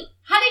point.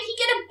 How did he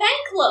get a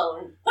bank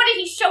loan? What, did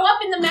he show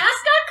up in the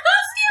mascot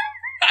costume?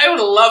 I would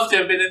have loved to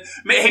have been in...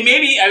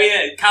 Maybe,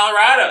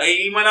 Colorado.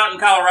 He went out in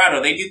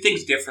Colorado. They do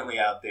things differently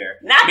out there.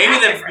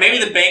 Maybe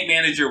the bank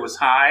manager was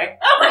high.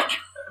 Oh, my God.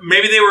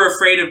 Maybe they were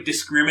afraid of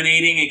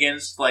discriminating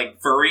against, like,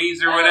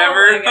 furries or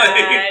whatever. Oh,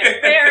 my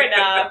God. Fair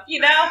enough. You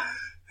know?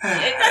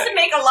 It doesn't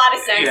make a lot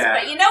of sense. Yeah.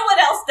 But you know what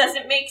else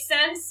doesn't make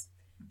sense?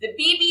 The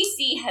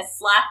BBC has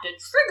slapped a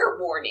trigger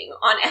warning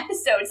on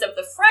episodes of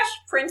The Fresh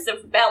Prince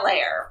of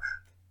Bel-Air.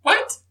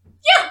 What?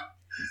 Yeah.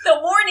 The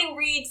warning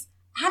reads,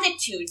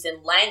 attitudes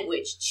and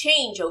language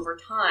change over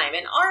time,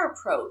 and our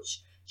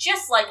approach,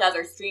 just like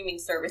other streaming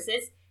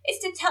services, is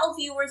to tell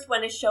viewers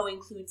when a show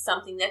includes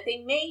something that they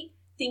may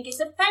think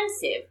is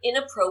offensive,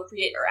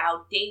 inappropriate, or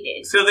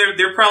outdated. So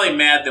they're probably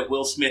mad that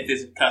Will Smith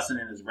isn't cussing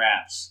in his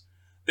raps.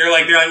 They're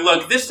like,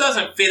 look, this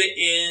doesn't fit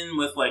in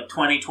with, like,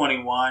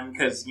 2021,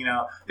 because, you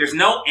know, there's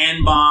no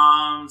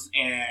N-bombs,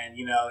 and,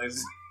 you know,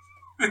 there's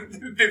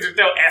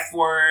no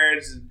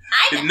F-words,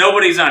 and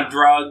nobody's on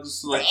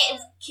drugs. Like,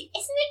 isn't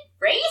it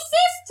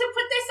racist to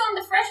put this on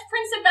The Fresh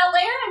Prince of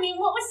Bel-Air? I mean,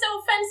 what was so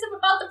offensive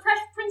about The Fresh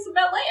Prince of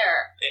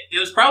Bel-Air? It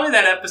was probably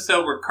that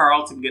episode where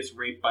Carlton gets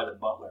raped by the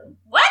butler.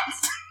 What?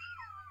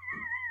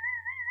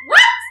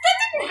 What? That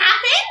didn't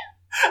happen?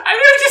 I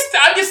mean,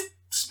 I'm just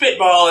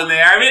spitballing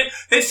there. I mean,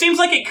 it seems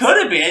like it could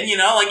have been, you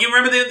know? Like, you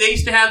remember they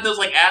used to have those,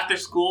 like,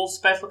 after-school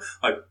special...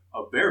 Like,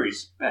 a very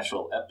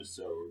special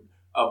episode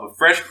of A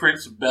Fresh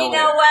Prince of Bel-Air.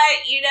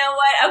 You know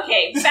what?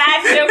 Okay,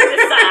 bad jokes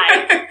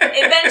aside,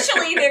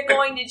 eventually they're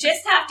going to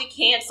just have to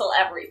cancel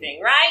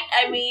everything, right?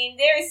 I mean,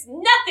 there's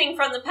nothing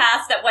from the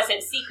past that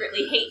wasn't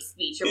secretly hate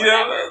speech or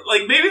whatever. You know,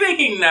 like, maybe they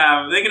can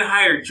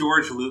hire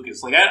George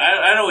Lucas. Like,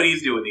 I know what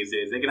he's doing these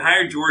days. They can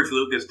hire George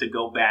Lucas to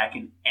go back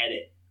and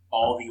edit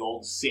all the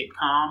old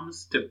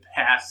sitcoms to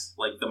pass,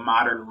 like, the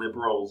modern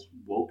liberals'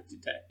 woke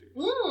detectors.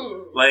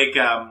 Like,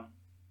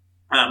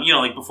 you know,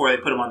 like, before they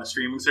put them on the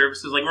streaming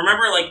services. Like,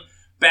 remember, like,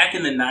 back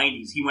in the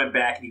 90s, he went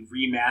back and he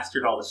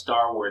remastered all the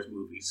Star Wars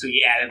movies. So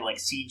he added, like,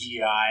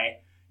 CGI,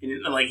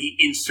 and, like, he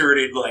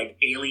inserted, like,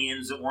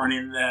 aliens that weren't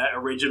in the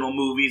original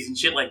movies and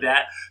shit like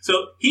that.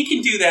 So he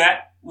can do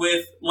that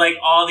with, like,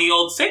 all the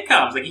old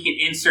sitcoms. Like, he can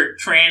insert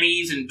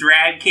trannies and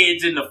drag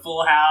kids into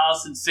Full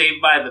House and Saved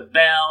by the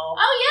Bell.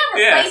 Oh,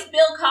 yeah, replace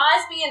Bill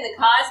Cosby in The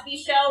Cosby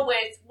Show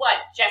with, what,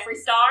 Jeffree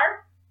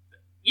Star?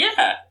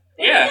 Yeah.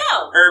 There you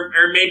go.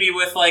 Or maybe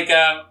with, like,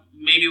 a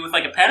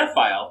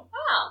pedophile.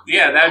 Oh.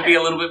 Yeah, that would be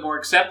a little bit more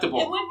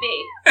acceptable. It would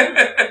be.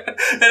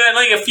 And then,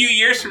 like, a few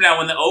years from now,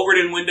 when the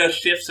Overton window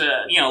shifts,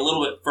 a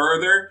little bit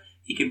further,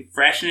 he can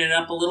freshen it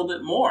up a little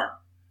bit more.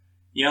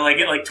 You know, like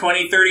at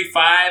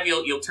 2035,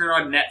 you'll turn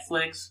on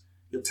Netflix,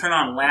 you'll turn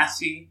on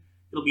Lassie,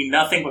 it'll be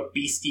nothing but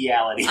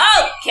bestiality.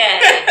 Okay.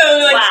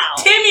 Like, wow.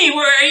 Timmy,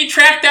 are you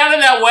trapped down in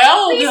that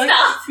well? Please Like,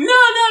 stop. no,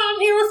 I'm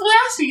here with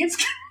Lassie. It's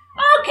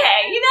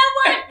Okay, you know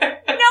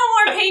what? No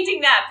more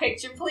painting that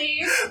picture,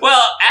 please.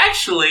 Well,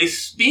 actually,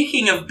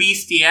 speaking of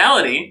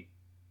bestiality,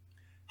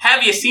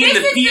 have you seen This the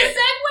is the segue?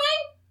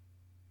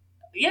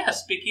 Yeah,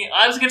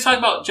 I was going to talk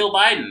about Joe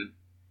Biden.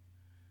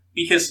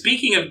 Because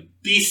speaking of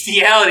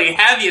bestiality,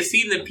 have you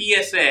seen the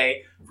PSA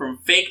from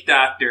fake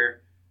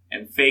doctor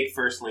and fake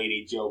First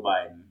Lady Joe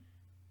Biden?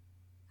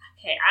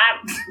 Okay,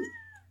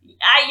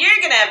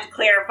 you're gonna have to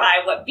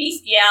clarify what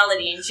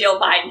bestiality and Joe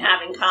Biden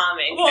have in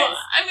common. Well,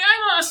 I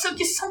don't know,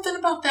 just something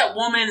about that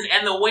woman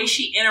and the way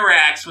she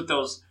interacts with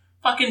those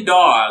fucking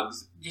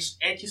dogs.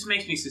 It just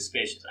makes me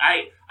suspicious.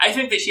 I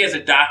think that she has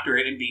a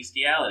doctorate in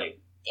bestiality.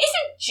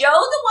 Isn't Joe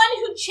the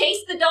one who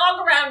chased the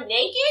dog around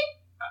naked?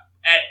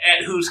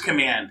 At whose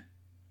command?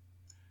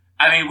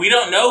 I mean, we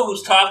don't know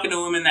who's talking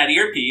to him in that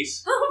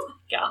earpiece. Oh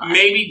my god.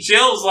 Maybe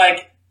Jill's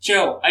like,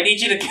 Joe, I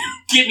need you to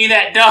get me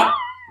that dog.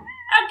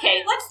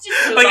 Okay, let's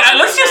just move Like, on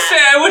let's from just say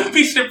that. I wouldn't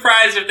be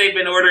surprised if they've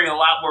been ordering a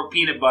lot more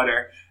peanut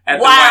butter at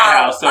the Wow. White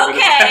House over the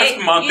Okay. past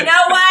month. You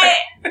know what?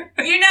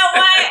 You know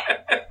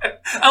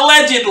what?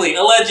 Allegedly.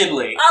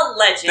 Allegedly.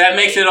 That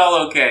makes it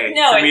all okay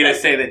No, for it me to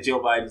doesn't. say that Joe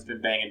Biden's been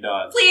banging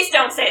dogs. Please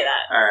don't say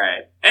that. All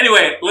right.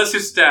 Anyway, let's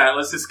just cut.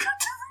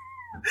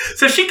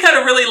 So she cut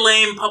a really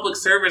lame public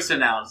service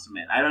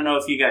announcement. I don't know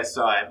if you guys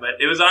saw it, but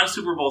it was on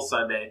Super Bowl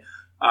Sunday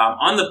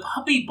on the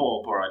Puppy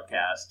Bowl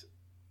broadcast.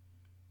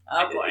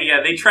 Oh boy.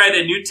 Yeah, they tried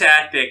a new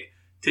tactic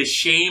to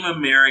shame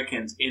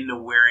Americans into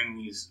wearing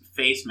these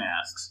face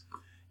masks.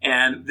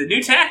 And the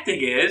new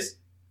tactic is,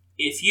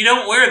 if you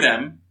don't wear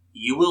them,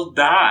 you will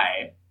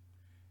die.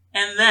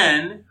 And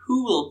then,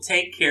 who will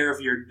take care of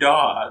your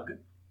dog?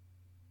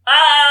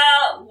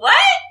 What?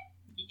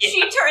 She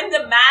turned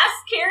the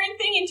mask-carrying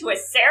thing into a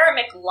Sarah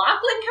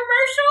McLachlan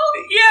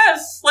commercial?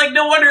 Yes! Like,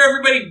 no wonder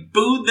everybody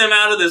booed them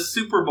out of the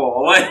Super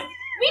Bowl. Like,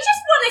 We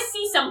just want to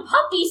see some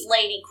puppies,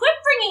 lady. Quit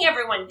bringing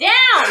everyone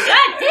down.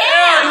 God damn.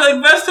 yeah,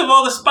 like, best of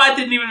all, the spot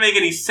didn't even make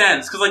any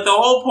sense. Because, like, the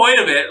whole point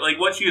of it, like,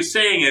 what she was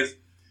saying is,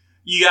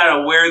 you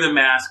gotta wear the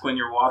mask when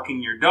you're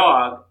walking your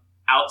dog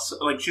outside.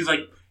 Like, she's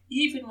like,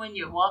 even when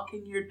you're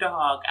walking your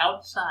dog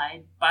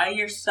outside by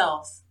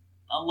yourself,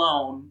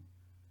 alone,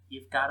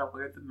 you've gotta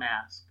wear the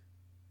mask,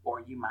 or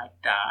you might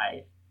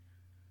die.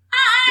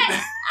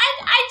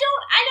 I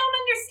don't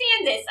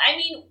understand this. I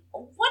mean,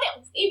 what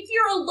if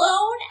you're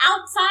alone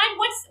outside?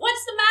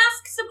 What's the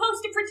mask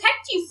supposed to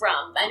protect you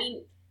from? I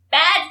mean,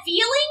 bad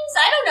feelings?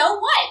 I don't know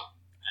what.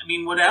 I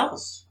mean, what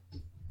else?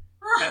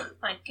 Oh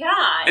my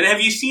god. And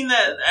have you seen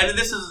the? And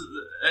this is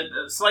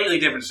a slightly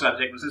different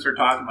subject, but since we're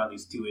talking about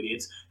these two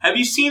idiots, have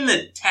you seen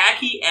the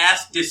tacky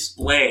ass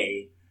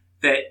display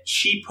that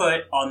she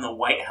put on the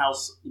White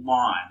House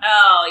lawn?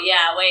 Oh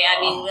yeah, wait.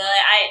 I mean,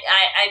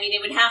 I mean,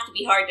 it would have to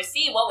be hard to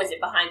see. What was it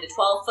behind the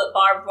 12-foot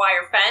barbed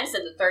wire fence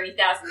and the 30,000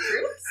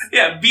 troops?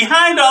 Yeah,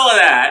 behind all of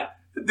that,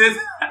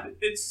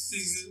 it's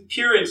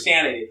pure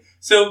insanity.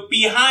 So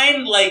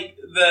behind like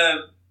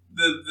the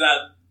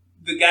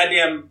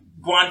goddamn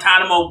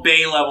Guantanamo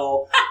Bay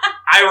level,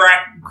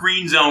 Iraq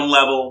Green Zone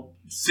level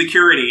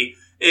security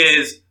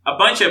is a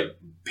bunch of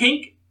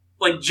pink,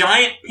 like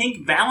giant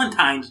pink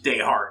Valentine's Day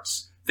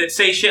hearts that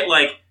say shit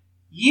like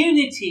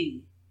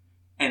unity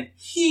and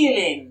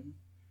healing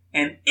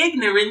and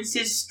ignorance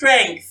is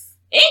strength.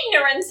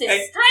 Ignorance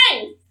is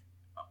strength.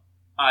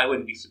 I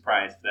wouldn't be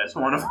surprised if that's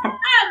one of them.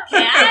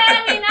 Okay,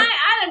 I mean,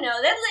 I don't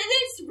know.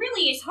 This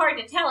really is hard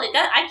to tell.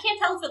 I can't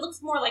tell if it looks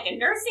more like a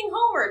nursing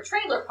home or a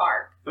trailer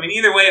park. I mean,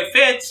 either way it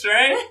fits,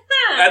 right?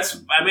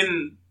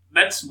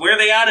 That's where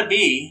they ought to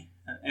be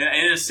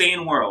in a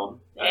sane world.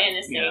 In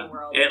a sane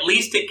world. At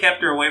least it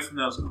kept her away from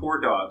those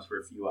poor dogs for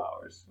a few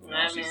hours.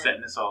 She's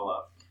setting this all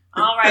up.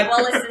 All right,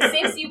 well, listen,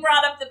 since you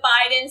brought up the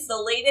Bidens, the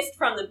latest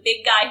from the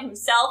big guy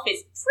himself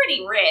is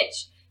pretty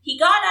rich. He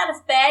got out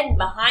of bed and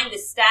behind the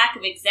stack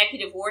of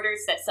executive orders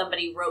that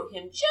somebody wrote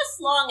him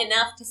just long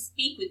enough to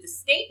speak with the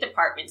State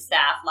Department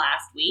staff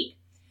last week.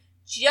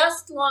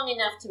 Just long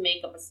enough to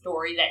make up a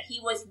story that he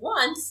was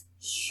once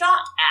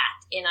shot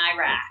at in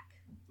Iraq.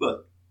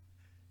 Look,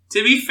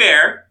 to be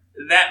fair,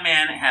 that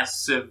man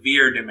has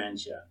severe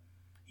dementia.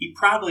 He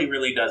probably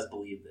really does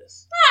believe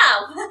this.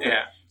 Oh,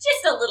 Yeah.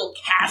 just a little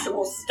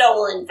casual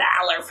stolen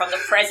valor from the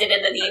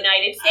President of the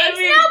United States. I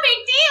mean, no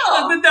big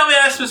deal. The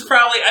dumbass was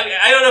probably...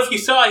 I don't know if you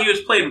saw, he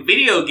was playing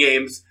video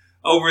games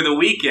over the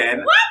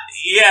weekend. What?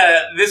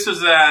 Yeah, this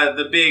was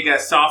the big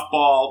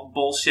softball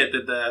bullshit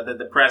that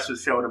the press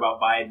was showing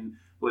about Biden,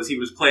 was he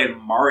was playing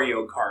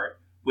Mario Kart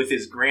with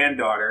his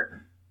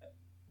granddaughter.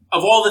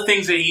 Of all the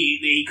things that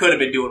he could have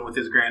been doing with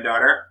his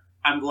granddaughter,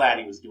 I'm glad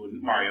he was doing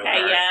Mario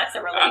Kart. Yeah, that's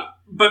a relief.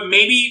 But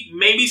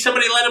maybe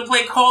somebody let him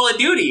play Call of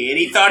Duty and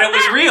he thought it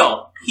was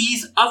real.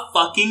 He's a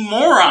fucking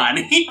moron.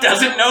 He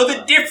doesn't know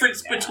the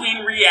difference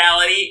between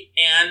reality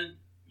and,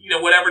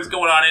 whatever's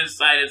going on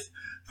inside his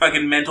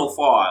fucking mental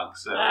fog.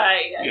 So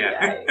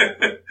yeah.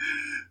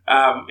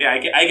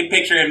 I can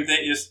picture him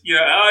just,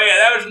 oh yeah,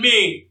 that was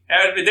me.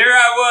 There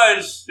I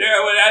was.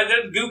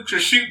 Those gooks are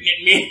shooting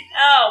at me.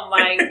 Oh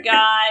my God.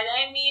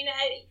 I mean,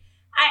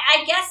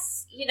 I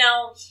guess,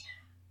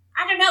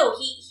 I don't know.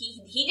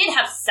 He did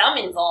have some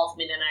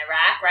involvement in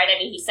Iraq, right? I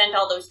mean, he sent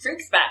all those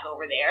troops back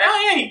over there.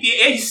 Oh yeah,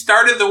 he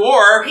started the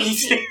war. He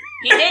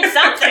did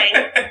something.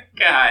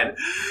 God.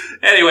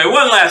 Anyway,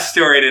 one last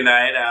story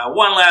tonight.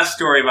 One last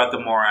story about the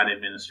moron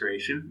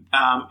administration.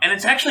 And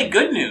it's actually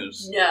good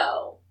news.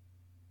 No.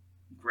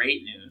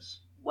 Great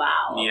news.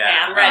 Wow. Okay,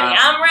 Yeah,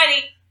 I'm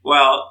ready.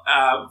 Well,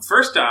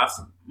 first off,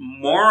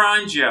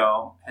 Moron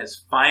Joe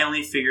has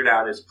finally figured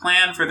out his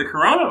plan for the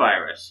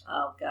coronavirus.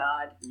 Oh,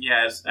 God.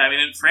 Yes. I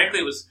mean, frankly,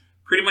 it was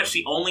pretty much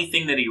the only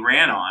thing that he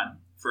ran on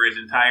for his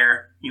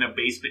entire,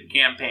 basement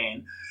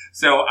campaign.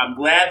 So I'm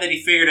glad that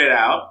he figured it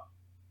out.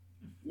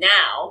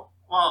 Now.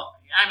 Well,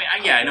 I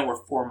mean, I know we're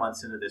 4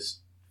 months into this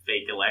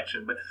fake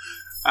election, but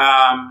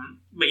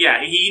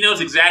yeah, he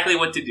knows exactly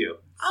what to do.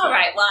 All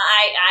right. Well,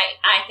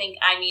 I think,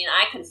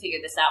 I can figure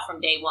this out from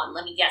day one.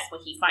 Let me guess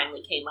what he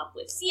finally came up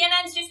with.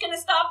 CNN's just going to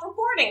stop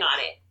reporting on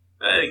it.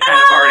 They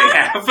kind of already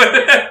have.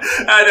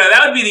 No,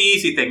 that would be the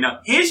easy thing. No,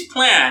 his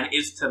plan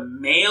is to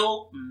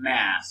mail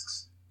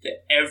masks to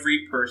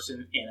every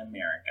person in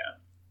America.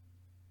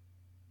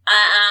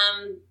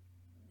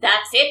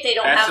 That's it. They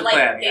don't That's have the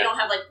plan, they don't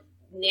have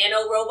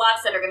nano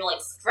robots that are going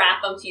to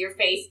strap them to your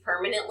face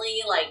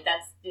permanently.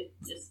 That's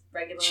just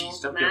regular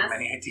Jeez, don't masks. give them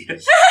any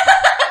ideas.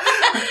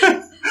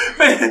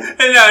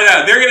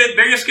 No, they're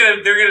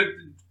gonna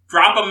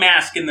drop a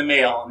mask in the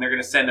mail and they're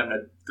gonna send them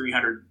to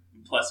 300+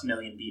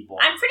 million people.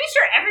 I'm pretty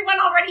sure everyone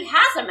already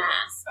has a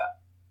mask.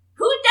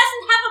 Who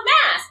doesn't have a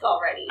mask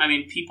already? I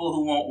mean, people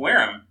who won't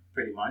wear them,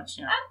 pretty much.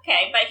 Yeah.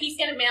 Okay, but he's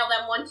gonna mail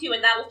them one too,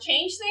 and that'll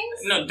change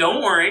things. No,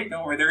 don't worry.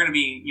 They're gonna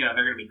be,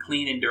 they're gonna be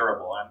clean and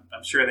durable.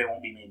 I'm sure they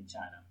won't be made in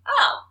China.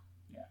 Oh.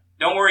 Yeah.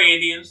 Don't worry,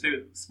 Indians.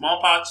 They're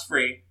smallpox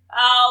free.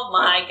 Oh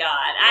my God.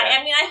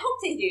 Yeah. I hope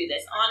they do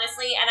this,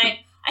 honestly, and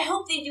I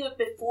hope they do it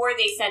before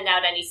they send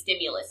out any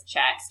stimulus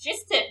checks,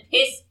 just to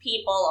piss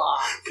people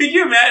off. Could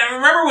you imagine?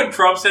 Remember when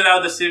Trump sent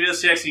out the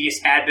stimulus checks and he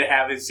just had to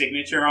have his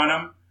signature on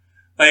them?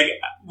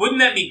 Wouldn't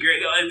that be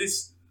great?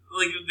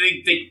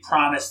 They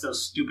promised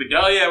those stupid,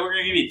 oh yeah, we're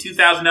going to give you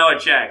 $2,000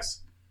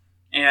 checks.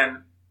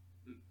 And,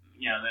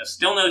 there's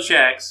still no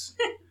checks.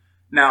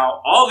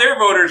 Now, all their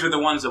voters are the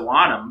ones that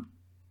want them.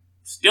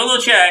 Still no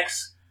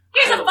checks.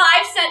 Here's a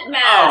 5-cent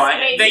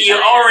mask. That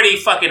you already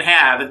fucking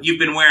have, that you've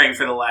been wearing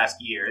for the last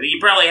year. That you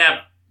probably have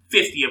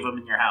 50 of them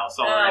in your house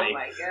already. Oh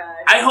my God.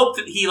 I hope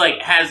that he,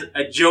 has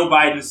a Joe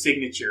Biden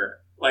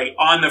signature,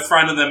 on the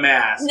front of the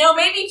mask. No,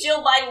 maybe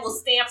Joe Biden will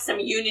stamp some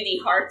unity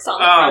hearts on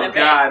the front of it.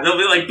 Oh God, they'll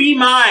be like, be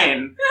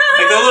mine!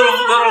 The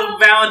little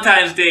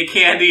Valentine's Day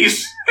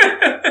candies.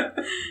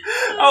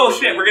 Oh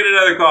shit, we're getting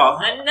another call.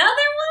 Another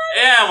one?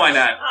 Yeah, why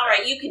not? All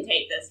right, you can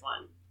take this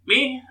one.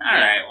 Me? All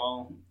right,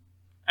 well...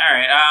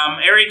 Alright,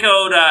 area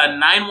code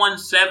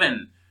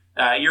 917.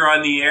 You're on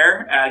the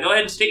air. Go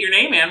ahead and state your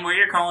name and where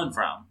you're calling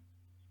from.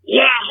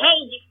 Yeah,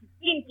 hey, this is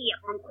Cynthia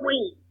from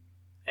Queens.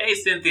 Hey,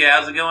 Cynthia,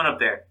 how's it going up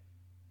there?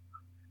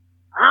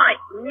 Oh,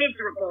 it's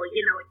miserable,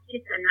 it's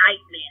just a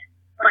nightmare.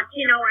 But, I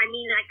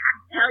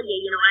gotta tell you,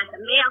 as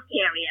a mail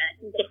carrier,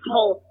 this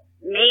whole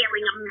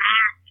mailing a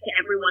mask to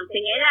everyone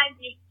thing,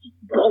 it's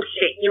just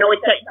bullshit.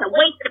 It's a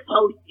waste of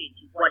postage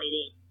is what it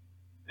is.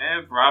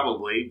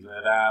 Probably,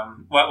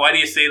 but why do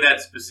you say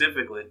that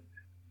specifically?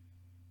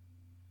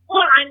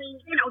 Well,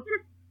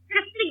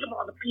 just think of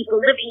all the people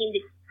living in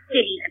this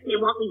city that they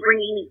want me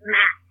bringing these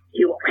masks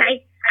to,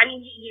 okay?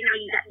 You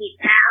got the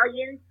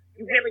Italians.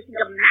 You really think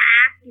a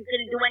mask is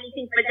going to do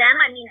anything for them?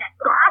 That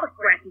garlic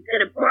breath is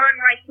going to burn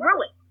right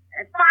through it.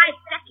 In 5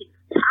 seconds,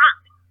 pop.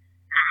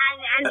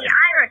 And the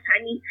Irish,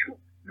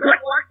 good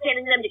luck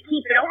getting them to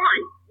keep it on.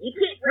 You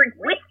can't drink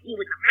whiskey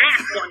with a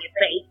mask on your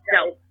face,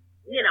 so,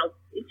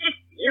 it's just,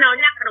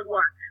 not going to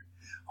work.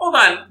 Hold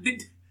on.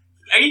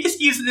 Are you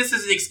just using this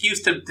as an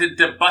excuse to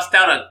bust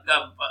out a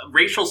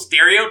racial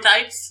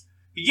stereotypes?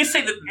 Did you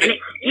say that... An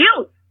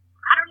excuse?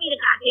 I don't need a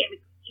goddamn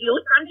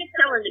excuse. I'm just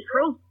telling the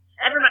truth.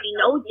 Everybody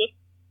knows it.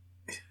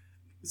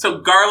 So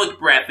garlic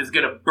breath is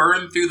going to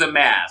burn through the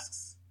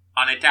masks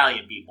on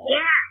Italian people. Yeah.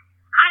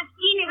 I've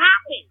seen it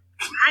happen.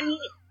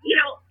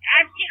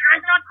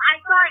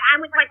 I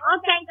was like, oh,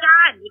 thank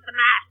God, with the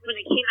mask when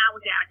it came out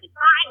with that. It's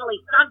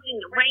finally something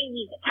to rein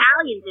these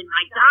Italians in,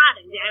 my God,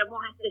 and I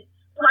won't have to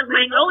plug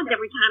my nose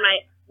every time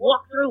I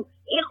walk through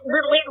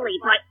Little Italy,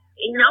 but,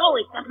 it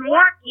doesn't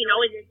work,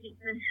 it's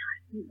just,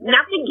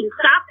 nothing can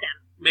stop them.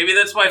 Maybe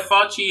that's why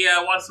Fauci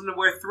wants them to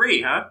wear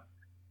 3, huh?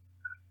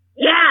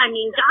 Yeah,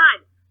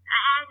 God.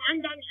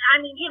 And then,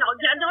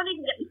 don't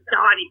even get me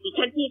started,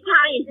 because the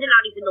Italians are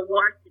not even the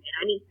worst of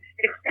it.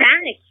 The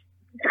Spanish,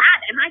 God,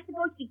 am I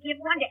supposed to give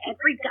one to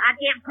every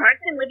goddamn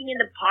person living in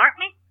the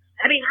apartment?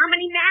 How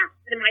many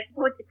masks am I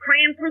supposed to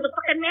cram through the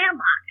fucking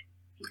mailbox?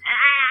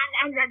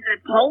 And then the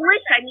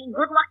Polish,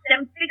 good luck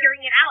them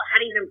figuring it out how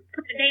to even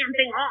put the damn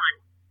thing on.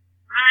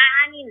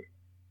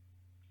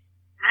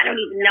 I don't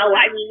even know.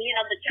 I mean,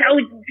 the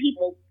chosen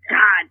people,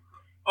 God.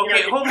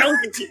 Okay, hold on.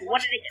 Chosen people,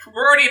 what are they?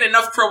 We're already in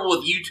enough trouble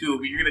with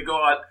YouTube. You're gonna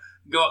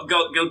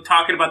go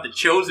talking about the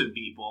chosen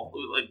people.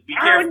 Like, be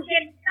careful.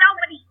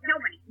 Nobody,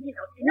 nobody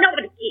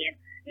can.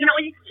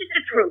 It's just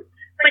the truth.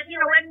 But,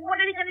 and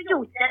what are they gonna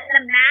do? Send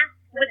them masks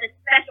with a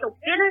special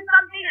fit or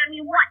something? I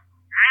mean, what?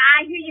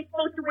 I hear you're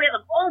supposed to wear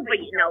them over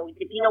your nose,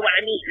 if you know what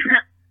I mean.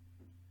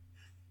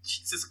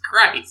 Jesus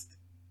Christ.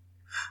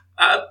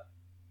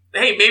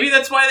 Hey, maybe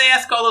that's why they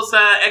ask all those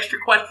extra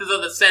questions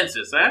on the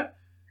census, huh?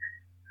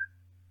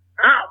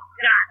 Oh,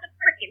 God, the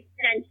frickin'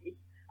 census.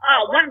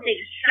 Oh, why don't they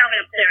just shove it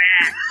up their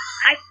ass?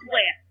 I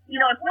swear.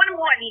 If one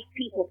more of these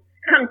people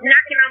comes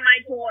knocking on my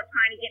door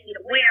trying to get me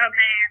to wear a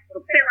mask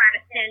or fill out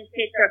a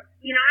census or,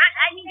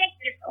 I mean, they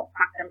can just go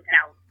fuck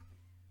themselves.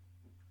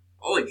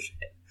 Holy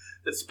shit.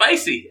 That's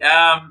spicy.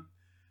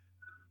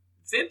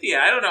 Cynthia,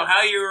 I don't know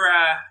how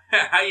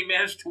you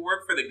managed to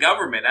work for the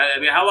government. I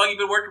mean, how long have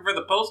you been working for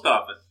the post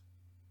office?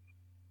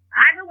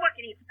 I've been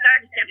working here for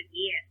 37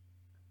 years.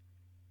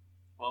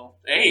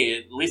 Well, hey,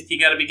 at least you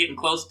got to be getting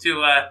close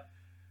to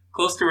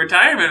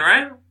retirement,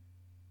 right?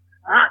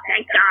 Oh,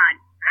 thank God.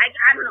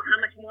 I don't know how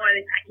much more of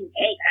this I can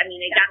take. I mean,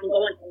 they got me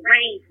going through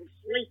rain, through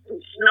sleet,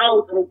 through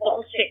snow, through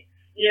bullshit.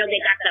 They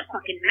got the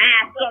fucking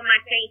mask on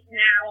my face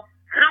now.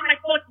 How am I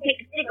supposed to take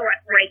a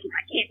cigarette break if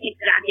I can't take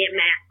the goddamn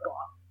mask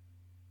off?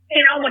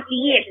 It's almost a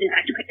year since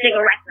I took a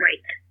cigarette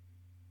break.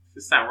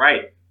 It's not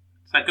right.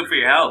 It's not good for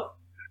your health.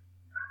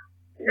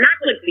 Not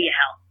good for your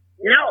health.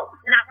 No,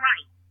 it's not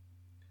right.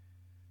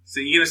 So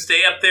you gonna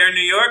stay up there in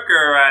New York,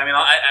 or I mean,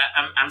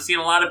 I'm seeing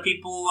a lot of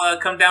people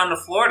come down to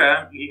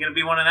Florida. You gonna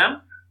be one of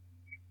them?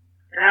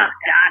 Oh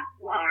God,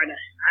 Florida.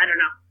 I don't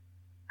know.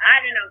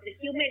 The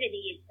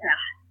humidity is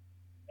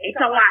it's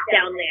a lot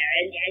down there,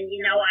 and I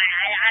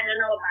don't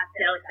know about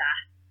those.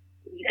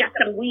 You got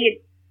some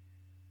weird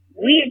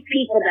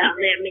people down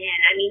there, man.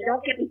 I mean,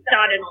 don't get me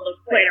started on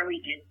those Puerto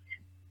Ricans.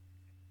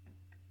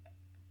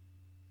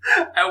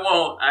 I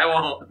won't.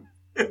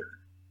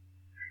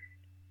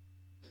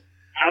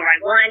 All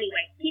right. Well,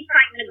 anyway, keep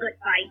fighting a good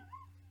fight.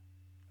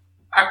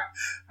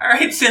 All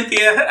right,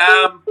 Cynthia.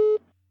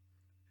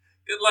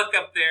 Good luck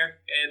up there,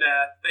 and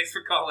thanks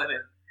for calling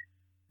in.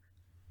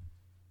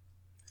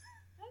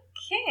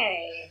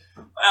 Okay.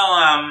 Well,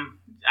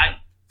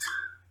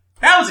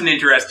 that was an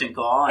interesting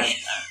call.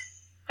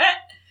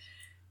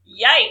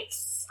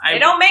 Yikes! They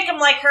don't make them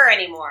like her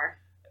anymore.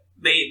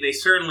 They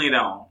certainly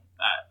don't.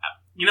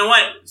 You know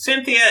what,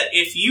 Cynthia?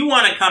 If you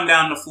want to come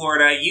down to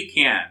Florida, you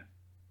can.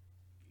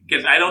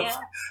 Because I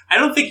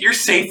don't think you're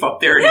safe up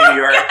there in New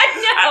York.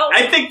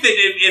 I think that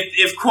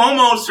if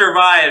Cuomo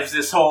survives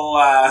this whole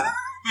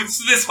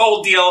this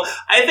whole deal,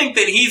 I think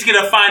that he's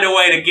going to find a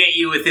way to get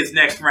you with his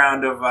next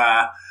round of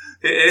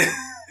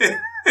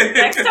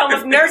next home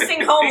of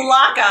nursing home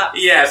lockup.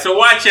 Yeah, so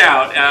watch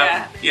out.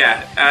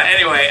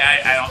 Anyway,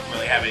 I don't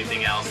really have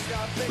anything else.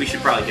 We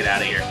should probably get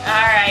out of here. All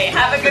right.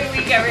 Have a good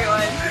week,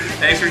 everyone.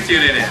 Thanks for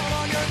tuning in.